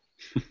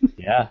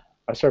 Yeah.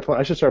 I should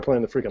start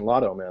playing the freaking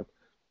lotto, man.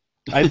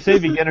 I'd say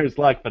beginner's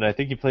luck, but I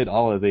think you played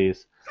all of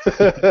these.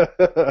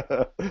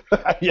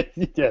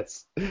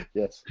 Yes.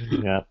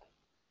 Yeah.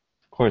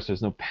 Of course,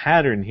 there's no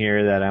pattern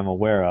here that I'm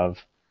aware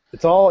of.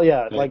 It's all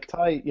like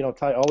Ty.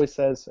 Ty always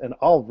says, and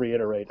I'll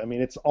reiterate. I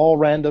mean, it's all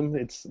random.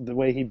 It's the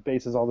way he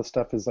bases all this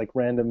stuff is like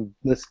random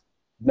list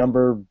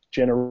number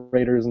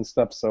generators and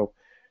stuff. So,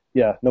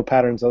 yeah, no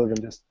patterns other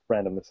than just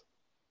randomness.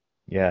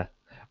 Yeah.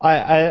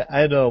 I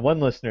had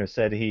one listener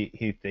said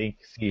he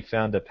thinks he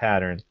found a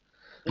pattern.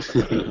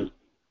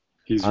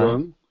 He's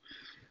wrong.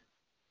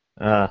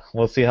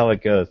 We'll see how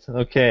it goes.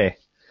 Okay.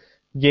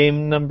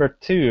 Game number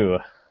 2.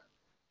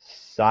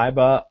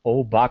 Saiba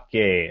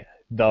Obake,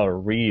 the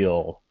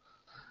real.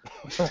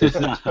 All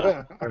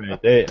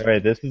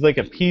right, this is like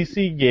a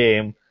PC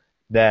game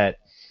that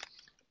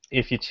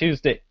if you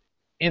choose to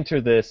enter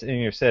this in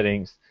your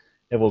settings,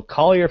 it will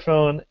call your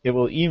phone, it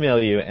will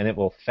email you, and it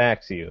will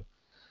fax you.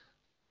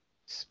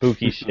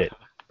 Spooky shit.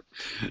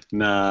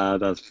 Nah,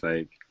 that's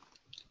fake.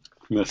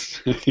 That's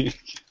fake.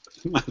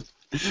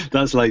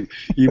 That's like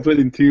you put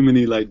in too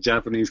many like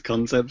Japanese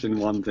concepts in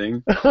one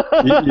thing.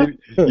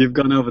 You've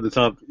gone over the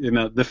top.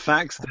 The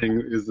fax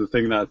thing is the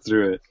thing that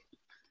threw it.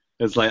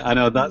 It's like I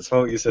know that's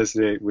what you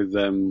associate with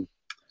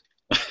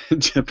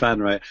Japan,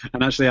 right?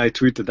 And actually, I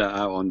tweeted that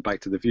out on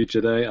Back to the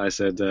Future Day. I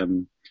said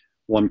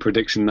one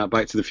prediction that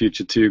Back to the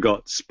Future 2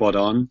 got spot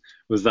on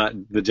was that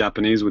the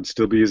Japanese would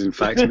still be using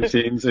fax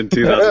machines in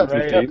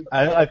 2015.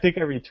 I think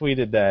I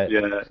retweeted that.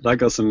 Yeah, that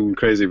got some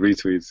crazy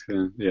retweets.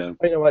 Yeah.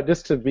 You know what?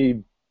 Just to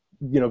be,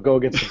 go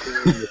against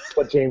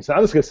what James said,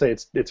 I'm just gonna say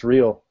it's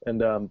real,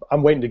 and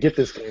I'm waiting to get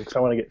this game because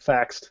I want to get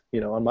faxed,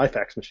 on my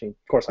fax machine.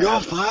 Of course, You're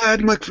fired,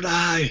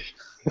 McFly.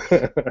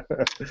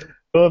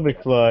 Oh,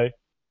 McFly.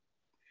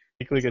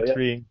 Take like a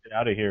tree and get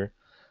out of here.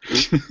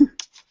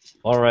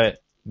 All right.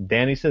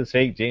 Danny says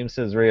fake, James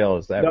says real.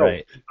 Is that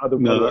right? Other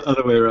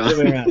way around.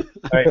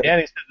 All right,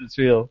 Danny says it's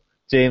real.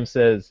 James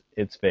says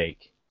it's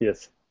fake.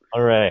 Yes.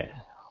 All right.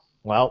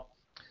 Well,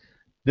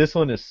 this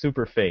one is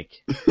super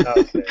fake.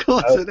 Okay. Of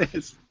course it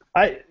is.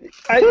 I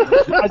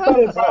thought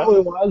it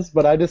probably was,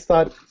 but I just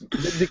thought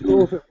it'd be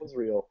cool if it was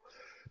real.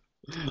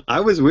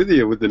 I was with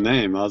you with the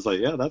name. I was like,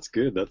 yeah, that's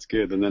good.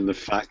 And then the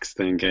fax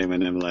thing came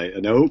in, and I'm like,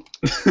 nope.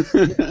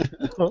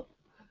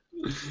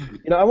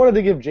 I wanted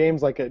to give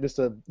James like just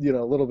a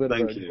little bit of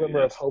a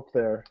glimmer of hope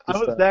there. I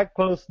was that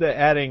close to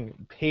adding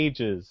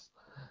pages.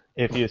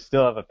 If you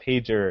still have a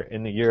pager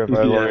in the year of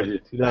our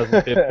Lord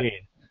 2015,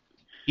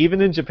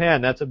 even in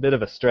Japan, that's a bit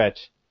of a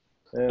stretch.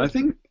 Yeah.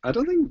 I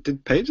don't think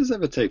did pages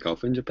ever take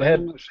off in They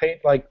had Japan?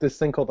 like this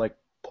thing called like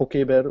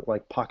Pokebell,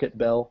 like Pocket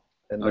Bell,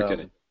 and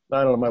Okay.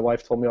 I don't know. My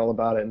wife told me all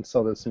about it, and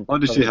so there's some. Oh,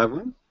 did she have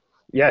one?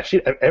 Yeah,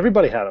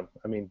 everybody had them.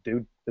 I mean,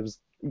 dude, it was.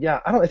 Yeah,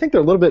 I think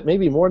they're a little bit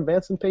maybe more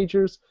advanced than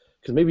pagers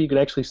because maybe you could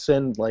actually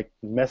send like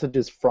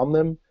messages from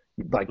them,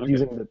 like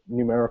using the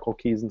numerical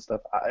keys and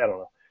stuff. I don't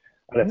know.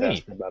 I'd have to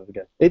ask her about it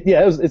again.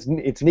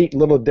 It's neat, a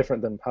little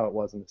different than how it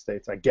was in the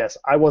States, I guess.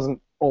 I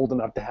wasn't old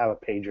enough to have a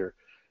pager,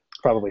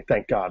 probably.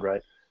 Thank God,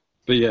 right?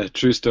 But yeah,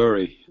 true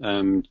story.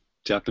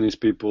 Japanese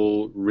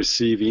people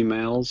receive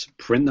emails,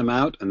 print them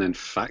out, and then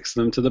fax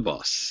them to the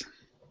boss.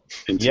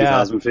 In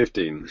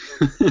 2015.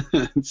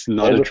 It's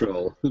not a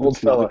troll.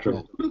 It's not a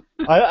troll.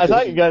 I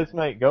thought you guys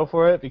might go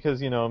for it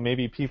because,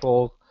 maybe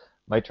people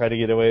might try to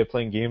get away with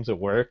playing games at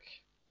work,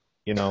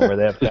 where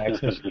they have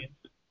fax machines.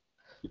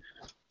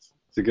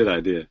 It's a good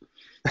idea.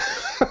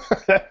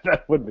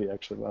 That would be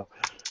actually well.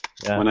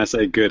 Yeah. When I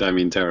say good, I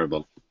mean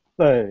terrible.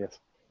 Yes.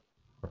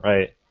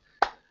 Right.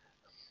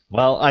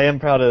 Well, I am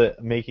proud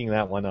of making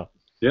that one up.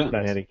 Yeah. In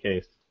any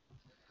case.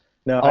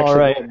 Now, All actually,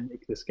 right. I'll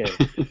make this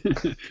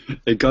game.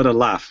 It got a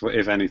laugh,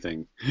 if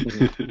anything.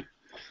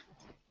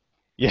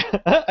 Yeah,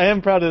 I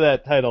am proud of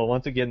that title.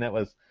 Once again, that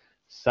was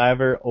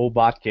Cyber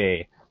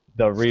Obake,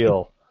 the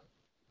real.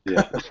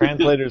 Yeah.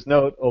 Translator's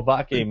note,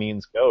 Obake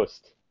means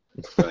ghost.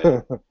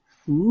 Right.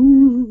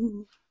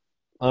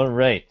 All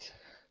right.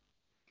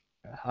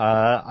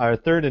 Our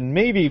third and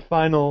maybe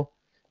final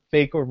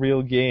fake or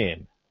real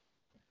game.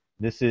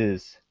 This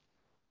is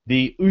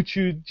the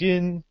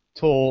Uchujin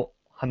to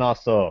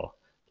Hanaso.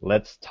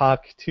 Let's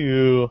talk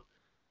to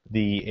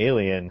the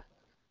alien.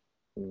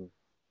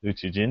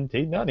 Uchujin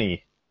te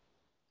nani?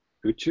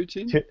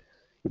 Uchujin?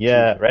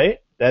 Yeah, right?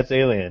 That's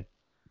alien.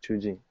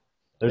 Uchujin.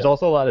 There's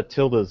also a lot of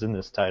tildes in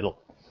this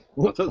title.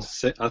 I thought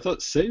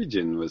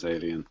Seijin was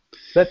alien.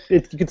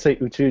 You could say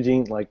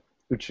Uchujin, like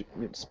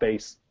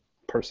space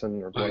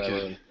person or whatever.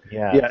 Okay.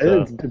 Yeah,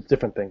 it's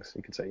different things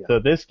you could say. Yeah. So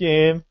this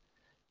game,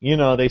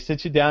 they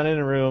sit you down in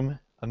a room,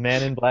 a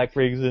man in black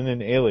brings in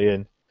an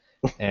alien,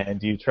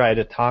 and you try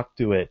to talk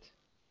to it.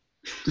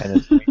 And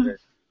it's weird.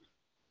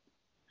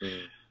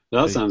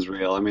 That sounds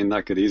real. I mean,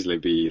 that could easily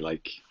be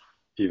like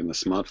even a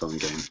smartphone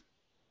game.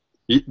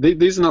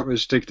 These are not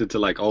restricted to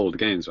like old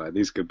games, right?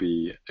 These could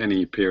be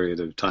any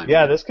period of time.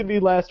 Yeah, this could be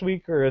last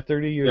week or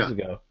 30 years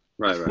ago.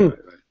 Right.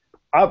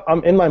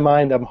 I'm in my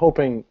mind. I'm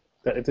hoping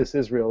that if this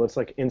is real, it's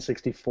like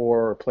N64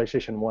 or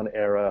PlayStation 1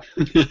 era.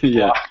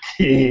 Yeah.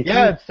 Rocky.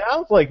 Yeah, it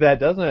sounds like that,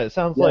 doesn't it? It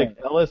sounds Yeah. like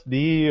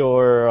LSD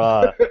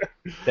or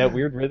that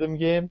weird rhythm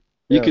game.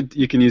 You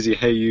Yeah. can use your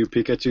Hey You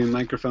Pikachu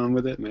microphone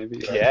with it, maybe.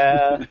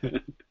 Yeah.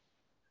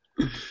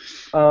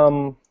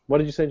 What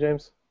did you say,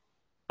 James?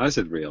 I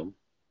said real.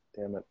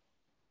 Damn it.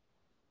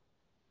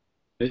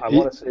 It- I it-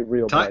 want to say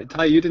real, Ty, but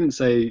Ty, you didn't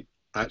say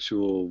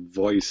actual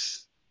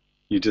voice.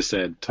 You just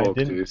said I talk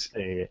didn't to.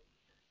 say it.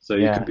 So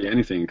you Yeah. could be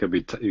anything. You could be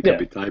you Yeah. could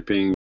be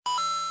typing.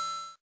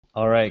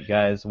 All right,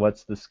 guys,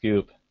 what's the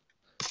scoop?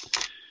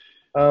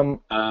 And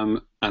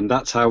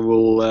that's how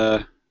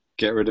we'll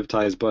get rid of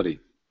Ty's body.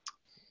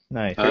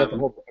 Nice. I got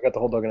the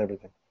whole dog and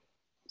everything.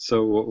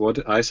 So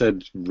what I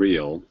said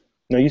real.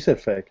 No, you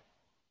said fake.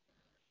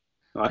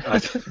 I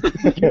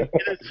Get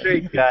it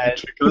straight,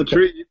 guys. trick or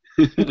treat.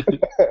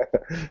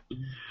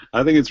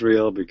 I think it's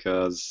real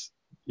because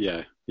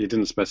you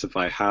didn't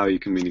specify how you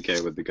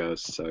communicate with the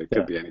ghost, so it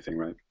could be anything,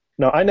 right?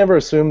 No, I never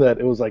assumed that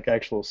it was like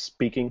actual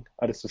speaking.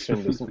 I just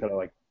assumed it was some kind of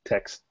like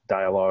text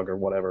dialogue or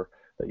whatever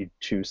that you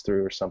choose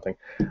through or something.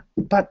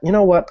 But you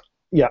know what?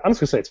 Yeah, I'm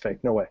just gonna say it's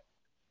fake. No way.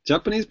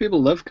 Japanese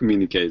people love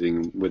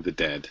communicating with the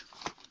dead.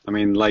 I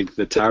mean, like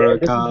the tarot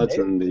dead isn't cards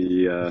dead. and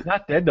the. It's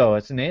not dead though.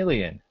 It's an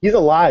alien. He's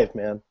alive,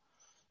 man.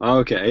 Oh,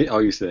 okay. Oh,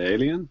 you said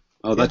alien?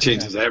 Oh, that Yeah.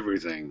 changes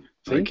everything.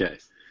 See? Okay.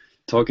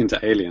 Talking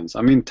to aliens.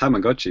 I mean,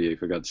 Tamagotchi,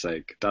 for God's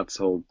sake. That's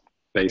the whole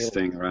base Aliens.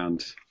 thing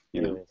around,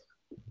 Aliens.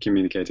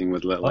 communicating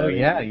with little Oh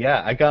aliens.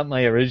 yeah. I got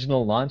my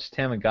original launch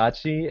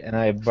Tamagotchi, and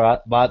I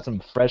bought some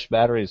fresh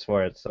batteries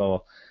for it.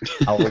 So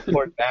I'll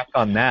report back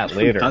on that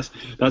later.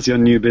 That's your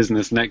new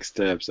business next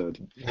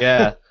episode.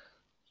 Yeah.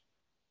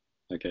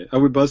 Okay. Are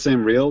we both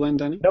saying real then,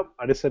 Danny? Nope,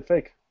 I just said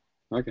fake.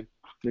 Okay.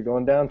 You're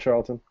going down,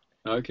 Charlton.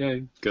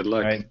 Okay. Good All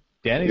luck. right.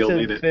 Danny You'll says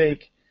need it's it.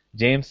 fake.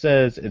 James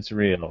says it's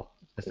real.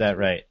 Is that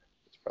right?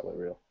 It's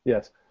probably real.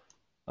 Yes.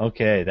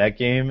 Okay, that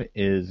game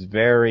is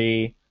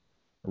very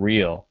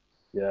real.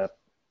 Yeah.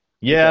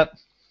 Yep.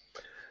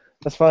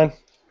 That's fine.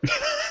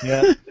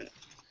 Yep.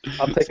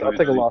 I'll take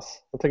a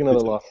loss. I'll take another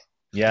loss.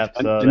 Yep.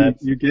 And, So and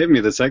that's you gave me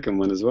the second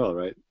one as well,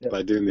 right? Yeah.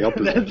 By doing the that's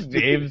opposite.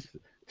 James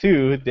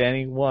 2,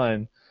 Danny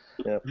 1.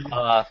 Yep.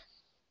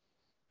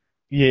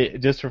 Yeah,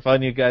 just for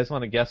fun, you guys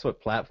want to guess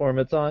what platform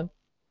it's on?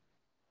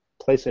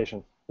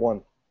 PlayStation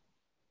 1.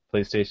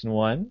 PlayStation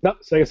 1, No,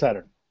 Sega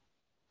Saturn.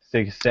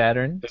 Sega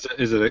Saturn,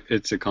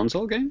 It's a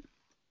console game?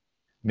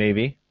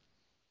 maybe.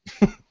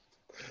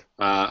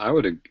 I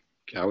would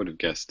have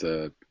guessed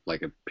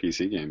like a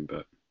PC game,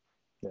 but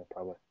Yeah,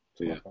 probably.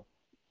 yeah.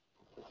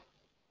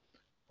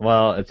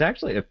 Well, it's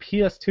actually a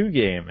PS2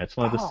 game. It's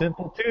one of the Oh.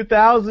 Simple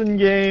 2000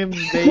 games,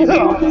 baby.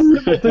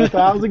 Simple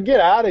 2000, get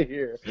out of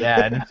here.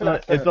 Yeah, and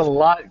it's a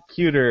lot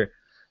cuter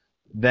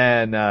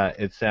than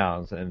it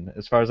sounds. And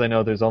as far as I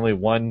know, there's only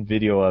one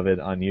video of it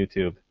on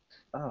YouTube.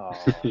 Oh,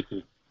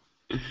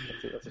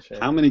 that's a shame.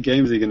 How many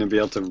games are you going to be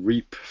able to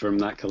reap from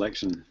that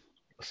collection?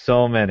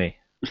 So many.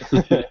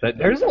 But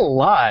there's a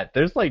lot.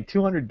 There's like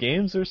 200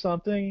 games or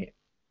something.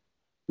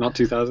 Not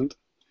 2000?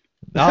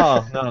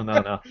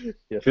 No.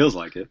 Feels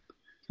like it.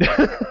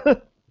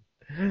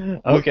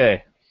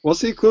 Okay.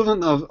 What's the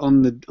equivalent of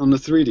on the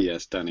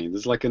 3DS, Danny?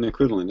 There's like an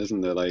equivalent,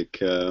 isn't there? Like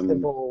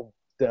Simple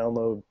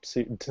download,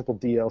 simple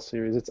DL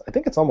series. I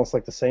think it's almost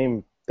like the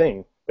same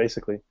thing,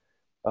 basically.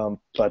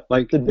 But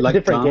Like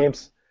different Dawn,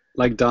 games.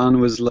 Like Don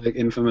was like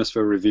infamous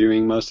for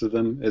reviewing most of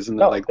them, isn't it?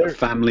 No, Like the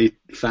they're-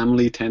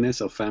 family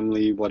tennis or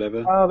family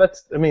whatever. Oh,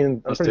 that's. I mean,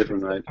 I'm That's pretty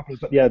different, sure right?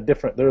 But yeah,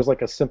 different. There's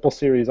like a simple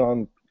series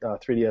on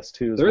 3DS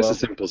too as There is well. a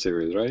simple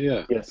series, right?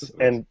 Yeah. Yes,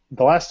 and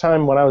the last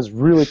time when I was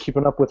really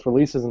keeping up with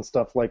releases and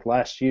stuff, like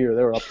last year,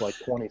 they were up to like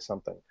 20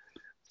 something.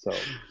 So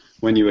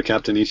When you were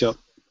Captain eShop,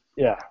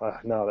 yeah,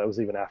 no, that was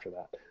even after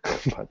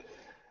that. But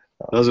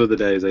those were the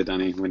days,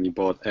 Danny, when you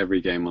bought every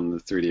game on the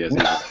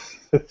 3DS.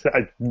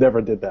 I never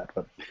did that.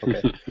 But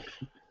okay,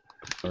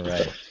 All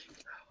right.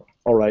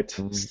 all right.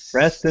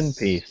 Rest in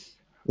peace.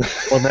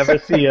 We'll never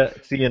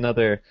see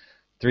another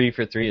 3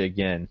 for 3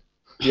 again.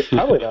 Yeah,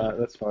 probably not.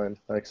 That's fine.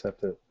 I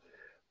accept it.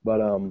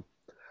 But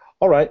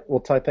all right. Well,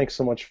 Ty, thanks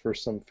so much for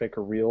some fake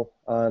or real.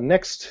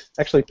 Next,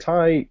 actually,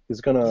 Ty is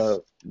gonna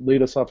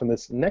lead us off in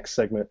this next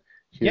segment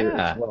here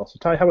Yeah. as well. So,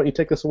 Ty, how about you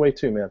take this away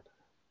too, man?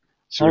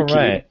 Should we All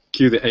right.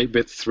 cue the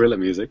 8-bit thriller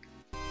music?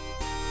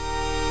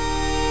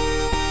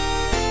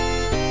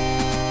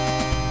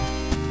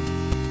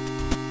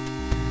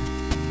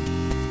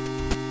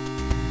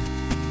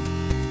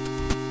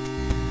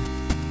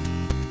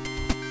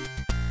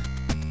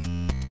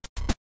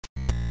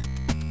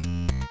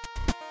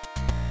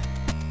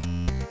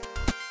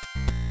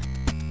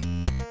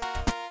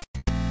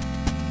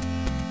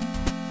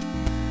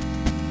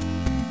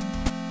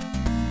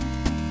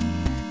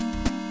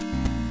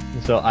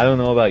 So I don't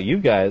know about you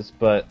guys,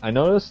 but I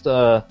noticed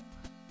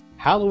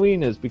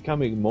Halloween is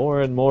becoming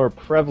more and more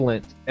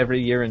prevalent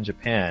every year in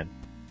Japan.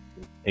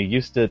 It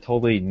used to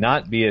totally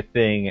not be a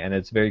thing, and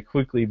it's very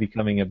quickly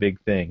becoming a big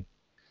thing.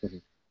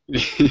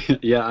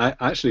 Yeah,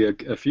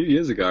 a few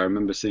years ago, I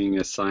remember seeing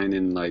a sign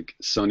in like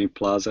Sony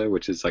Plaza,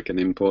 which is like an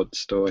import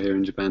store here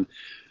in Japan,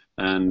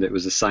 and it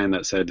was a sign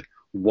that said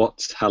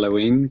 "What's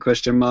Halloween?"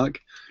 question mark,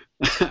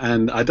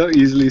 and I don't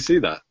usually see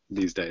that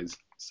these days.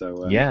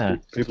 So Yeah,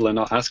 people are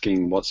not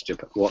asking what's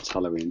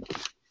Halloween.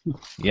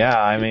 yeah.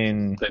 I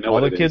mean, They know all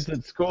what the it kids is.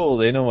 at school,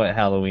 they know what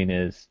Halloween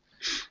is.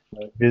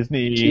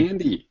 Disney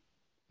Candy.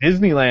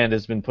 Disneyland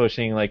has been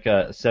pushing like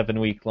a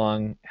 7-week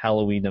long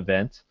Halloween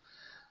event.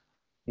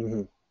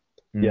 Hmm.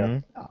 Yeah.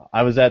 hmm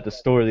I was at the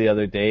store the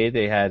other day.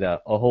 They had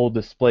a whole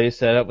display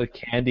set up with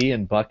candy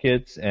and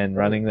buckets and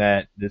running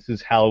that "This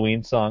Is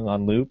Halloween" song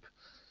on loop.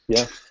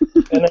 Yeah.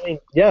 And I mean,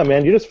 yeah,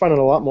 man, you're just finding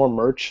a lot more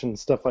merch and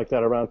stuff like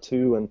that around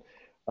too. And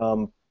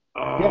yeah,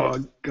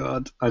 Oh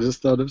God, I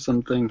just thought of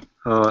something.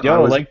 I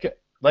Yo, was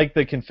like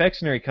the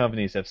confectionery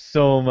companies have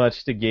so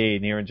much to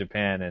gain here in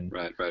Japan, and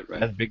right.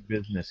 that's big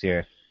business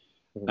here.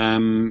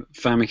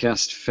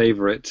 Famicast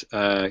favorite,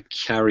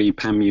 Carrie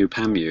Pamu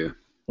Pamu,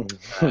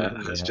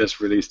 has Yeah. just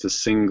released a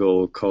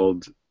single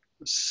called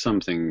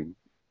something,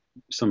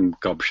 some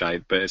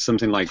gobshite, but it's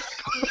something like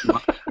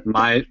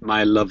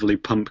my lovely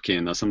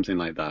pumpkin or something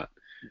like that.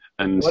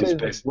 And what is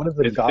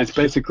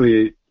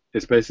the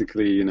it's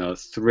basically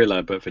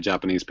Thriller but for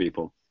Japanese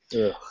people.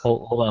 Ugh.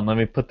 Hold on, let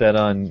me put that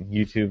on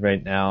YouTube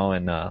right now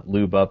and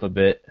lube up a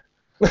bit.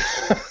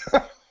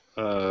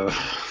 Uh,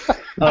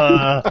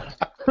 Uh,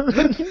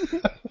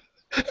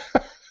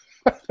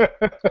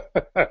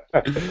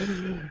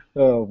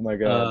 Oh my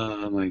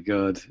God, oh my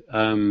God.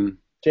 But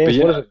James,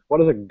 yeah,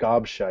 what is a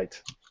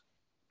gobshite?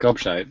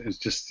 gobshite is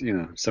just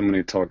someone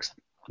who talks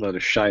a lot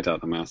of shite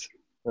out the mouth.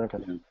 Okay.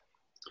 Yeah.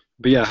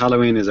 But yeah,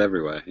 Halloween is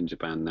everywhere in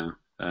Japan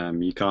now.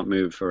 You can't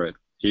move for it.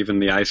 Even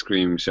the ice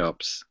cream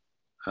shops,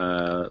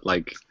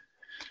 like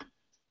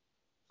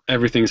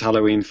everything's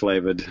Halloween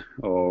flavored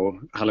or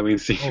Halloween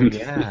oh themed.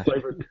 yeah.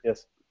 Flavored,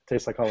 yes,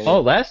 tastes like Halloween.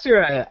 Oh, last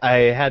year I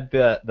had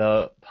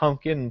the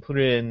pumpkin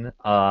pudding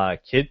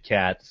Kit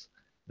Kats.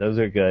 Those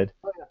are good.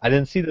 I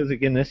didn't see those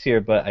again this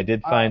year, but I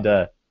did find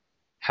a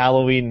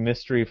Halloween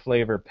mystery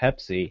flavor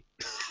Pepsi.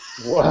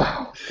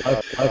 Wow.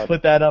 I'll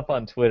put that up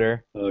on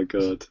Twitter. Oh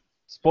God.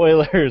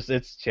 Spoilers,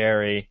 it's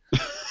cherry.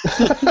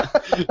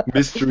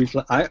 Mystery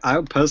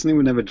I personally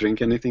would never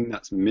drink anything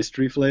that's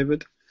mystery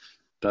flavored.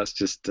 That's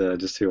just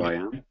who I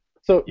am.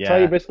 So, Yeah,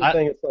 you're basically I-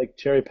 saying it's like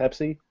cherry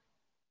Pepsi?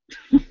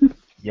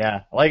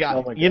 Yeah, like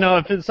Oh my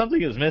if it's something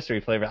is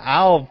mystery flavor,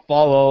 I'll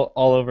follow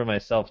all over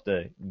myself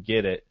to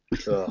get it.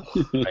 Ugh.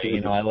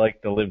 I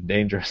like to live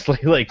dangerously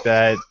like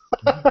that.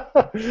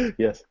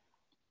 Yes.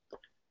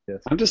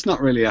 I'm just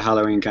not really a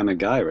Halloween kind of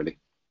guy, really.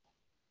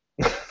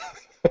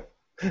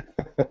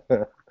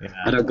 Yeah.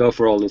 I don't go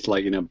for all this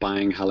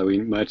buying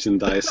Halloween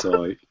merchandise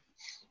or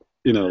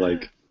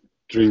like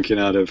drinking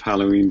out of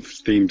Halloween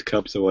themed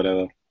cups or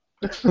whatever.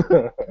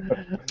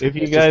 If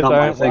you It's just guys not my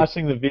aren't thing.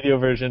 watching the video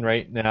version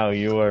right now,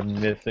 you are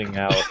missing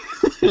out.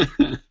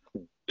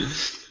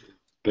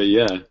 But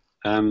yeah,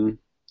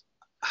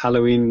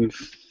 Halloween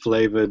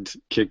flavored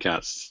Kit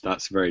Kats.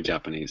 That's very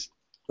Japanese.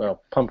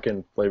 Well,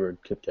 pumpkin flavored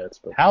Kit Kats,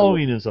 but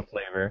Halloween is a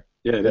flavor.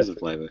 Yeah, it is a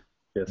flavor.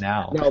 yes.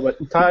 now. No, but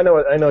Ty,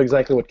 I know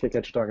exactly what Kit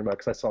Kats you're talking about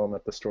because I saw them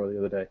at the store the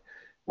other day.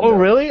 Oh,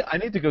 And, really? I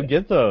need to go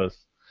get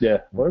those.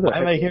 Yeah. What are the Why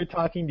am I heck- here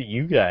talking to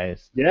you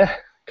guys? Yeah.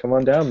 Come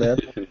on down, man.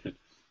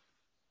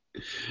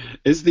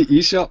 Is the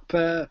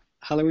eShop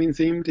Halloween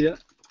themed yet?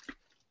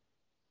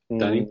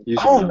 Danny, you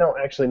should Oh know. no,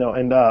 actually no.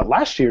 And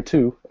last year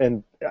too,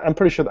 and I'm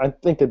pretty sure I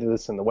think they did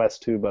this in the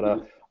West too. But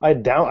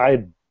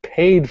I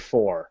paid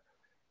for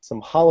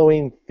some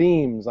Halloween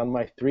themes on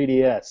my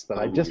 3DS that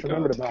I Oh just my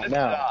remembered God.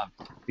 about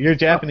now. You're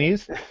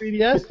Japanese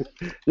 3DS?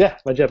 Yeah,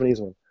 my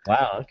Japanese one.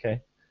 Wow,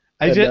 okay.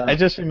 And, I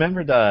just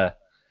remembered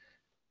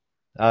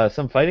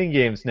some fighting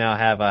games now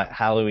have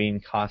Halloween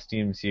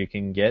costumes you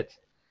can get.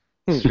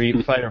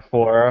 Street Fighter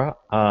 4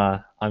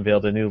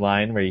 unveiled a new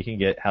line where you can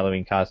get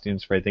Halloween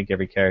costumes for I think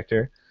every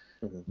character.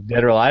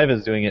 Dead or Alive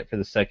is doing it for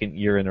the second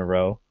year in a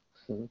row.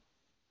 Mhm.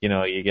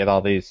 You get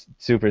all these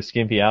super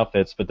skimpy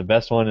outfits, but the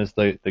best one is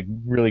the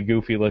really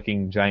goofy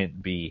looking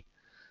giant bee.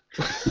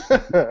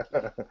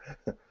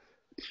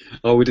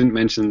 Oh, we didn't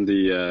mention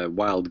the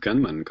Wild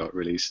Gunman got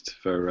released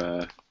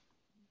for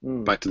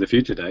Back to the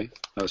Future Day.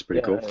 That was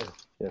pretty cool.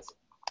 Yes.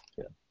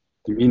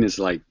 You mean it's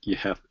like you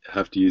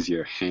have to use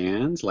your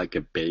hands like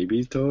a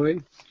baby toy?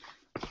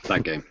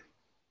 That game.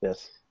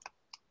 Yes.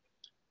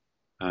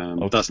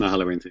 That's not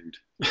Halloween themed.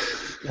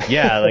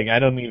 Yeah, like I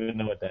don't even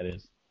know what that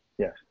is.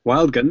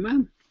 Wild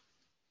Gunman?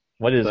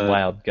 What is The-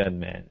 Wild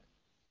Gunman?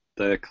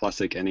 The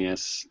classic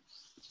NES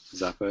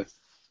Zapper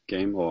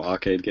game or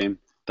arcade game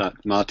that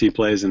Marty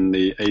plays in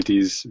the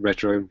 80s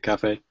retro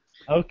cafe.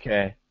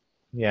 Okay.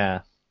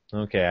 Yeah.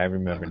 Okay, I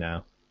remember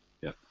now.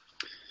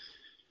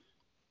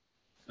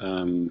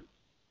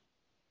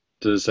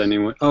 Does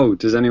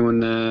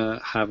anyone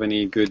have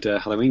any good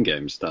Halloween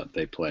games that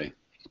they play?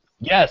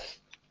 Yes.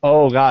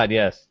 Oh God,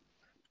 yes.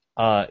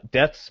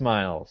 Death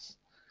Smiles.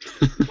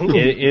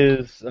 It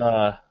is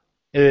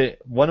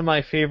one of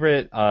my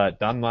favorite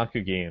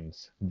Danmaku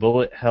games,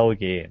 bullet hell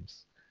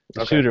games.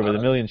 The Okay. shooter with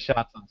a million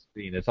shots on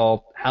screen. It's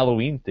all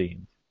Halloween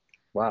themed.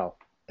 Wow.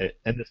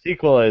 And the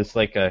sequel is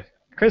like a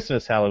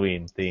Christmas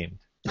Halloween themed.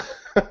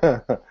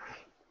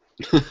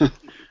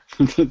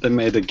 They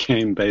made a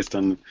game based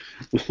on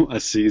a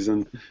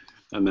season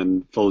and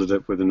then folded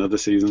it with another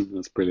season.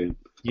 That's brilliant.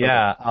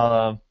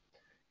 Yeah,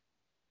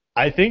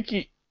 I think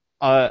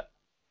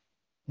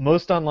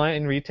most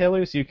online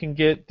retailers you can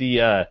get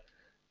the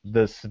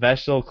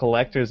special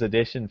collector's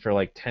edition for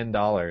like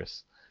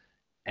 $10,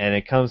 and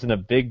it comes in a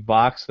big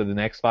box with an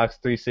Xbox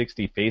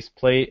 360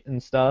 faceplate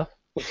and stuff,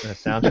 and a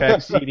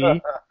soundtrack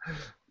CD.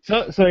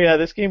 So yeah,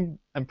 this game,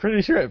 I'm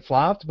pretty sure it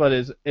flopped, but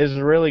is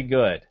really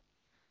good.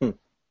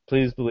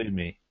 Please believe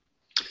me.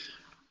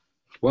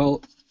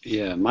 Well,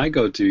 yeah, my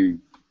go-to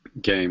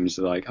games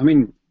are like, I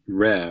mean,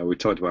 Rare. We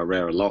talked about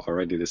Rare a lot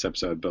already this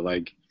episode, but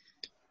like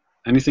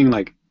anything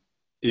like,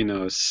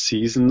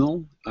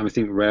 seasonal. I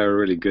think Rare are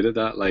really good at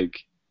that. Like,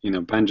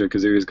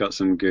 Banjo-Kazooie's got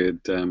some good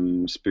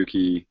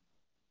spooky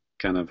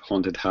kind of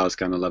haunted house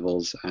kind of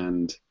levels,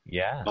 and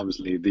Yeah.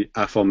 obviously the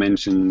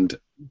aforementioned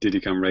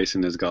Diddy Kong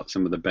Racing has got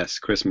some of the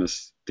best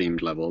Christmas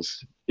themed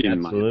levels in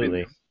my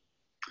Absolutely. opinion.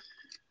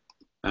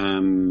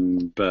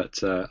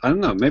 But I don't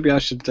know, maybe I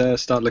should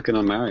start looking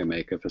on Mario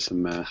Maker for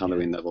some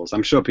Halloween levels.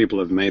 I'm sure people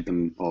have made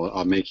them or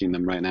are making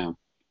them right now.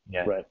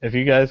 Yeah. Right. If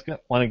you guys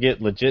want to get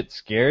legit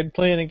scared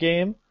playing a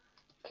game,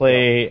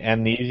 play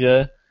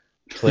Amnesia,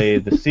 play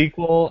the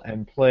sequel,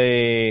 and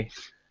play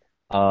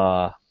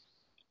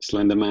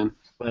Slender Man.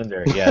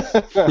 Slender. Yes,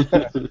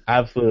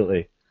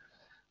 absolutely.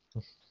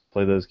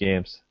 Play those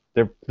games.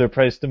 They're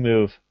priced to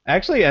move.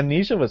 Actually,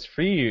 Amnesia was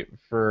free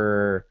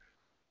for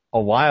a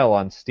while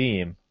on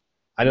Steam.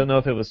 I don't know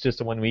if it was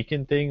just a one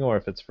weekend thing or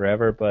if it's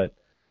forever, but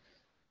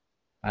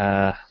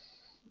that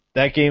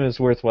game is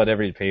worth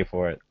whatever you pay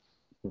for it.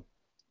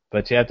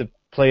 But you have to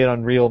play it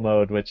on real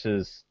mode, which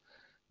is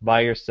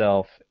by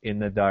yourself in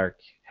the dark,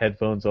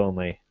 headphones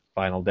only,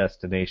 Final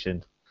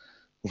Destination.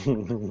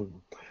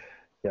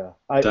 Yeah.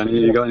 Danny,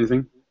 you got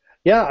anything?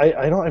 Yeah,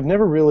 I don't. I've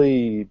never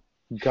really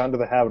gotten to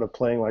the habit of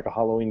playing like a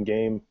Halloween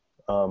game.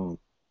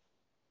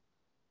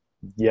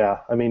 Yeah,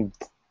 I mean,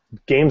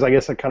 games I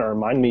guess that kind of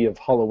remind me of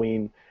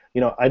Halloween.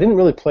 I didn't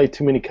really play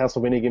too many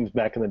Castlevania games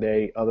back in the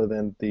day, other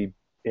than the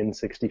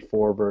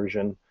N64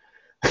 version.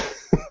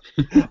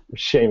 I'm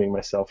shaming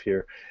myself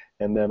here.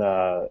 And then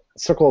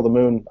Circle of the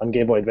Moon on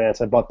Game Boy Advance.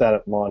 I bought that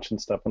at launch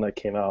and stuff when that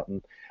came out.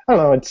 And I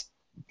don't know, it's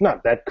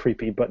not that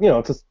creepy, but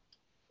it's just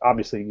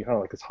obviously kind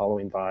of like this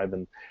Halloween vibe.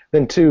 And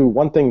then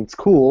one thing that's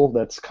cool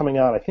that's coming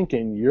out, I think,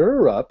 in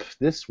Europe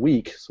this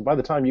week. So by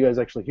the time you guys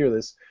actually hear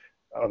this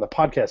on the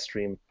podcast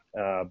stream,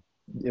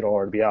 it'll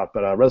already be out.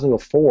 But Resident Evil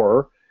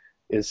 4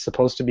 is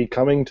supposed to be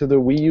coming to the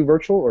Wii U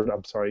Virtual, or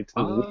I'm sorry, to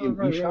the Wii U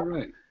eShop.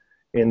 Right.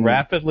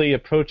 Rapidly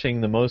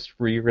approaching the most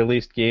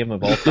re-released game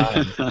of all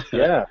time.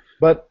 Yeah,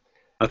 but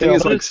I think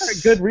it's but like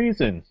it's for a good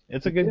reason.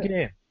 It's a good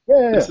game.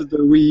 yeah. This is the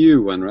Wii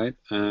U one, right?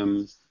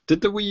 Did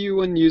the Wii U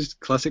one use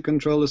classic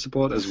controller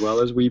support as well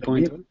as Wii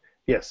Pointer?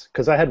 Yes,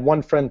 because I had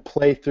one friend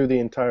play through the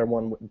entire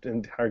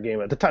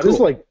game at the time. Cool. This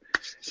is like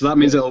So that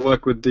means it'll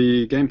work with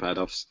the gamepad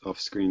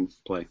off-screen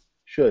play.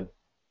 should.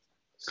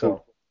 So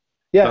Cool.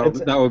 yeah,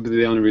 That would be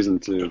the only reason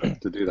to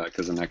do that,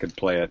 because then I could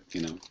play it,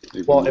 even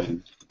Well,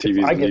 when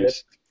TV's I get in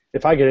use.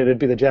 if I get it, it'd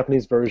be the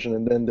Japanese version,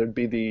 and then there'd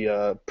be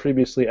the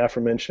previously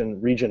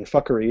aforementioned region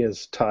fuckery,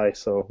 as Ty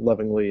so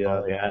lovingly.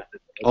 Oh yeah.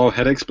 Oh,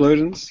 head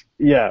explosions?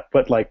 Yeah,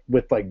 but like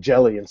with like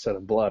jelly instead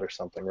of blood or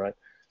something, right?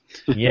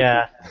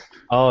 Yeah.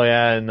 Oh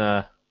yeah, and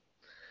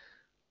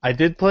I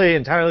did play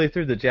entirely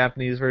through the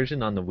Japanese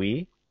version on the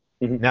Wii.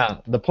 Mhm.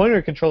 Now, the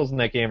pointer controls in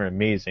that game are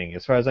amazing.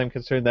 As far as I'm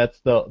concerned, that's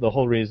the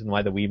whole reason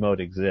why the Wii mode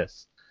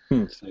exists.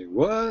 Say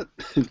what?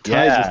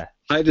 Yeah.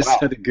 Ty just Wow.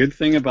 said a good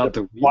thing about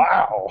the Wii.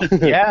 Wow.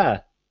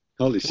 Yeah.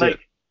 Holy shit. Like,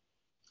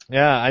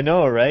 yeah, I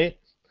know, right?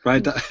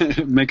 Right,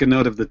 make a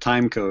note of the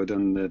time code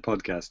on the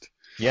podcast.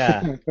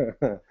 Yeah.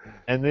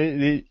 And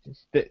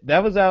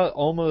that was out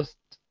almost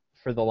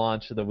for the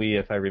launch of the Wii,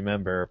 if I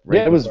remember.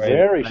 Yeah, it was before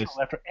very I- soon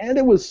after, and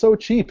it was so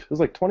cheap. It was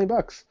like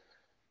 $20.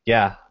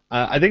 Yeah.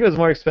 I think it was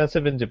more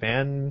expensive in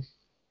Japan,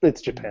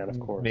 It's Japan, of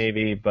course.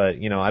 maybe, but,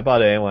 I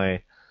bought it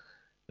anyway.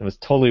 It was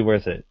totally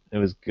worth it. It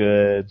was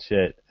good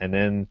shit. And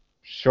then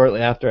shortly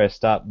after, I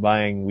stopped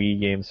buying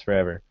Wii games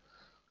forever.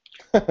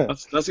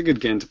 That's a good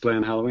game to play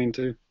on Halloween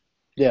too.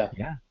 Yeah.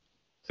 Yeah.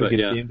 It's a But good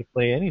yeah. game to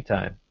play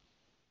anytime.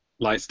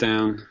 Lights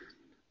down,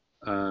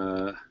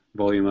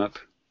 volume up,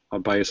 or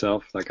by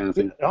yourself, that kind of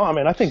thing. No, I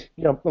mean, I think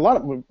a lot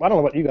of. I don't know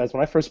about you guys.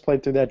 When I first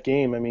played through that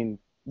game, I mean,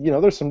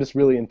 there's some just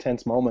really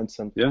intense moments,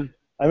 and Yeah.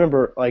 I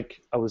remember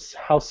like I was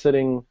house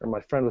sitting, or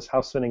my friend was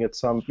house sitting at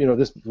some,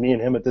 just me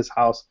and him at this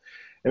house,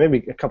 and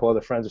maybe a couple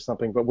other friends or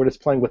something. But we're just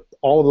playing with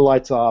all of the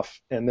lights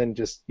off, and then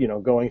just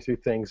going through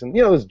things, and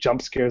there's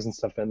jump scares and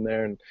stuff in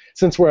there. And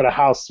since we're at a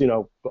house,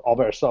 all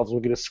by ourselves,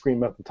 we can just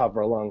scream at the top of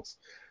our lungs,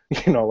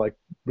 like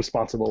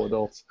responsible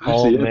adults.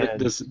 Actually, Oh, yeah, man.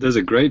 there's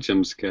a great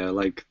jump scare,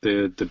 like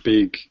the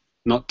big,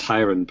 not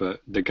tyrant, but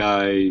the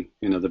guy,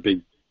 the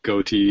big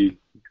goatee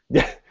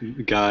Yeah.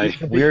 guy.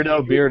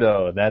 Weirdo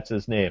Beardo, that's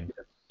his name.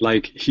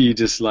 Like he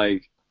just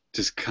like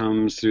just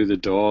comes through the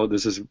door.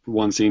 This is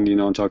one scene, you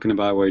know, I'm talking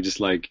about, where he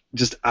just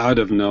out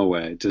of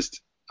nowhere,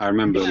 I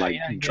remember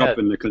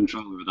dropping the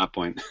controller at that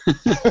point.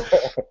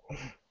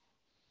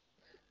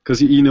 Because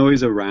you know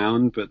he's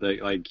around, but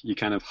you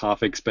kind of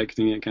half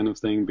expecting it, kind of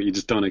thing, but you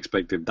just don't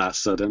expect it that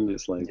sudden.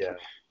 It's like,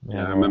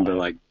 I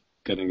remember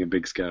getting a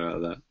big scare out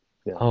of that.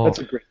 Yeah, that's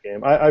a great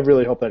game. I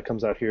really hope that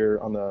comes out here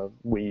on the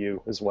Wii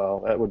U as well.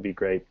 That would be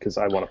great because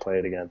I want to play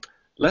it again.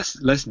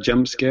 Less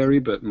jump scary,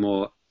 but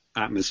more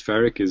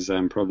atmospheric is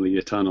probably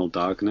Eternal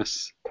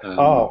Darkness.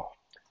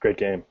 Great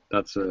game.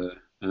 That's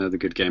another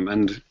good game.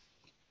 And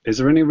is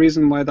there any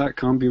reason why that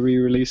can't be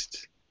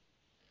re-released?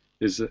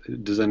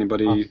 Does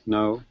anybody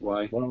know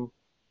why?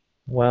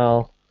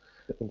 Well,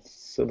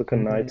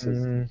 Silicon Knights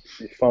is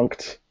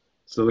defunct.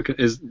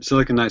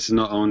 Silicon Knights is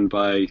not owned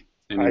by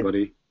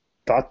anybody.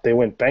 I thought they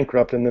went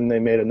bankrupt, and then they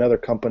made another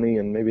company,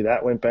 and maybe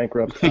that went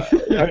bankrupt.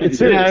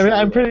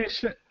 I'm pretty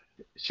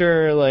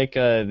sure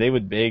they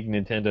would beg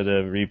Nintendo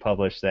to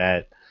republish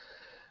that.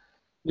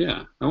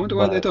 Yeah, I wonder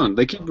why they don't.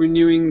 They keep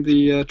renewing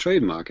the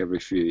trademark every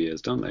few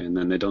years, don't they? And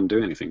then they don't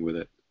do anything with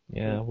it.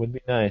 Yeah, it would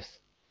be nice.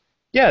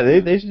 Yeah,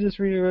 they should just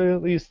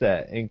re-release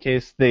that in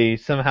case they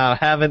somehow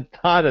haven't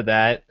thought of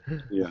that.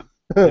 Yeah.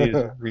 Please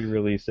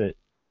re-release it.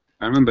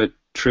 I remember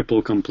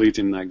triple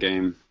completing that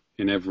game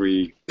in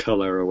every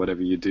color or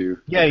whatever you do.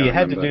 Yeah, you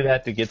had to do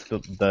that to get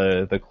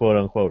the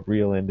quote-unquote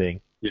real ending.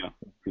 Yeah,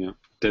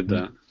 did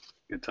that.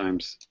 Good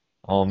times.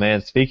 Oh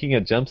man, speaking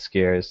of jump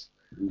scares,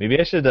 maybe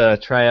I should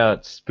try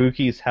out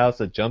Spooky's House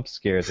of Jump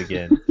Scares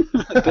again.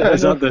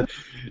 Is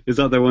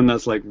that the one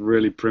that's like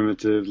really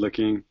primitive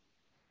looking?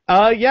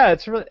 Yeah,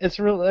 it's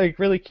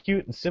really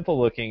cute and simple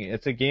looking.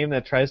 It's a game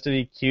that tries to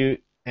be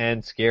cute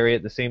and scary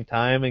at the same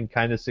time and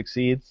kind of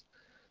succeeds.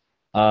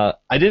 I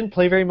didn't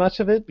play very much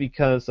of it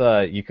because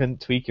you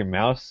couldn't tweak your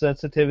mouse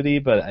sensitivity,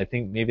 but I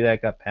think maybe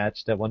that got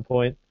patched at one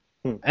point.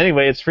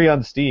 Anyway, it's free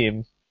on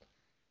Steam,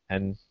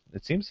 and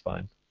it seems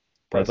fun.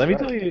 But let me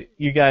tell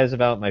you guys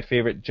about my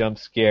favorite jump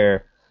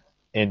scare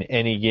in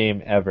any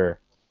game ever.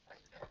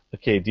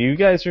 Okay, do you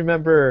guys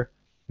remember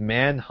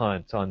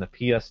Manhunt on the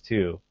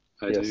PS2?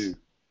 I do.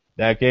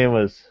 That game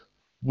was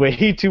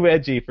way too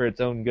edgy for its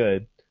own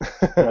good,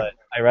 but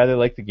I rather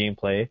like the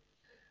gameplay.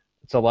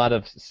 It's a lot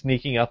of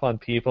sneaking up on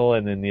people,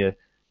 and then you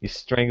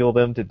strangle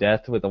them to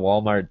death with a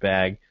Walmart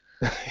bag,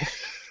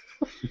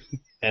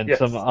 and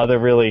some other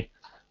really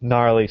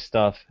gnarly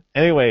stuff.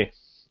 Anyway,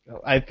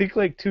 I think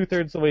like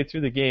 2/3 of the way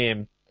through the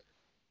game,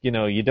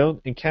 you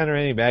don't encounter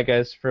any bad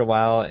guys for a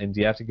while, and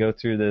you have to go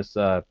through this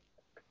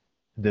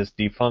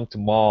defunct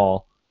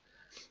mall.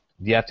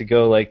 You have to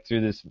go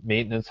through this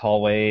maintenance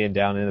hallway and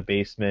down in the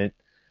basement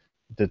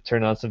to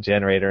turn on some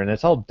generator, and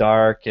it's all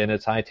dark and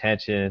it's high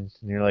tension,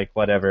 and you're like,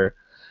 whatever.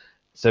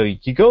 So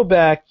you go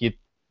back,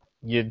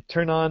 you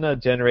turn on a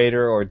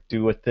generator or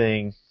do a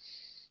thing,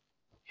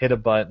 hit a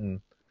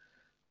button,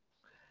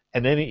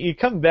 and then you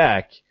come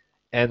back,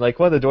 and one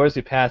of the doors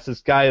you pass,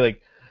 this guy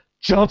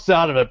jumps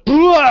out of it,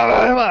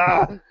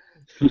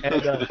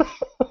 and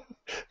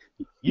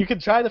you can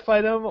try to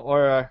fight him,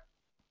 or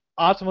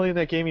optimally in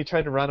that game you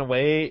try to run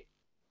away,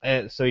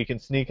 and so you can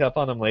sneak up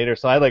on him later.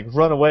 So I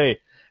run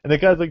away, and the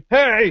guy's like,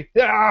 "Hey,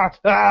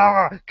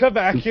 come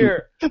back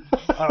here," and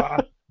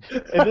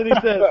then he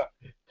says,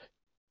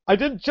 "I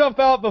didn't jump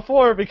out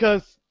before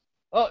because,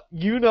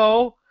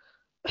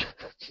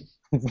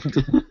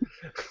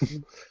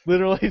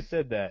 literally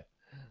said that.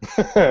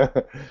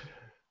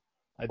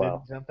 I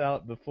didn't jump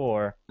out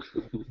before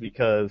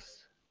because,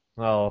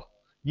 well,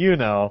 and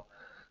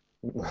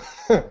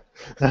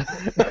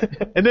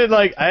then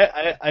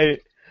I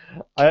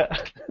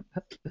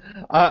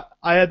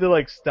had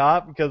to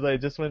stop because I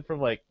just went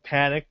from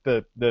panic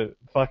to the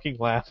fucking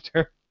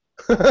laughter.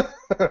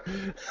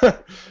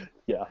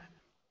 Yeah.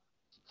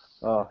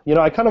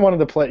 I kind of wanted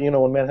to play,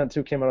 when Manhunt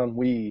 2 came out on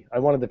Wii, I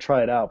wanted to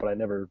try it out, but I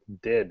never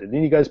did.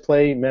 Didn't you guys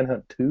play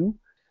Manhunt 2?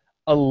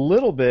 A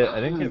little bit. I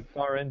didn't get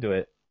far into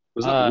it.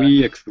 Was that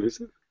Wii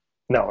exclusive?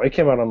 No, it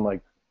came out on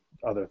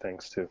other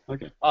things too.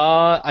 Okay.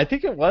 I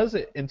think it was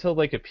until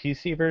a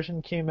PC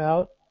version came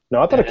out.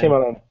 No, I thought it came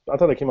out on. I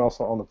thought it came out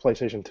also on the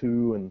PlayStation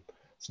 2 and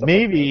stuff.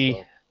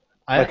 Maybe.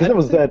 Like that, because it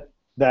was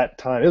that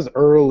time. It was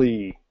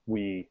early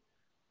Wii.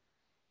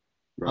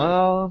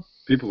 Right.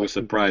 People were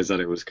surprised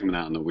that it was coming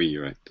out on the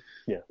Wii, right?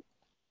 Yeah.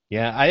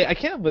 Yeah, I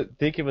can't but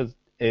think there was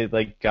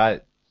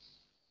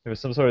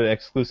some sort of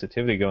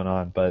exclusivity going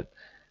on, but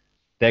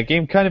that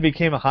game kind of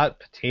became a hot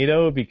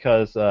potato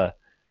because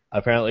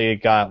apparently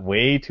it got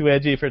way too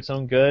edgy for its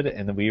own good,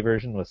 and the Wii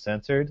version was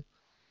censored.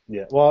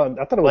 Yeah, well,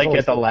 I thought it was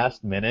at the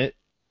last minute.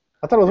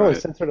 I thought it was only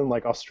censored in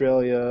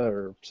Australia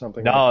or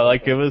something. No,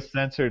 it was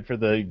censored for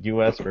the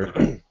U.S.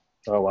 version.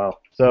 Oh wow!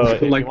 So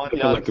if you want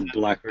the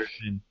black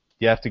version,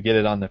 you have to get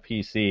it on the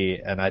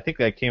PC, and I think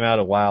that came out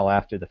a while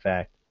after the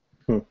fact.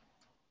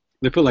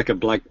 They put a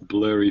black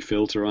blurry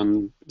filter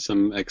on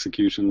some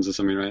executions or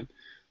something, right?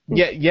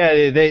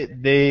 Yeah.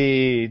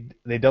 They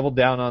doubled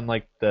down on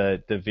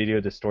the video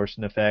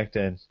distortion effect,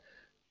 and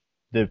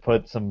they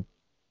put some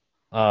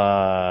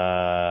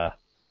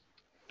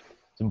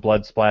some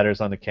blood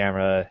splatters on the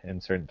camera in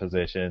certain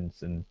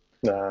positions, and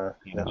No.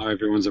 Now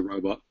everyone's a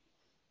robot.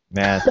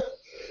 man,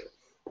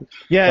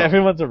 yeah,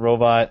 everyone's a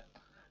robot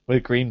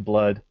with green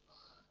blood.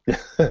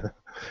 Thanks,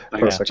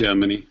 Perfect.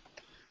 Germany.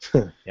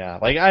 Yeah,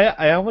 like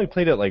I only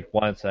played it like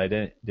once. I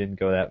didn't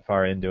go that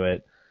far into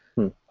it.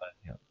 Hmm.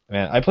 But,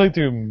 man, I played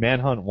through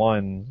Manhunt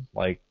 1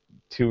 like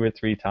 2 or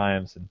 3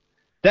 times, and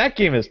that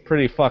game is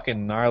pretty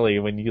fucking gnarly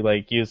when you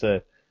like use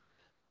a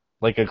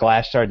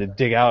glass shard to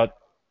dig out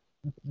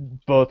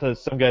both of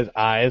some guy's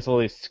eyes while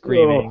he's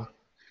screaming. Oh,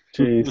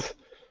 jeez.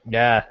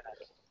 Yeah,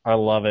 I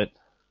love it.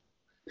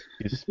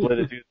 You split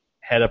a dude's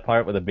head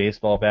apart with a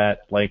baseball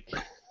bat. Like,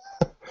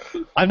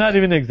 I'm not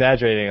even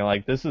exaggerating.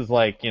 Like, this is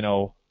like,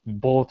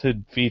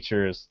 bolted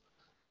features.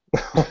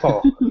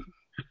 Oh.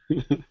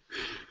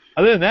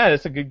 Other than that,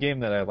 it's a good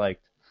game that I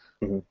liked.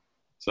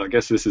 So I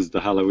guess this is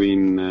the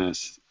Halloween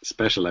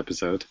special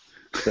episode.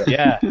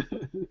 Yeah.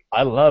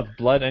 I love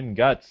blood and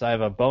guts. I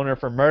have a boner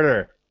for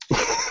murder.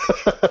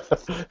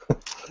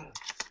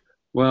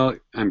 Well,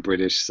 I'm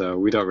British, so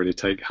we don't really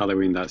take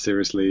Halloween that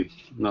seriously,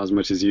 not as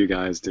much as you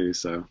guys do,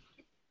 so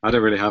I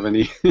don't really have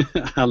any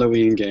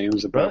Halloween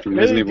games apart from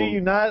Really? Resident Do Evil. you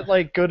not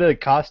like go to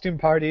costume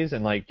parties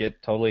and like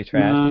get totally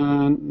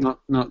trashed?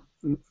 Not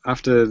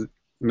after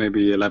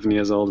maybe 11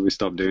 years old, we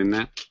stopped doing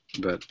that,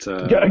 but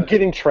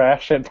Getting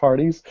trash at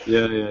parties?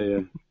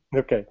 yeah.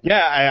 Okay.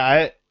 Yeah,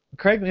 I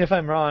correct me if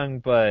I'm wrong,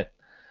 but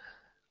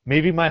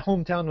maybe my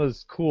hometown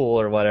was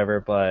cool or whatever,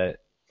 but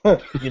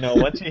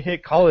once you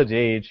hit college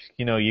age,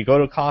 you go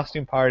to a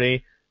costume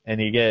party and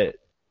you get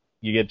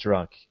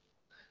drunk.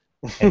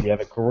 And you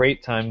have a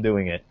great time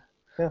doing it.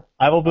 Yeah.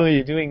 I will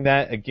be doing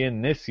that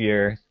again this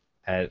year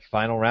at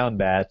Final Round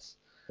Bats.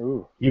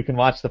 Ooh. You can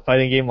watch the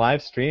fighting game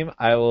live stream.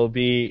 I will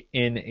be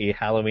in a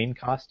Halloween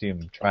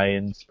costume. Try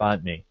and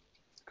spot me.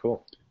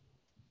 Cool.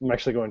 I'm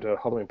actually going to a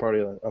Halloween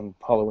party on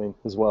Halloween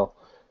as well.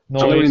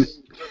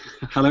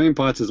 Halloween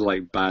parties are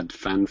like bad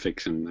fan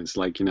fiction. It's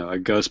like, a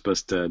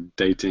Ghostbuster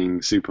dating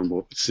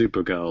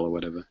Supergirl or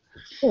whatever.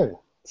 Oh,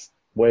 it's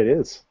the way it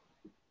is.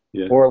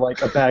 Yeah. Or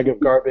like a bag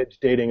of garbage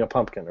dating a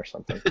pumpkin or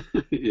something.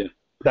 Yeah.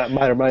 That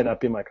might or might not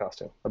be my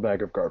costume. A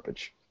bag of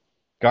garbage.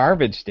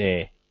 Garbage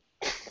Day.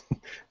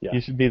 Yeah.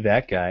 You should be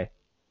that guy.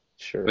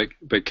 Sure.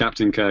 But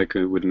Captain Kirk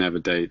would never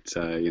date,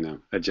 a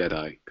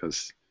Jedi,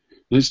 because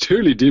it's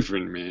totally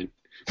different, man.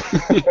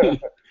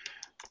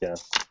 Yeah.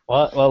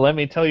 Well, let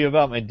me tell you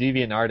about my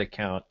DeviantArt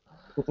account.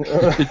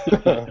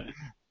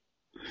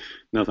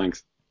 No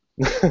thanks.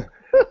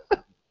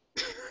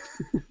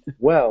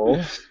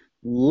 Well,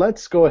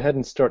 let's go ahead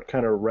and start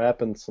kind of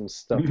wrapping some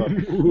stuff up.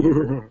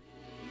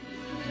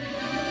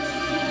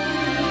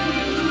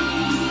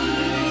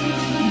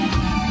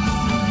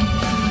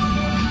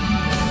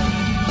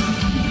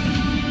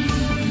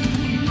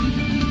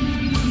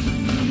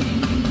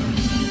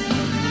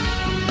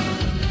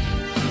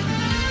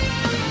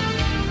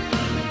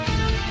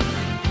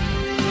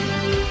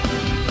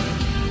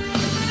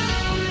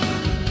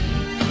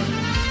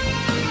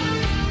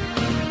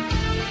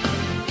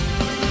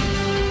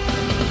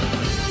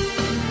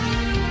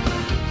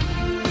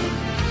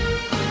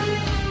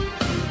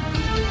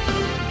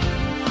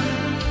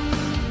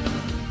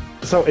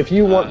 So if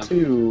you want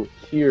to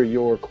hear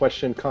your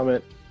question,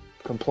 comment,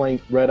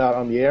 complaint read out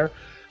on the air,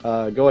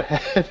 go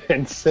ahead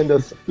and send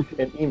us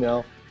an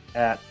email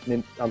at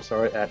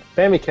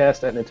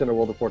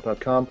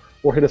famicast@nintendoworldreport.com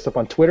or hit us up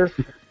on Twitter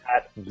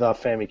at the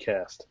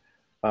Famicast.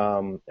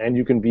 And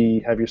you can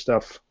have your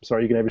stuff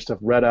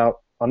read out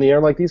on the air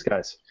like these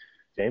guys.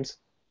 James?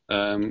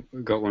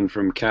 Got one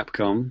from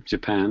Capcom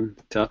Japan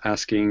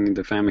asking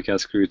the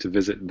Famicast crew to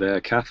visit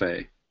their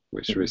cafe,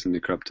 which recently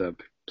cropped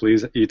up.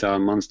 Please eat our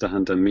Monster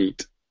Hunter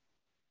meat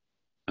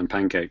and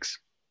pancakes.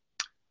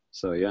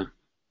 So yeah,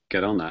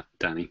 get on that,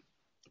 Danny.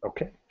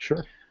 Okay,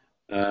 sure.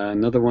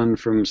 Another one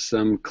from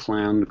some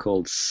clown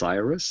called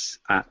Cyrus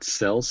at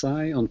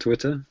Cellsci on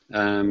Twitter.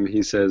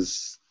 He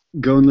says,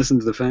 go and listen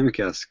to the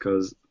Famicast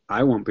because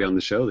I won't be on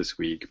the show this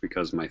week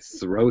because my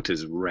throat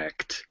is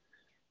wrecked.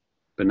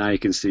 But now you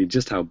can see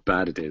just how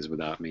bad it is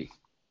without me.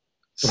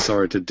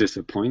 Sorry to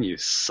disappoint you,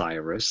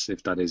 Cyrus,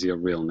 if that is your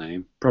real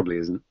name. Probably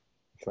isn't.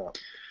 So.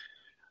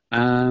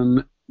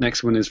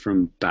 Next one is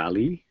from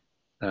Bally,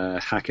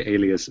 hacker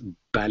alias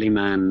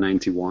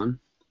Ballyman91.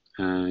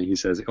 He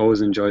says he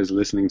always enjoys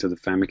listening to the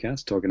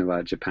Famicast talking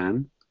about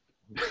Japan.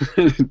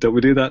 Don't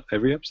we do that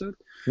every episode?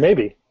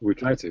 Maybe. We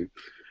try to.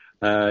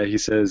 He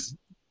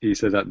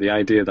said that the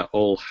idea that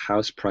all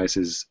house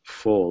prices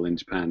fall in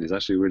Japan is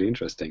actually really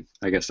interesting.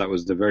 I guess that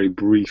was the very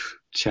brief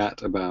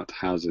chat about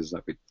houses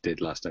that we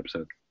did last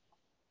episode.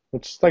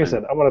 Which, like I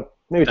said, I want to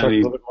maybe talk a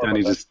little bit more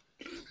Danny about just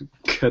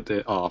cut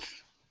it off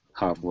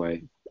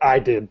halfway. that. I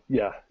did.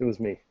 Yeah, it was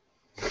me.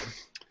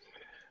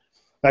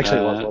 Actually,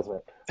 it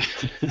wasn't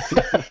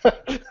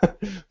it?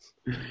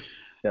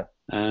 Yeah.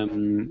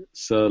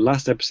 So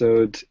last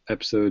episode,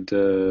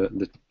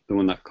 the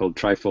one that called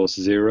Triforce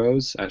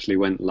Zeros actually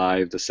went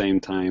live the same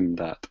time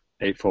that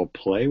 84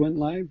 Play went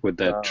live with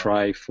their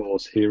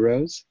Triforce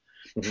Heroes.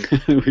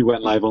 Mm-hmm. We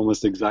went live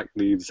almost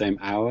exactly the same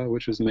hour,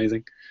 which was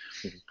amazing.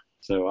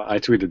 So I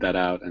tweeted that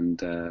out,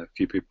 and a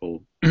few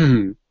people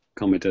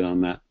commented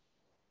on that.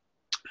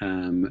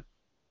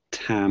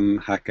 Tam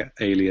Hacker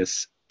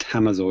alias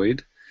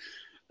Tamazoid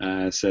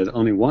said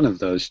only one of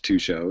those two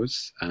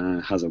shows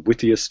has a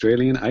witty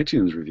Australian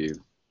iTunes review.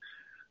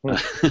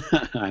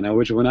 I know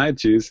which one I'd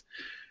choose.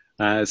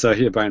 So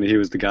apparently he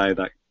was the guy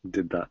that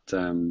did that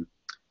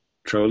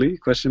trolley ?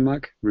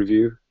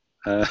 Review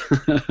on I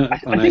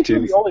think you're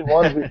iTunes. the only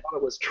one who thought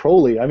it was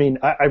trolly. I mean,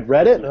 I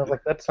read it and I was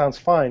like, that sounds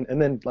fine.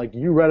 And then like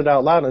you read it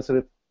out loud and I said,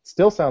 it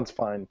still sounds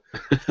fine.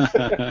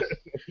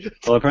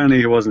 Well, apparently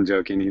he wasn't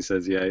joking. He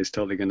says, yeah, he's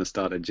totally going to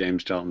start a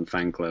James Charlton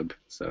fan club.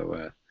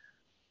 So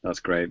that's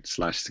great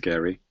 /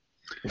 scary.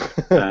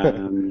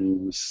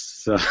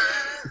 So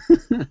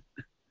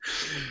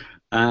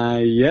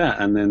yeah,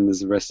 and then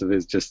there's the rest of it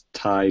is just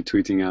Ty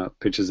tweeting out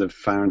pictures of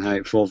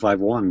Fahrenheit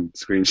 451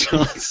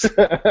 screenshots,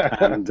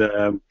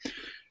 and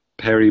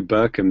Perry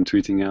Burkham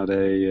tweeting out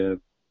a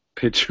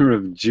picture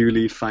of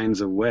Julie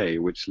Finds a Way,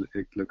 which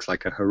it looks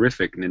like a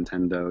horrific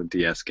Nintendo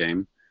DS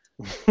game,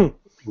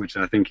 which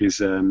I think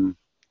he's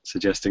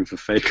suggesting for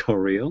fake or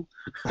real,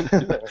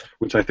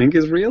 which I think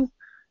is real,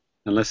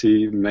 unless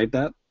he made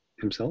that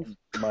himself.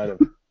 Might have.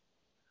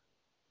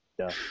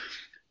 Yeah.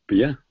 But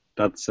yeah,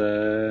 that's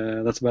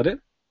about it.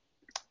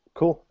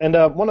 Cool. And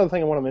one other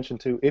thing I want to mention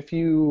too,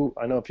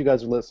 I know if you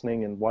guys are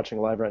listening and watching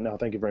live right now,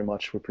 thank you very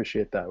much. We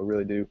appreciate that. We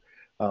really do.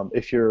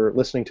 If you're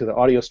listening to the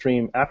audio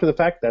stream after the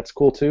fact, that's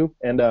cool too.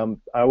 And I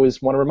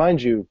always want to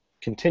remind you,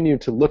 continue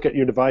to look at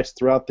your device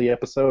throughout the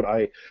episode.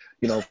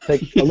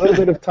 Take a little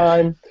bit of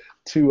time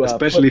to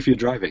especially if you're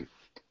driving.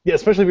 Yeah,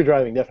 especially if you're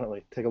driving,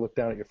 definitely take a look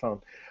down at your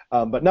phone.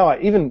 But no,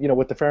 even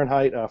with the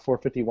Fahrenheit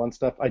 451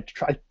 stuff, I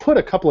put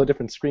a couple of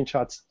different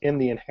screenshots in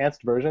the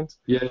enhanced versions.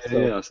 Yeah,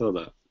 I saw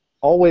that.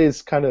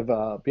 Always kind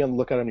of be on the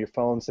lookout on your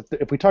phones.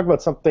 If we talk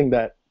about something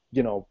that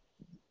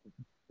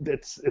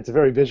it's a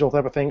very visual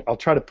type of thing, I'll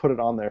try to put it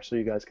on there so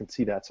you guys can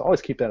see that. So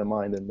always keep that in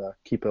mind and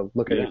keep a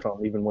look at your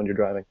phone even when you're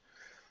driving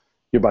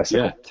your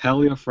bicycle. Yeah,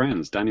 tell your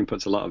friends. Danny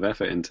puts a lot of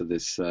effort into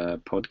this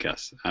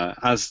podcast,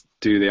 as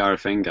do the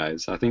RFN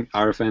guys. I think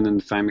RFN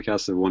and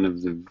Famicast are one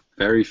of the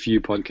very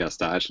few podcasts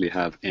that actually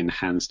have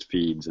enhanced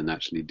feeds and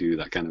actually do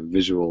that kind of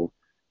visual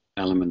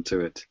element to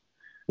it.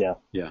 Yeah.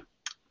 Yeah.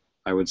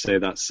 I would say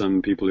that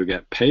some people who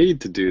get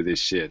paid to do this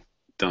shit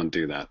don't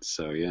do that.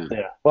 So yeah.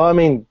 Yeah. Well, I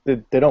mean,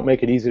 they don't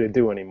make it easy to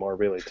do anymore,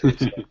 really. Too,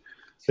 so.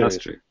 That's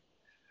true.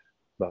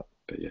 But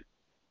yeah,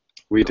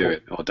 we do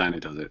it, or Danny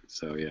does it.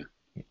 So yeah,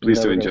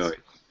 please do enjoy.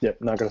 Yep,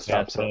 not gonna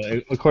stop. So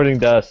according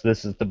to us,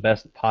 this is the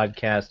best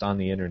podcast on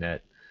the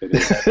internet.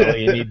 That's all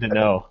you need to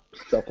know.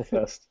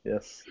 Self-professed,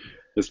 yes.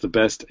 It's the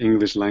best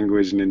English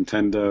language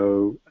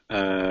Nintendo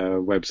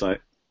website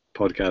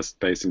podcast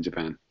based in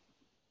Japan.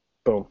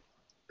 Boom.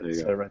 There you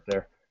go. So right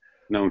there.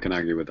 No one can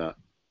argue with that.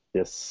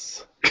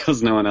 Yes.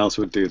 Because no one else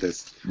would do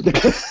this.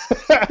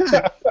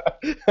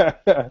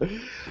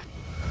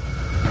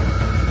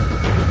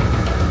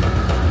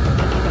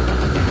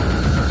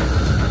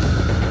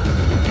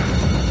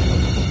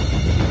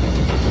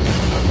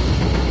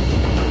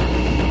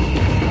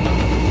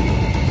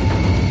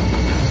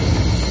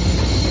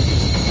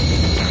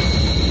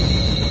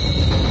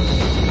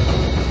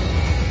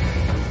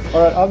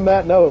 All right, on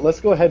that note,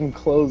 let's go ahead and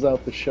close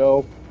out the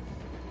show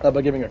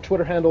by giving our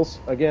Twitter handles.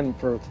 Again,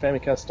 for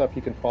Famicast stuff,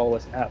 you can follow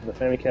us at the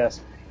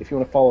Famicast. If you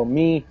want to follow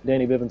me,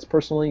 Danny Bivens,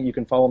 personally, you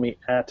can follow me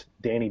at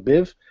Danny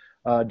Biv.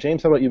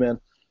 James, how about you, man?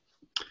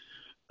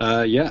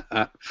 Yeah,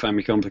 at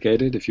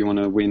Famicomplicated. If you want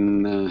to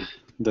win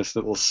this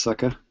little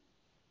sucker,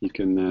 you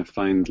can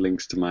find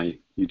links to my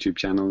YouTube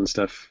channel and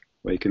stuff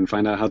where you can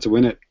find out how to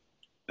win it.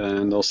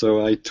 And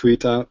also, I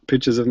tweet out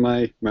pictures of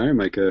my Mario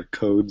Maker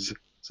codes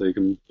so you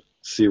can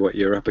see what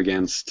you're up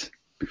against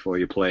before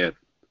you play it.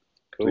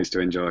 Cool. Please do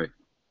enjoy.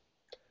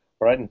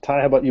 All right, and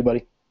Ty, how about you,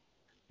 buddy?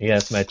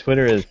 Yes, my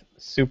Twitter is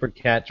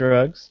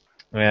SuperCatDrugs.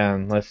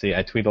 And let's see,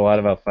 I tweet a lot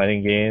about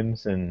fighting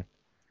games and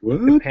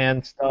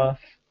Japan stuff,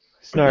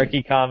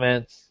 snarky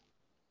comments,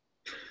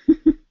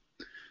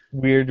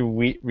 weird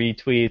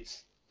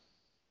retweets.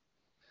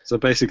 So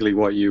basically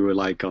what you were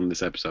like on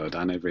this episode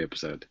and every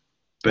episode,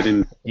 but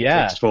in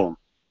text form.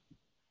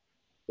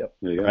 Yep.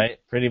 There you go. Right,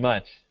 pretty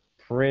much.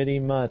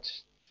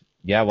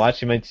 Yeah,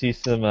 watch, you might see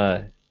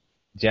some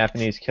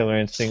Japanese Killer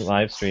Instinct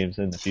live streams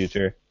in the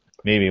future.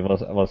 Maybe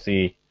we'll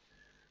see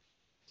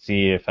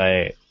if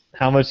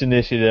how much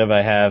initiative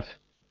I have.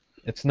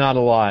 It's not a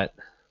lot.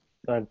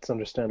 It's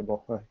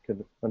understandable. I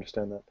could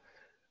understand that.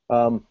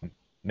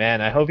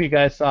 Man, I hope you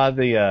guys saw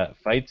the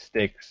fight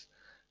sticks,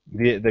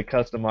 the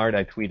custom art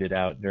I tweeted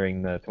out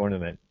during the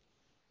tournament.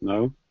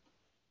 No.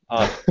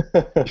 Look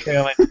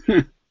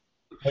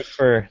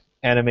for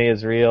Anime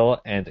is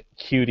Real and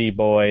Cutie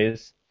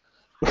Boys.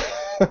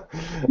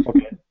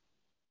 Okay.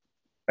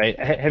 Right.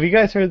 Have you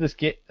guys heard this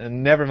game?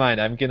 Never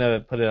mind. I'm gonna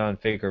put it on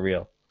Fake or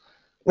Real.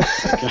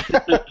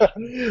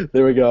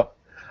 There we go.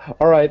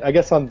 All right. I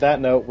guess on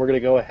that note, we're gonna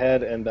go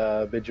ahead and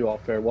bid you all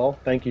farewell.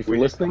 Thank you for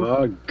listening. We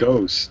are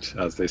ghost,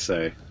 as they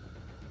say,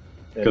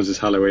 because it's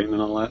Halloween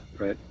and all that,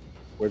 right?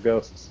 We're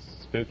ghosts.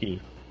 Spooky.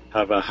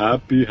 Have a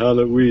happy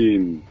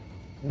Halloween.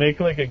 Make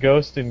like a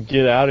ghost and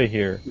get out of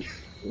here.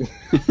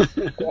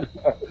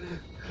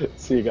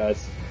 See you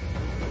guys.